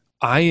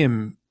 I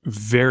am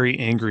very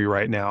angry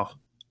right now.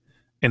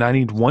 And I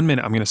need 1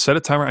 minute. I'm going to set a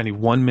timer. I need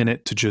 1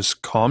 minute to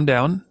just calm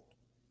down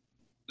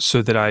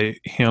so that I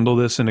handle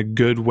this in a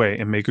good way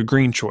and make a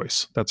green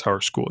choice. That's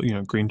our school,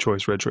 green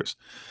choice, red choice.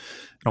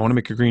 I want to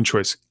make a green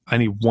choice. I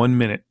need 1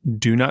 minute.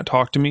 Do not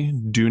talk to me.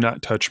 Do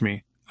not touch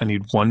me. I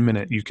need 1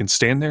 minute. You can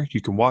stand there.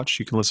 You can watch.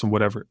 You can listen,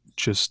 whatever.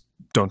 Just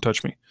don't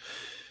touch me.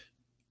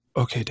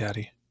 Okay,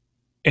 Daddy.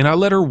 And I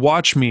let her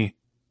watch me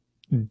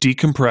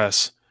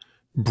decompress,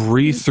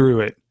 breathe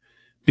through it.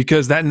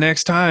 Because that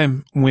next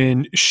time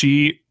when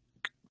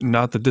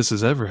not that this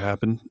has ever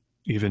happened,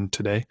 even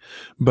today,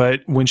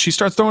 but when she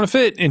starts throwing a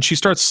fit and she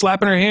starts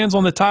slapping her hands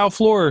on the tile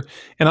floor,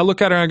 and I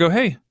look at her and I go,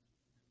 hey,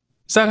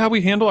 is that how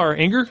we handle our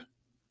anger?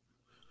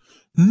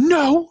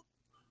 No.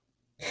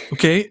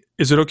 Okay.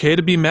 Is it okay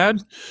to be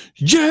mad?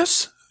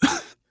 Yes.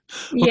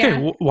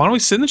 Okay. Why don't we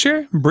sit in the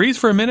chair, breathe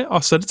for a minute?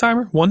 I'll set a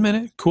timer, 1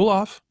 minute, cool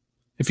off.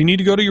 If you need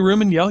to go to your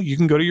room and yell, you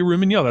can go to your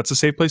room and yell. That's a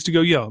safe place to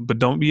go yell, but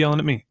don't be yelling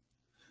at me.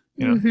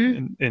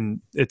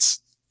 And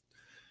it's,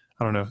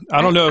 I don't know.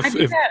 I don't know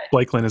if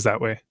Blakelyn is that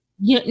way.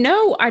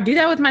 No, I do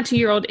that with my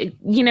 2-year-old.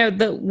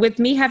 With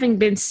me having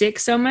been sick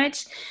so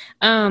much,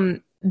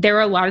 there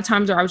were a lot of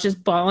times where I was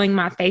just bawling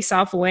my face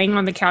off, laying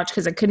on the couch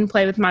because I couldn't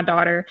play with my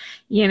daughter,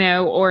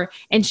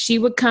 and she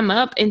would come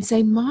up and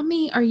say,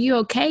 Mommy, are you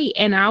okay?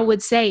 And I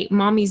would say,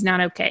 Mommy's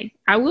not okay.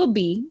 I will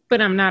be,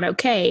 but I'm not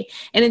okay.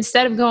 And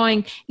instead of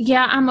going,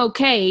 yeah, I'm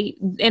okay,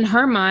 in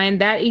her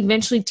mind, that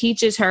eventually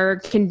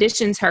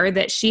conditions her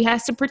that she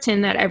has to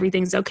pretend that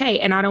everything's okay.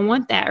 And I don't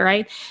want that,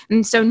 right?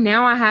 And so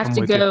now I have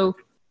to go,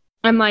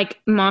 I'm like,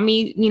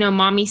 Mommy,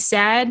 Mommy's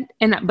sad,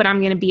 but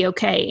I'm going to be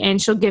okay.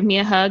 And she'll give me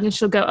a hug and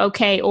she'll go,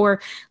 okay.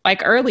 Or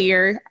like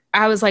earlier,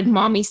 I was like,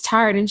 Mommy's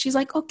tired. And she's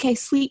like, okay,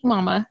 sleep,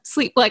 Mama,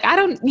 sleep. Like, I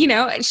don't,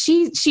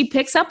 she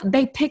picks up,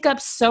 they pick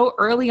up so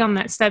early on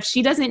that stuff.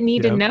 She doesn't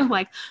need to know,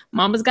 like,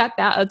 Mama's got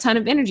a ton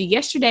of energy.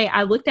 Yesterday,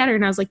 I looked at her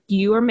and I was like,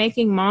 you are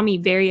making Mommy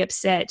very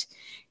upset.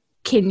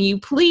 Can you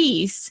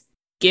please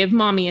give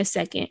Mommy a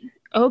second?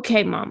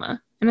 Okay,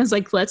 Mama. And I was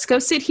like, let's go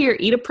sit here,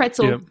 eat a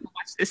pretzel,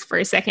 watch this for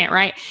a second,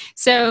 right?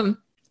 So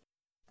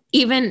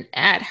even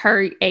at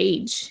her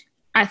age,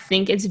 I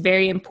think it's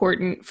very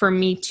important for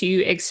me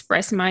to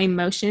express my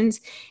emotions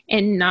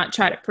and not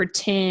try to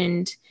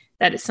pretend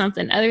that it's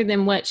something other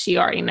than what she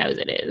already knows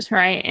it is,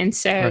 right? And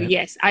so,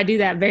 yes, I do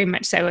that very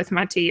much so with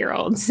my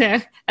 2-year-old. So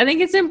I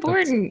think it's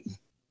important.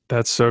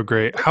 That's so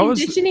great. How is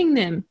conditioning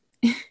them?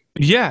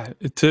 Yeah,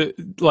 to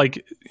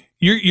like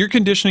you're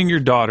conditioning your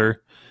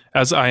daughter,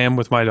 as I am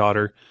with my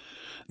daughter,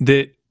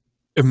 that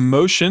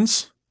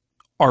emotions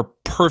are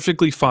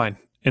perfectly fine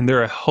and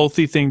they're a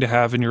healthy thing to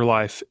have in your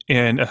life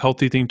and a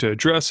healthy thing to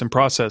address and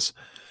process.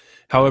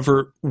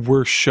 However,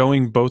 we're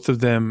showing both of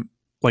them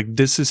like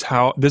this is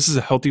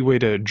a healthy way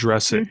to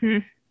address it.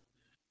 Mm-hmm.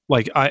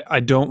 Like I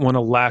don't want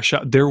to lash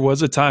out. There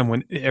was a time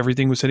when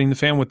everything was hitting the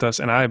fan with us,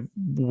 and I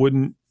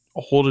wouldn't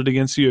hold it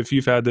against you if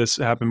you've had this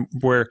happen,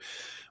 where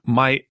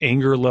my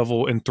anger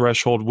level and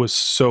threshold was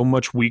so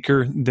much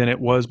weaker than it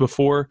was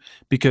before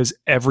because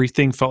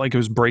everything felt like it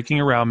was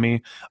breaking around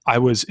me. I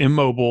was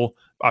immobile.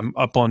 I'm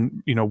up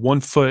on,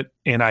 1 foot,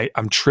 and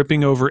I'm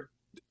tripping over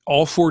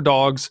all 4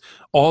 dogs,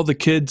 all the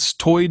kids'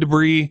 toy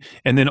debris,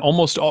 and then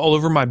almost all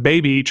over my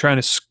baby trying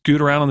to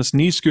scoot around on this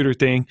knee scooter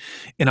thing.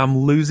 And I'm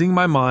losing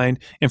my mind.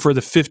 And for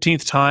the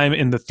 15th time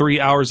in the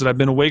 3 hours that I've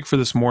been awake for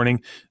this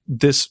morning,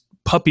 this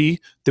puppy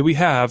that we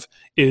have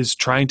is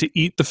trying to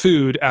eat the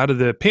food out of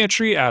the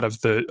pantry, off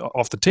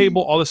the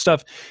table, all this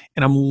stuff.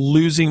 And I'm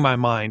losing my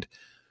mind.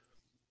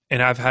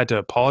 And I've had to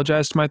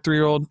apologize to my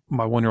 3-year-old.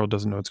 My 1-year-old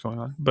doesn't know what's going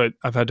on, but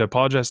I've had to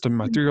apologize to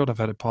my 3-year-old. I've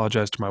had to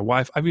apologize to my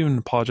wife. I've even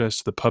apologized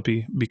to the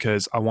puppy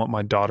because I want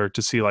my daughter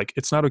to see, like,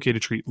 it's not okay to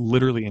treat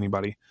literally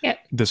anybody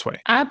this way.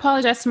 I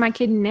apologize to my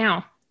kid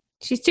now.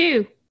 She's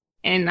 2.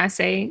 And I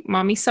say,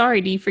 Mommy,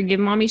 sorry. Do you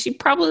forgive Mommy? She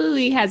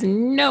probably has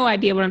no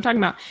idea what I'm talking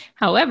about.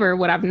 However,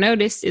 what I've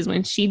noticed is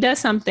when she does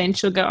something,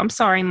 she'll go, I'm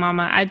sorry,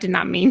 Mama. I did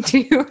not mean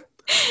to.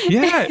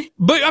 Yeah.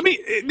 But I mean,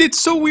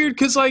 it's so weird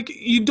because like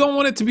you don't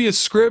want it to be a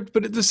script,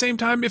 but at the same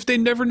time, if they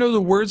never know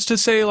the words to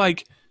say,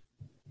 like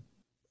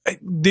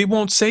they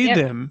won't say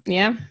them.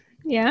 Yeah.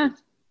 Yeah.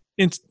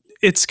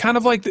 It's kind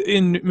of like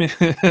in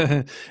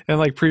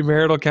like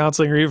premarital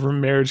counseling or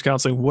even marriage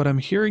counseling. What I'm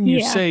hearing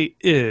you say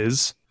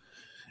is,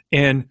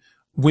 and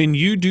when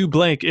you do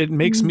blank, it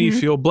makes me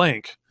feel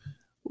blank.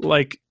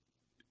 Like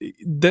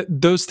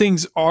those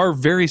things are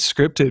very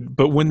scripted,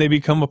 but when they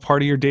become a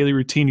part of your daily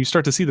routine, you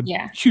start to see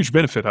the huge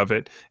benefit of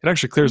it. It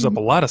actually clears up a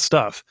lot of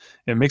stuff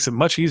and makes it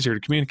much easier to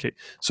communicate.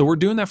 So we're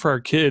doing that for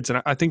our kids.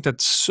 And I think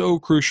that's so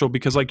crucial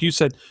because, like you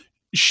said,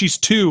 she's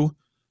 2,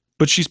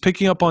 but she's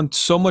picking up on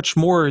so much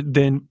more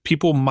than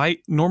people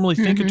might normally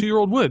think a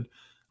 2-year-old would.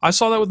 I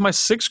saw that with my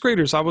 6th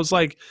graders. I was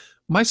like,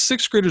 my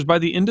 6th graders by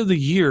the end of the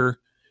year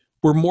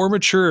were more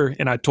mature.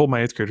 And I told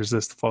my 8th graders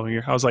this the following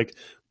year. I was like,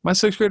 my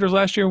 6th graders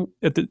last year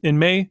in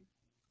May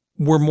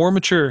were more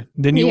mature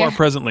than you are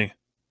presently.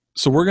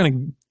 So we're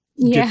going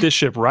to get this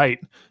ship right.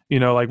 You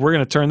know, like we're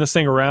going to turn this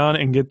thing around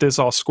and get this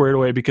all squared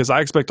away because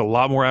I expect a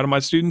lot more out of my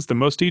students than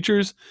most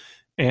teachers.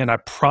 And I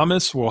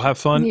promise we'll have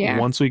fun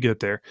once we get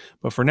there.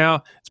 But for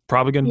now, it's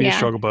probably going to be a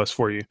struggle bus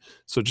for you.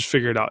 So just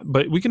figure it out.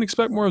 But we can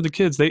expect more of the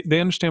kids. They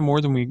understand more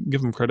than we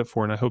give them credit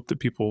for. And I hope that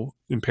people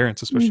and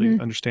parents especially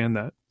understand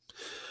that.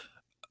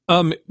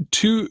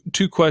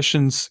 Two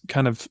questions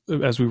kind of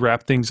as we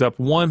wrap things up.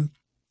 One,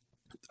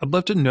 I'd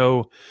love to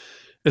know,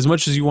 as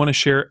much as you want to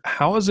share,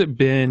 how has it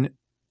been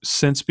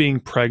since being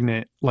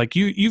pregnant? Like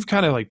you've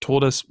kind of like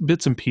told us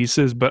bits and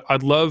pieces, but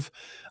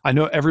I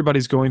know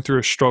everybody's going through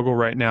a struggle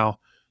right now.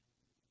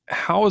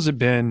 How has it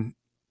been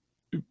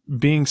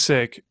being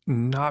sick,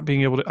 not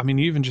being able to, I mean,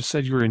 you even just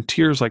said you were in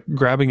tears, like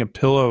grabbing a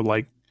pillow.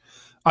 Like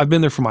I've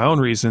been there for my own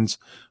reasons,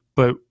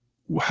 but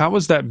how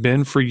has that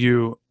been for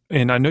you?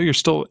 And I know you're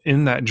still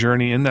in that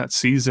journey, in that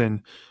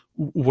season.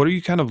 What are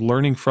you kind of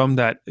learning from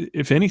that,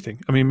 if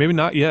anything? I mean, maybe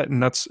not yet,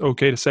 and that's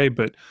okay to say,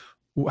 but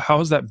how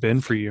has that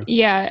been for you?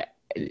 Yeah,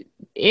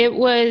 it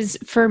was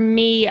for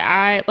me.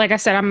 Like I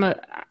said,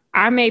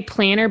 I'm a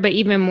planner, but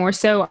even more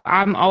so,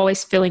 I'm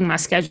always filling my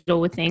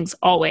schedule with things,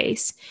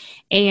 always.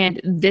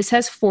 And this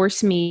has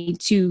forced me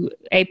to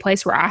a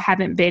place where I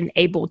haven't been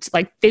able to,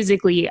 like I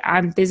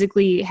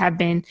physically have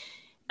been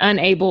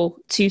unable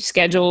to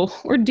schedule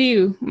or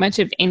do much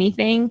of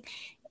anything.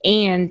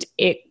 And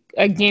it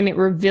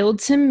revealed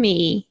to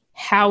me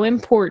how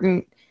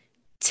important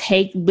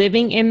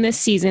living in this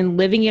season,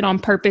 living it on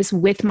purpose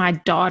with my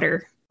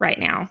daughter right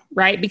now,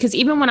 right? Because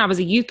even when I was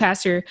a youth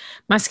pastor,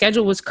 my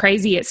schedule was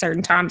crazy at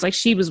certain times. Like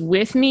she was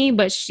with me,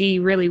 but she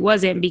really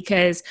wasn't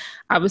because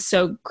I was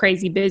so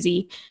crazy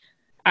busy.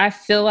 I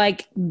feel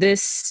like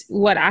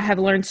what I have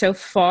learned so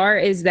far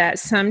is that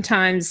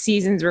sometimes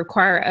seasons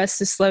require us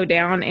to slow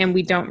down and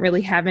we don't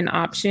really have an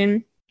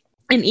option.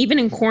 And even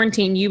in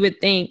quarantine, you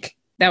would think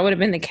that would have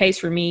been the case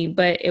for me,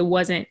 but it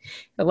wasn't.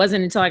 It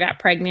wasn't until I got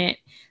pregnant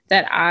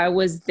that I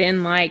was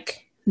then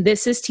like,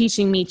 this is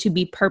teaching me to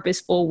be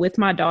purposeful with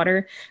my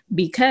daughter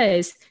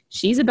because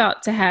she's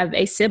about to have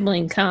a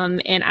sibling come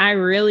and I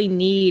really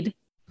need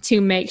to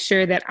make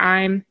sure that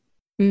I'm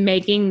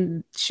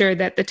making sure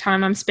that the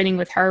time I'm spending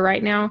with her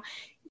right now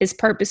is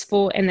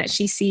purposeful and that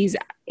she sees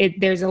it.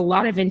 There's a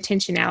lot of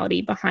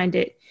intentionality behind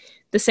it.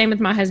 The same with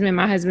my husband.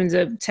 My husband's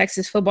a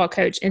Texas football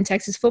coach and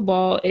Texas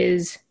football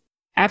is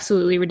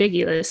absolutely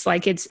ridiculous.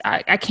 Like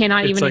I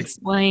cannot even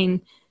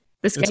explain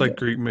the schedule. It's like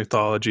Greek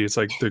mythology. It's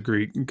like the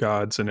Greek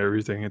gods and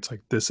everything. It's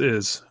like, this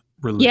is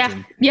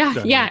religion.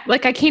 Yeah.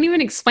 Like I can't even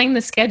explain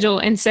the schedule.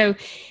 And so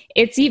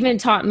it's even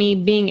taught me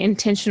being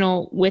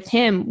intentional with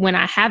him when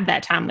I have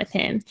that time with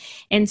him.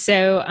 And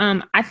so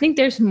I think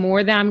there's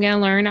more that I'm going to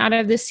learn out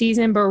of this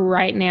season. But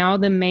right now,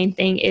 the main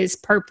thing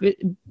is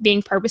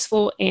being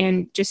purposeful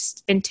and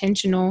just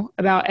intentional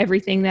about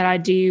everything that I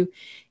do,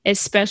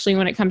 especially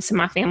when it comes to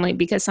my family,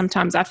 because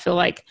sometimes I feel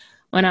like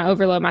when I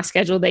overload my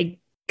schedule, they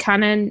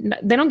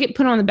don't get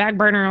put on the back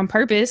burner on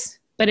purpose,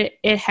 but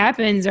it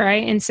happens,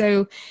 right? And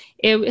so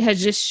it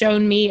has just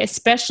shown me,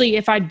 especially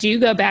if I do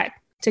go back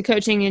to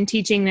coaching and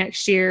teaching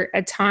next year,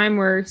 a time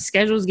where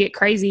schedules get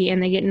crazy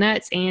and they get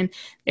nuts and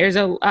there's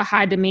a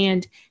high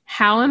demand.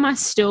 How am I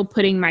still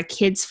putting my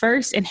kids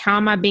first and how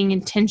am I being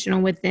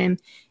intentional with them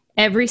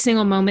every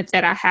single moment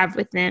that I have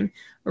with them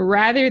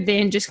rather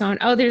than just going,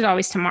 oh, there's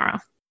always tomorrow.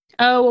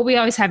 Oh, well, we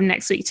always have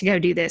next week to go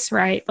do this,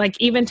 right? Like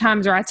even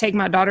times where I take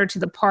my daughter to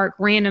the park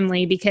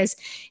randomly because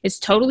it's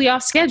totally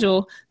off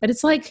schedule, but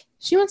it's like,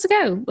 she wants to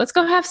go. Let's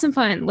go have some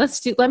fun.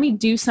 Let me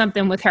do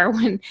something with her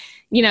when,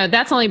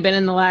 that's only been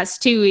in the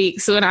last 2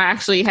 weeks when I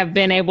actually have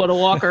been able to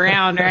walk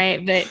around,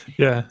 right? But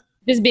yeah,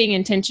 just being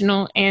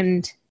intentional.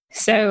 And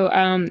so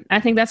I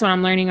think that's what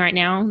I'm learning right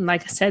now.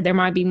 Like I said, there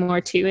might be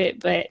more to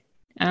it, but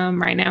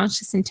right now it's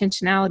just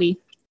intentionality.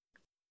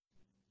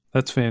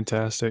 That's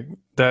fantastic.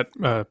 That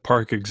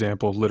park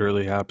example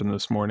literally happened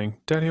this morning.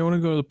 Daddy, I want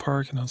to go to the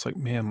park. And I was like,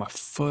 man, my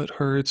foot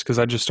hurts because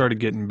I just started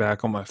getting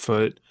back on my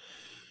foot.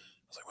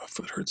 I was like, my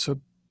foot hurts. So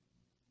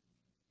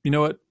you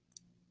know what?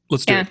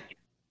 Let's do it.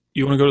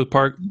 You want to go to the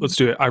park? Let's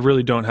do it. I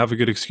really don't have a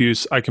good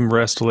excuse. I can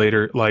rest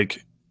later.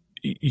 Like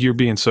you're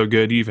being so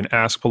good. You even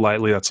ask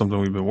politely. That's something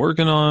we've been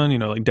working on.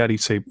 Like Daddy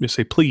say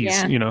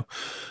please,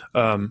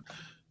 that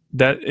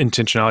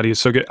intentionality is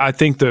so good. I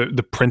think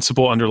the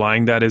principle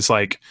underlying that is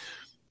like,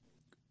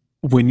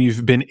 when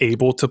you've been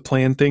able to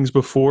plan things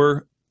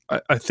before,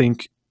 I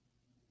think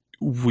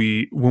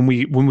when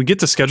we get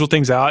to schedule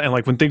things out, and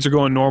like when things are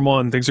going normal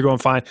and things are going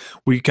fine,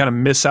 we kind of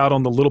miss out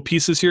on the little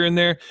pieces here and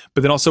there.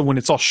 But then also when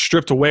it's all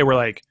stripped away, we're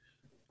like,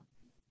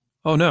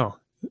 oh no,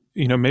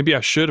 maybe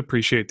I should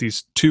appreciate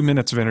these 2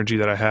 minutes of energy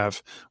that I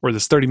have, or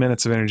this 30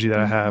 minutes of energy that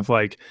I have.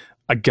 Like,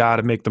 I got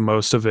to make the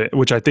most of it,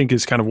 which I think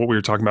is kind of what we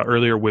were talking about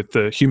earlier with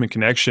the human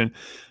connection.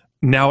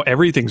 Now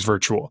everything's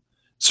virtual.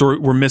 So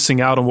we're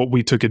missing out on what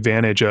we took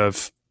advantage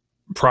of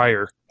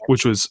prior,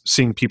 which was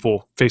seeing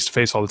people face to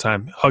face all the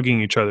time,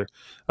 hugging each other,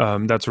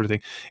 that sort of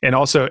thing. And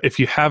also, if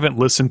you haven't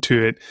listened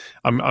to it,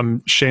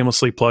 I'm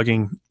shamelessly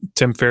plugging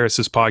Tim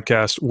Ferriss's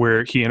podcast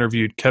where he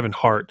interviewed Kevin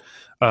Hart.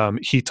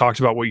 He talked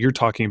about what you're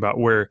talking about,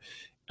 where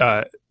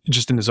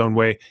just in his own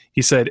way,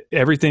 he said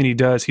everything he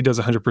does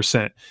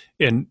 100%.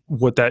 And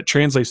what that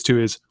translates to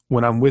is,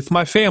 when I'm with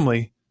my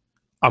family,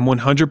 I'm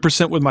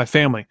 100% with my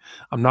family.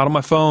 I'm not on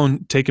my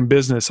phone taking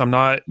business. I'm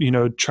not,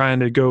 trying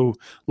to go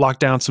lock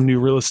down some new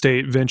real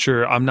estate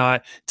venture. I'm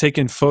not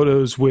taking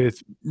photos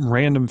with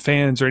random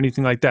fans or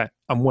anything like that.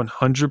 I'm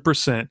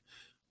 100%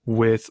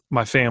 with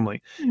my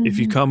family. If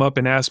you come up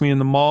and ask me in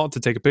the mall to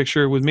take a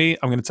picture with me,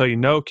 I'm going to tell you,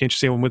 no, can't you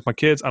see I'm with my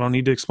kids? I don't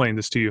need to explain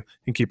this to you,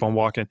 and keep on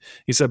walking.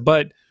 He said,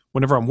 but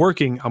whenever I'm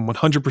working, I'm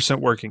 100%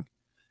 working,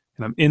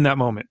 and I'm in that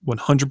moment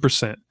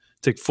 100%,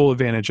 take full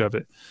advantage of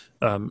it.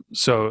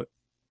 So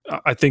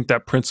I think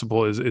that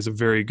principle is a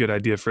very good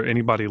idea for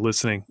anybody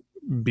listening.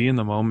 Be in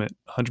the moment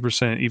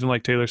 100%. Even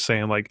like Taylor's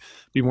saying, like,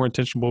 be more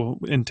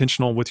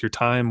intentional with your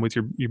time, with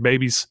your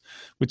babies,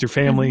 with your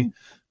family.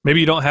 Maybe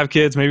you don't have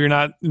kids, maybe you're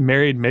not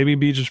married, maybe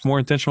be just more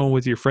intentional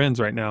with your friends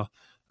right now.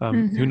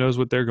 Who knows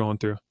what they're going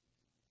through.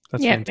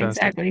 That's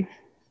fantastic. Exactly.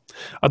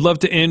 I'd love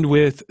to end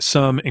with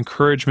some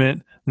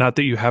encouragement. Not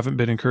that you haven't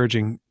been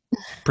encouraging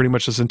pretty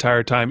much this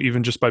entire time,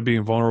 even just by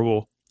being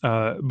vulnerable.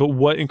 But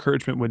what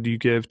encouragement would you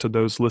give to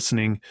those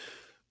listening,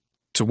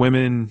 to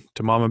women,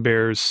 to mama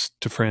bears,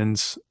 to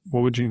friends?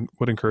 What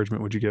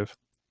encouragement would you give?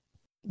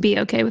 Be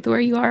okay with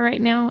where you are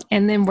right now,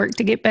 and then work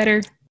to get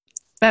better.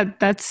 I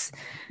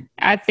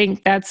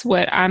think that's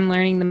what I'm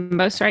learning the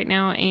most right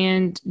now,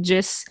 and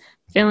just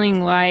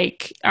feeling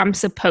like I'm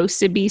supposed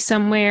to be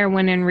somewhere,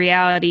 when in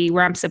reality,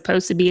 where I'm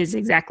supposed to be is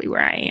exactly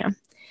where I am.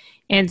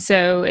 And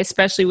so,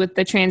 especially with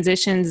the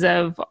transitions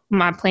of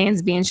my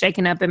plans being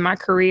shaken up and my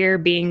career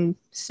being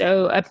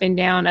so up and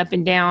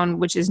down,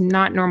 which is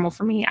not normal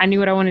for me. I knew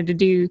what I wanted to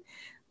do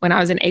when I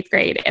was in 8th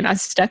grade, and I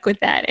stuck with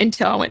that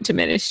until I went to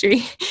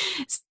ministry.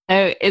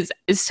 So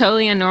it's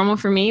totally unnormal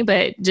for me,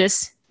 but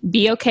just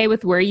be okay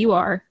with where you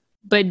are,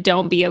 but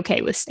don't be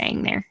okay with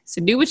staying there. So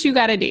do what you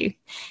got to do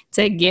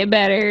to get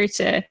better,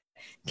 to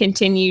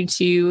continue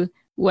to,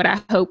 what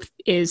I hope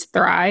is,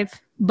 thrive,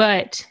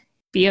 but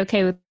be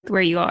okay with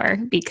where you are,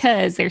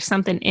 because there's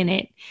something in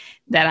it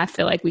that I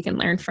feel like we can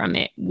learn from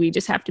it. We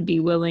just have to be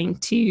willing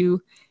to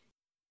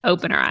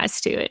open our eyes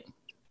to it.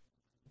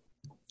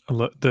 I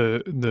love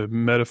the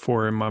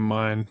metaphor in my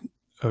mind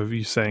of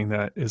you saying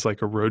that is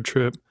like a road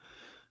trip.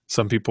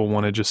 Some people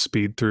want to just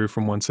speed through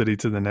from one city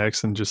to the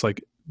next and just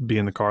like be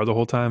in the car the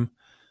whole time.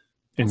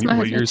 And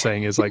what you're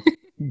saying is like,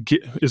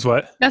 is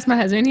what? That's my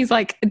husband. He's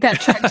like,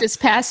 that truck just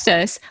passed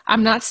us.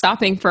 I'm not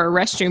stopping for a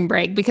restroom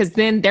break, because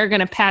then they're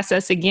going to pass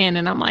us again.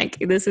 And I'm like,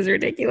 this is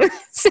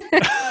ridiculous.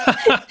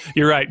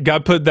 You're right.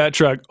 God put that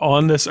truck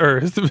on this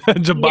earth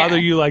to bother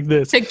you like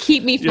this. To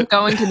keep me from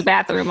going to the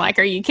bathroom. Like,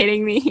 are you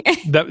kidding me?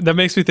 That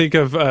makes me think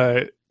of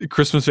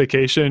Christmas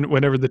Vacation,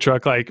 whenever the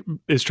truck like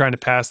is trying to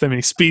pass them and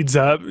he speeds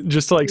up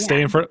just to like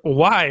stay in front.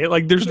 Why?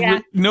 Like, there's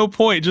no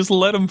point. Just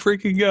let him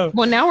freaking go.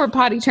 Well, now we're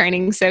potty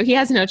training, so he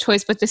has no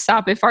choice but to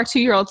stop. If our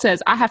 2-year-old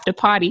says, I have to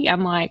potty,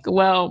 I'm like,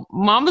 well,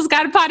 mama's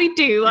got to potty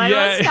too. Like,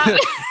 let's stop.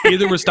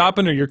 Either we're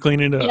stopping or you're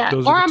cleaning it up.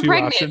 Those or are the I'm two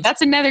pregnant. options. That's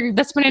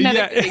been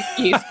another good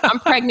excuse. I'm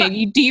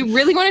pregnant. Do you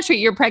really want to treat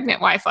your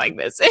pregnant wife like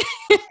this?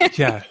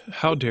 Yeah.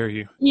 How dare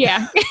you?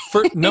 Yeah.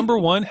 For number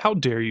one, how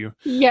dare you?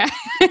 Yeah.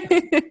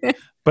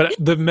 But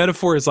the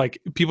metaphor is like,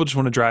 people just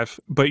want to drive.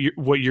 But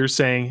what you're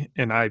saying,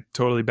 and I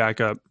totally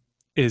back up,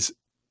 is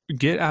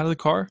get out of the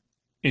car,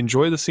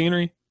 enjoy the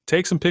scenery,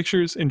 take some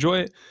pictures,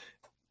 enjoy it,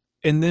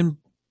 and then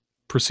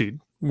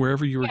proceed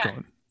wherever you were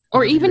going.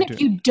 Or even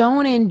if you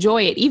don't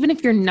enjoy it, even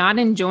if you're not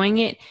enjoying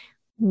it,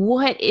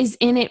 what is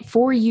in it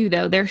for you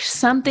though? There's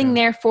something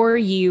there for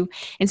you.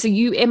 And so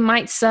it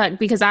might suck,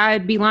 because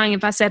I'd be lying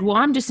if I said, well,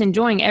 I'm just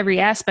enjoying every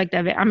aspect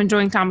of it. I'm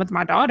enjoying time with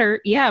my daughter.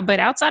 Yeah.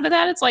 But outside of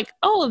that, it's like,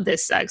 all of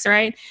this sucks.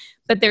 Right.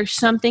 But there's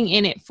something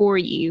in it for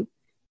you.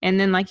 And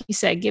then, like you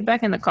said, get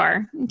back in the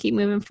car and keep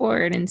moving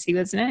forward and see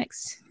what's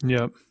next.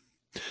 Yep.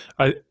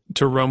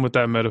 To run with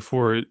that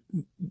metaphor,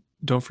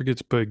 don't forget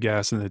to put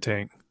gas in the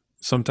tank.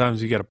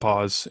 Sometimes you got to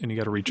pause and you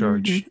got to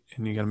recharge,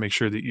 and you got to make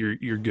sure that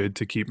you're good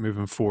to keep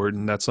moving forward.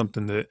 And that's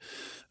something that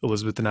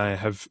Elizabeth and I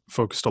have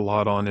focused a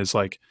lot on, is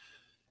like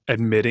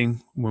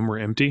admitting when we're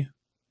empty,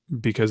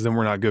 because then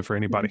we're not good for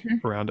anybody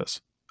around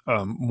us.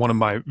 One of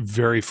my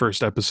very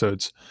first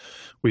episodes,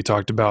 we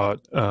talked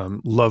about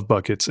love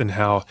buckets, and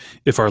how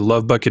if our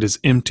love bucket is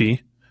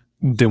empty,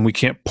 then we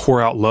can't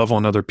pour out love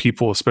on other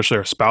people, especially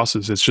our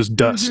spouses. It's just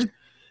dust.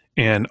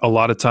 And a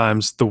lot of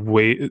times the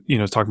way,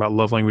 talking about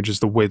love languages,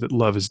 the way that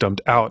love is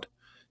dumped out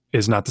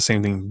is not the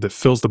same thing that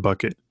fills the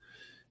bucket.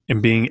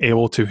 And being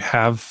able to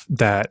have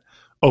that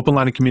open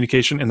line of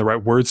communication and the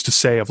right words to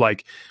say of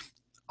like,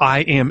 I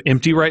am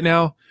empty right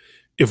now.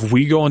 If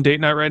we go on date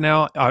night right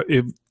now, I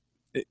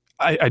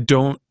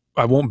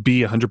won't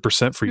be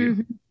 100% for you.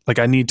 Mm-hmm. Like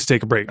I need to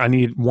take a break. I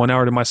need 1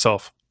 hour to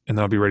myself and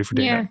then I'll be ready for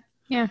date night.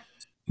 Yeah.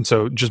 And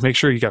so just make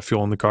sure you got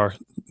fuel in the car.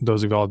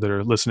 Those of y'all that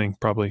are listening,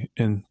 probably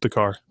in the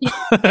car.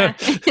 Yeah.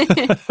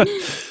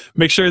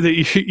 Make sure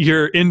that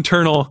your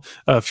internal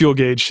fuel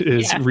gauge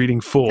is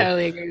reading full.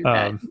 Totally agree with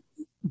that.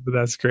 But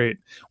that's great.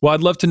 Well,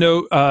 I'd love to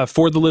know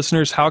for the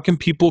listeners, how can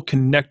people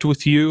connect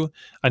with you?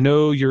 I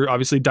know you're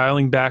obviously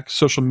dialing back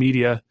social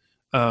media.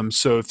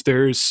 So if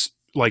there's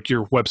like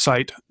your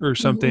website or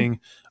something,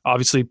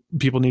 obviously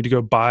people need to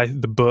go buy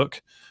the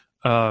book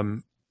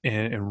and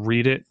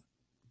read it,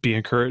 be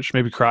encouraged,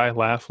 maybe cry,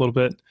 laugh a little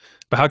bit.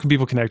 But how can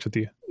people connect with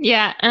you?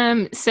 Yeah.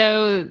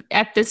 So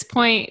at this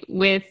point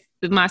with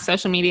my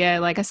social media,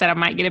 like I said, I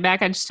might get it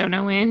back. I just don't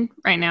know when.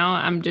 Right now,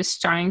 I'm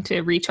just trying to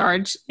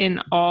recharge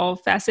in all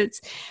facets.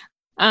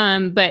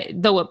 But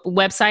the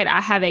website, I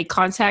have a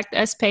contact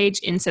us page.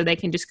 And so they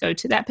can just go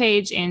to that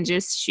page and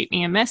just shoot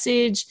me a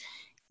message.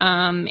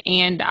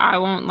 And I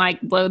won't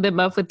like blow them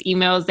up with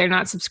emails. They're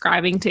not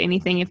subscribing to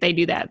anything if they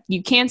do that.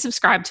 You can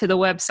subscribe to the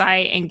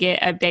website and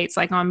get updates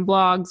like on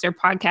blogs or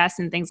podcasts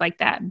and things like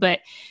that. But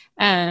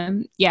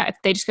if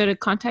they just go to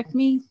contact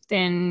me,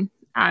 then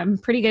I'm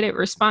pretty good at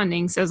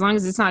responding. So as long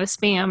as it's not a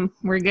spam,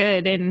 we're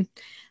good. And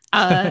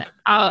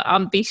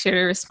I'll be sure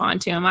to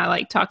respond to them. I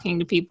like talking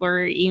to people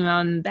or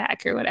emailing them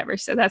back or whatever.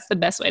 So that's the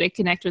best way to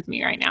connect with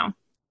me right now.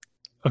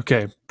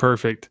 Okay,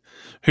 perfect.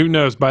 Who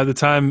knows, by the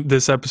time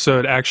this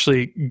episode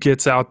actually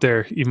gets out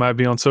there, you might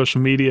be on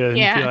social media and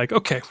be like,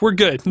 okay, we're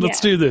good.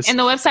 Let's do this. And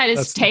the website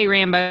is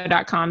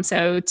tayrambo.com.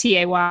 So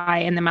TAY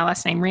and then my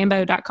last name,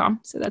 rambo.com.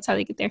 So that's how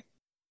they get there.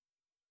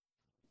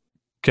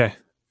 Okay.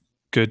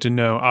 Good to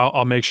know.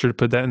 I'll make sure to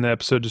put that in the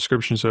episode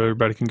description so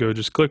everybody can go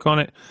just click on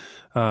it.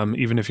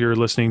 Even if you're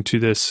listening to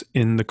this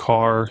in the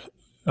car,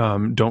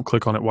 don't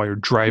click on it while you're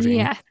driving.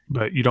 Yeah.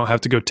 But you don't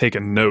have to go take a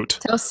note.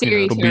 Tell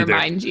Siri to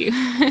remind you.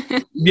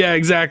 Yeah,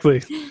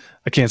 exactly.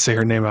 I can't say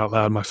her name out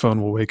loud. My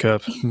phone will wake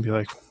up and be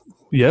like,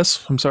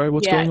 yes, I'm sorry,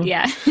 what's going on?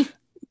 Yeah.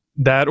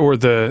 That or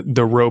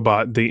the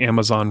robot, the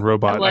Amazon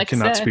robot. Alexa. I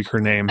cannot speak her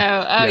name.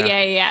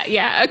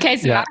 Yeah. Okay.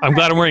 So I'm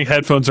glad I'm wearing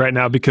headphones right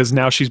now because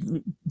now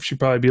she'd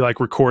probably be like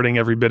recording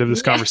every bit of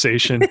this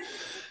conversation.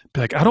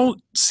 Be like, I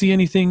don't see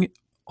anything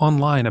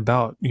online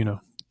about,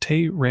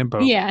 Tay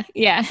Rambo. Yeah.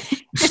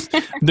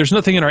 There's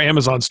nothing in our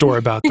Amazon store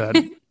about that.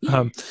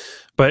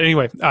 But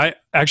anyway,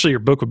 your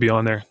book would be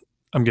on there.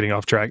 I'm getting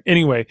off track.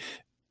 Anyway,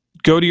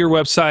 go to your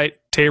website,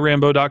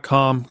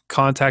 tayrambo.com,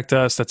 contact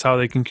us. That's how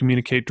they can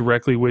communicate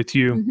directly with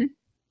you.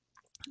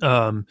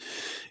 Mm-hmm.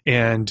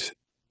 And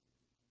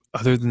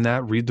other than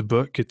that, read the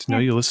book, get to know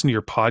you, listen to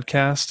your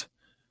podcast.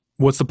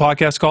 What's the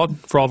podcast called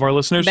for all of our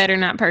listeners? Better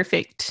Not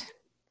Perfect.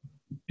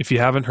 If you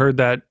haven't heard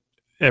that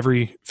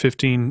every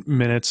 15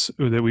 minutes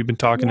that we've been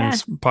talking in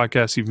this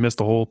podcast, you've missed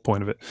the whole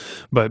point of it.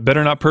 But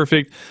Better Not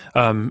Perfect.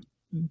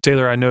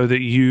 Taylor, I know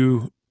that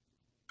you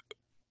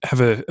have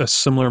a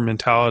similar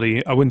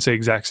mentality. I wouldn't say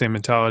exact same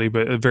mentality,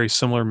 but a very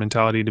similar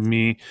mentality to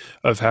me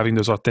of having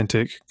those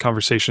authentic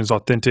conversations,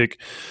 authentic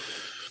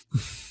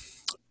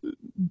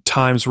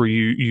times where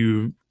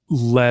you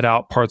let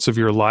out parts of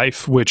your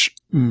life, which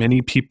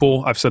many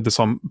people, I've said this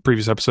on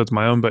previous episodes of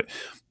my own, but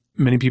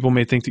many people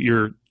may think that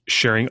you're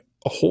sharing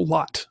a whole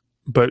lot,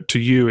 but to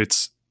you,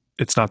 it's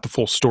not the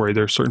full story.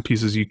 There are certain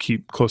pieces you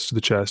keep close to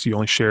the chest. You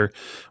only share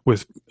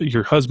with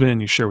your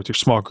husband, you share with your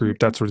small group,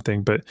 that sort of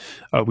thing. But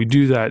we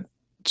do that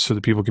so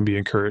that people can be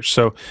encouraged.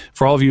 So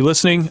for all of you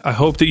listening, I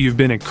hope that you've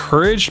been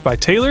encouraged by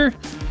Taylor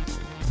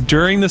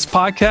during this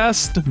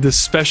podcast, this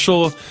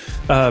special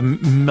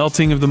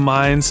melting of the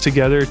minds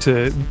together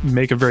to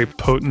make a very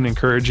potent,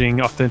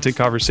 encouraging, authentic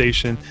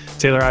conversation.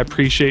 Taylor, I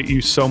appreciate you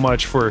so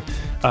much for,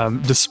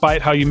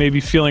 despite how you may be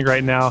feeling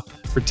right now,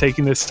 for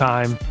taking this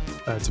time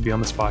to be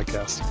on this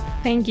podcast.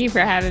 Thank you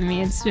for having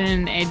me. It's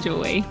been a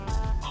joy.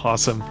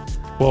 Awesome.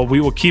 Well, we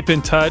will keep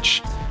in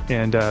touch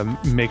and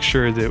make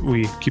sure that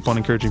we keep on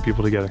encouraging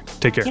people together.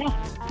 Take care. Yeah,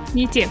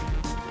 you too.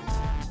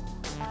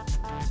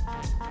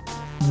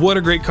 What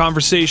a great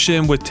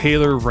conversation with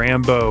Taylor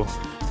Rambo.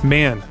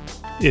 Man,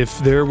 if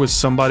there was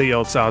somebody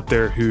else out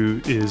there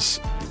who is,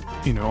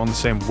 on the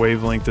same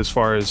wavelength as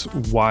far as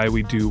why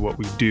we do what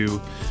we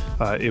do,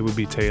 it would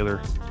be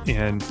Taylor.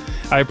 And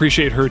I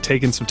appreciate her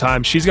taking some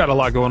time. She's got a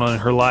lot going on in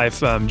her life,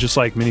 just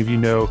like many of you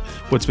know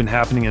what's been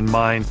happening in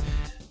mine.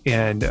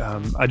 And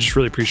I just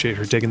really appreciate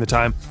her taking the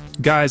time.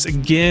 Guys,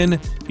 again,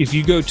 if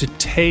you go to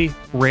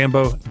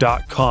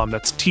tayrambo.com,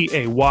 that's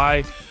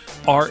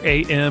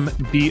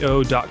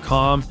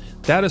tayrambo.com.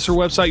 That is her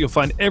website. You'll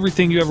find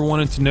everything you ever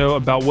wanted to know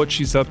about what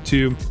she's up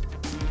to,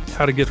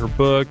 how to get her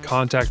book,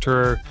 contact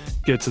her,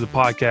 get to the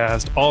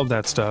podcast, all of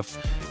that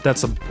stuff.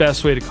 That's the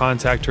best way to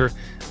contact her.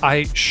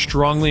 I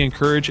strongly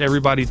encourage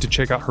everybody to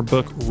check out her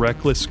book,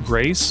 Reckless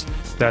Grace.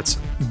 That's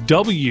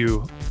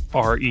WRECK,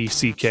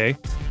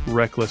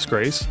 Reckless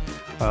Grace.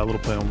 A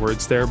little play on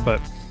words there, but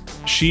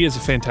she is a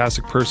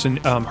fantastic person.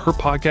 Her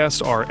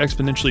podcasts are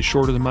exponentially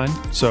shorter than mine,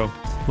 so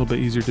a little bit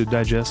easier to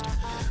digest.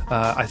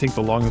 I think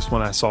the longest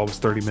one I saw was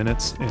 30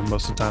 minutes, and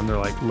most of the time they're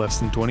like less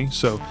than 20.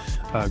 So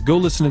go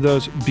listen to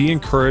those. Be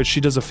encouraged. She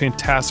does a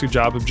fantastic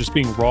job of just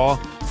being raw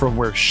from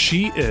where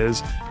she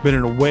is, but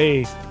in a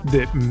way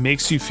that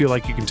makes you feel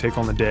like you can take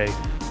on the day.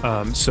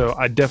 So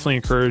I definitely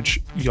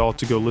encourage y'all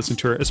to go listen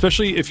to her,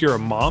 especially if you're a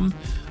mom,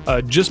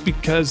 just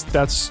because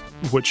that's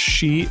what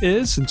she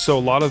is. And so a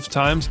lot of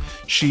times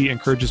she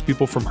encourages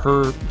people from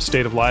her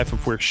state of life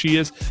of where she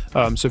is.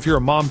 So if you're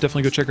a mom,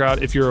 definitely go check her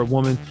out. If you're a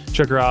woman,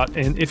 check her out.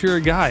 And if you're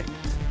a guy,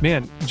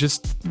 man,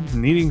 just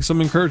needing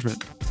some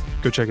encouragement,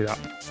 go check it out.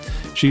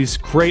 She's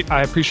great.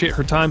 I appreciate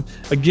her time.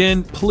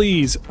 Again,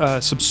 please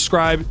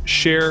subscribe,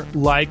 share,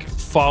 like,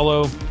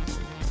 follow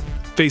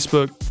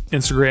Facebook,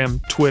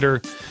 Instagram,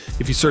 Twitter.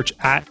 If you search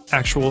at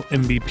Actual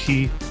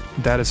MVP,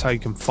 that is how you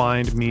can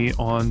find me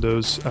on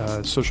those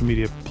social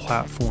media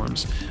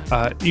platforms.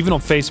 Even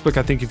on Facebook,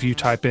 I think if you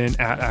type in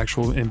at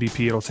Actual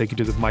MVP, it'll take you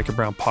to the Micah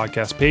Brown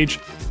podcast page.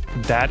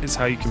 That is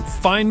how you can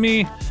find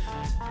me.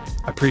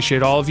 I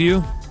appreciate all of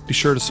you. Be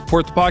sure to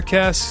support the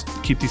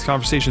podcast. Keep these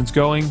conversations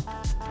going.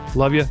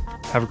 Love you.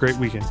 Have a great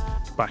weekend.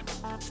 Bye.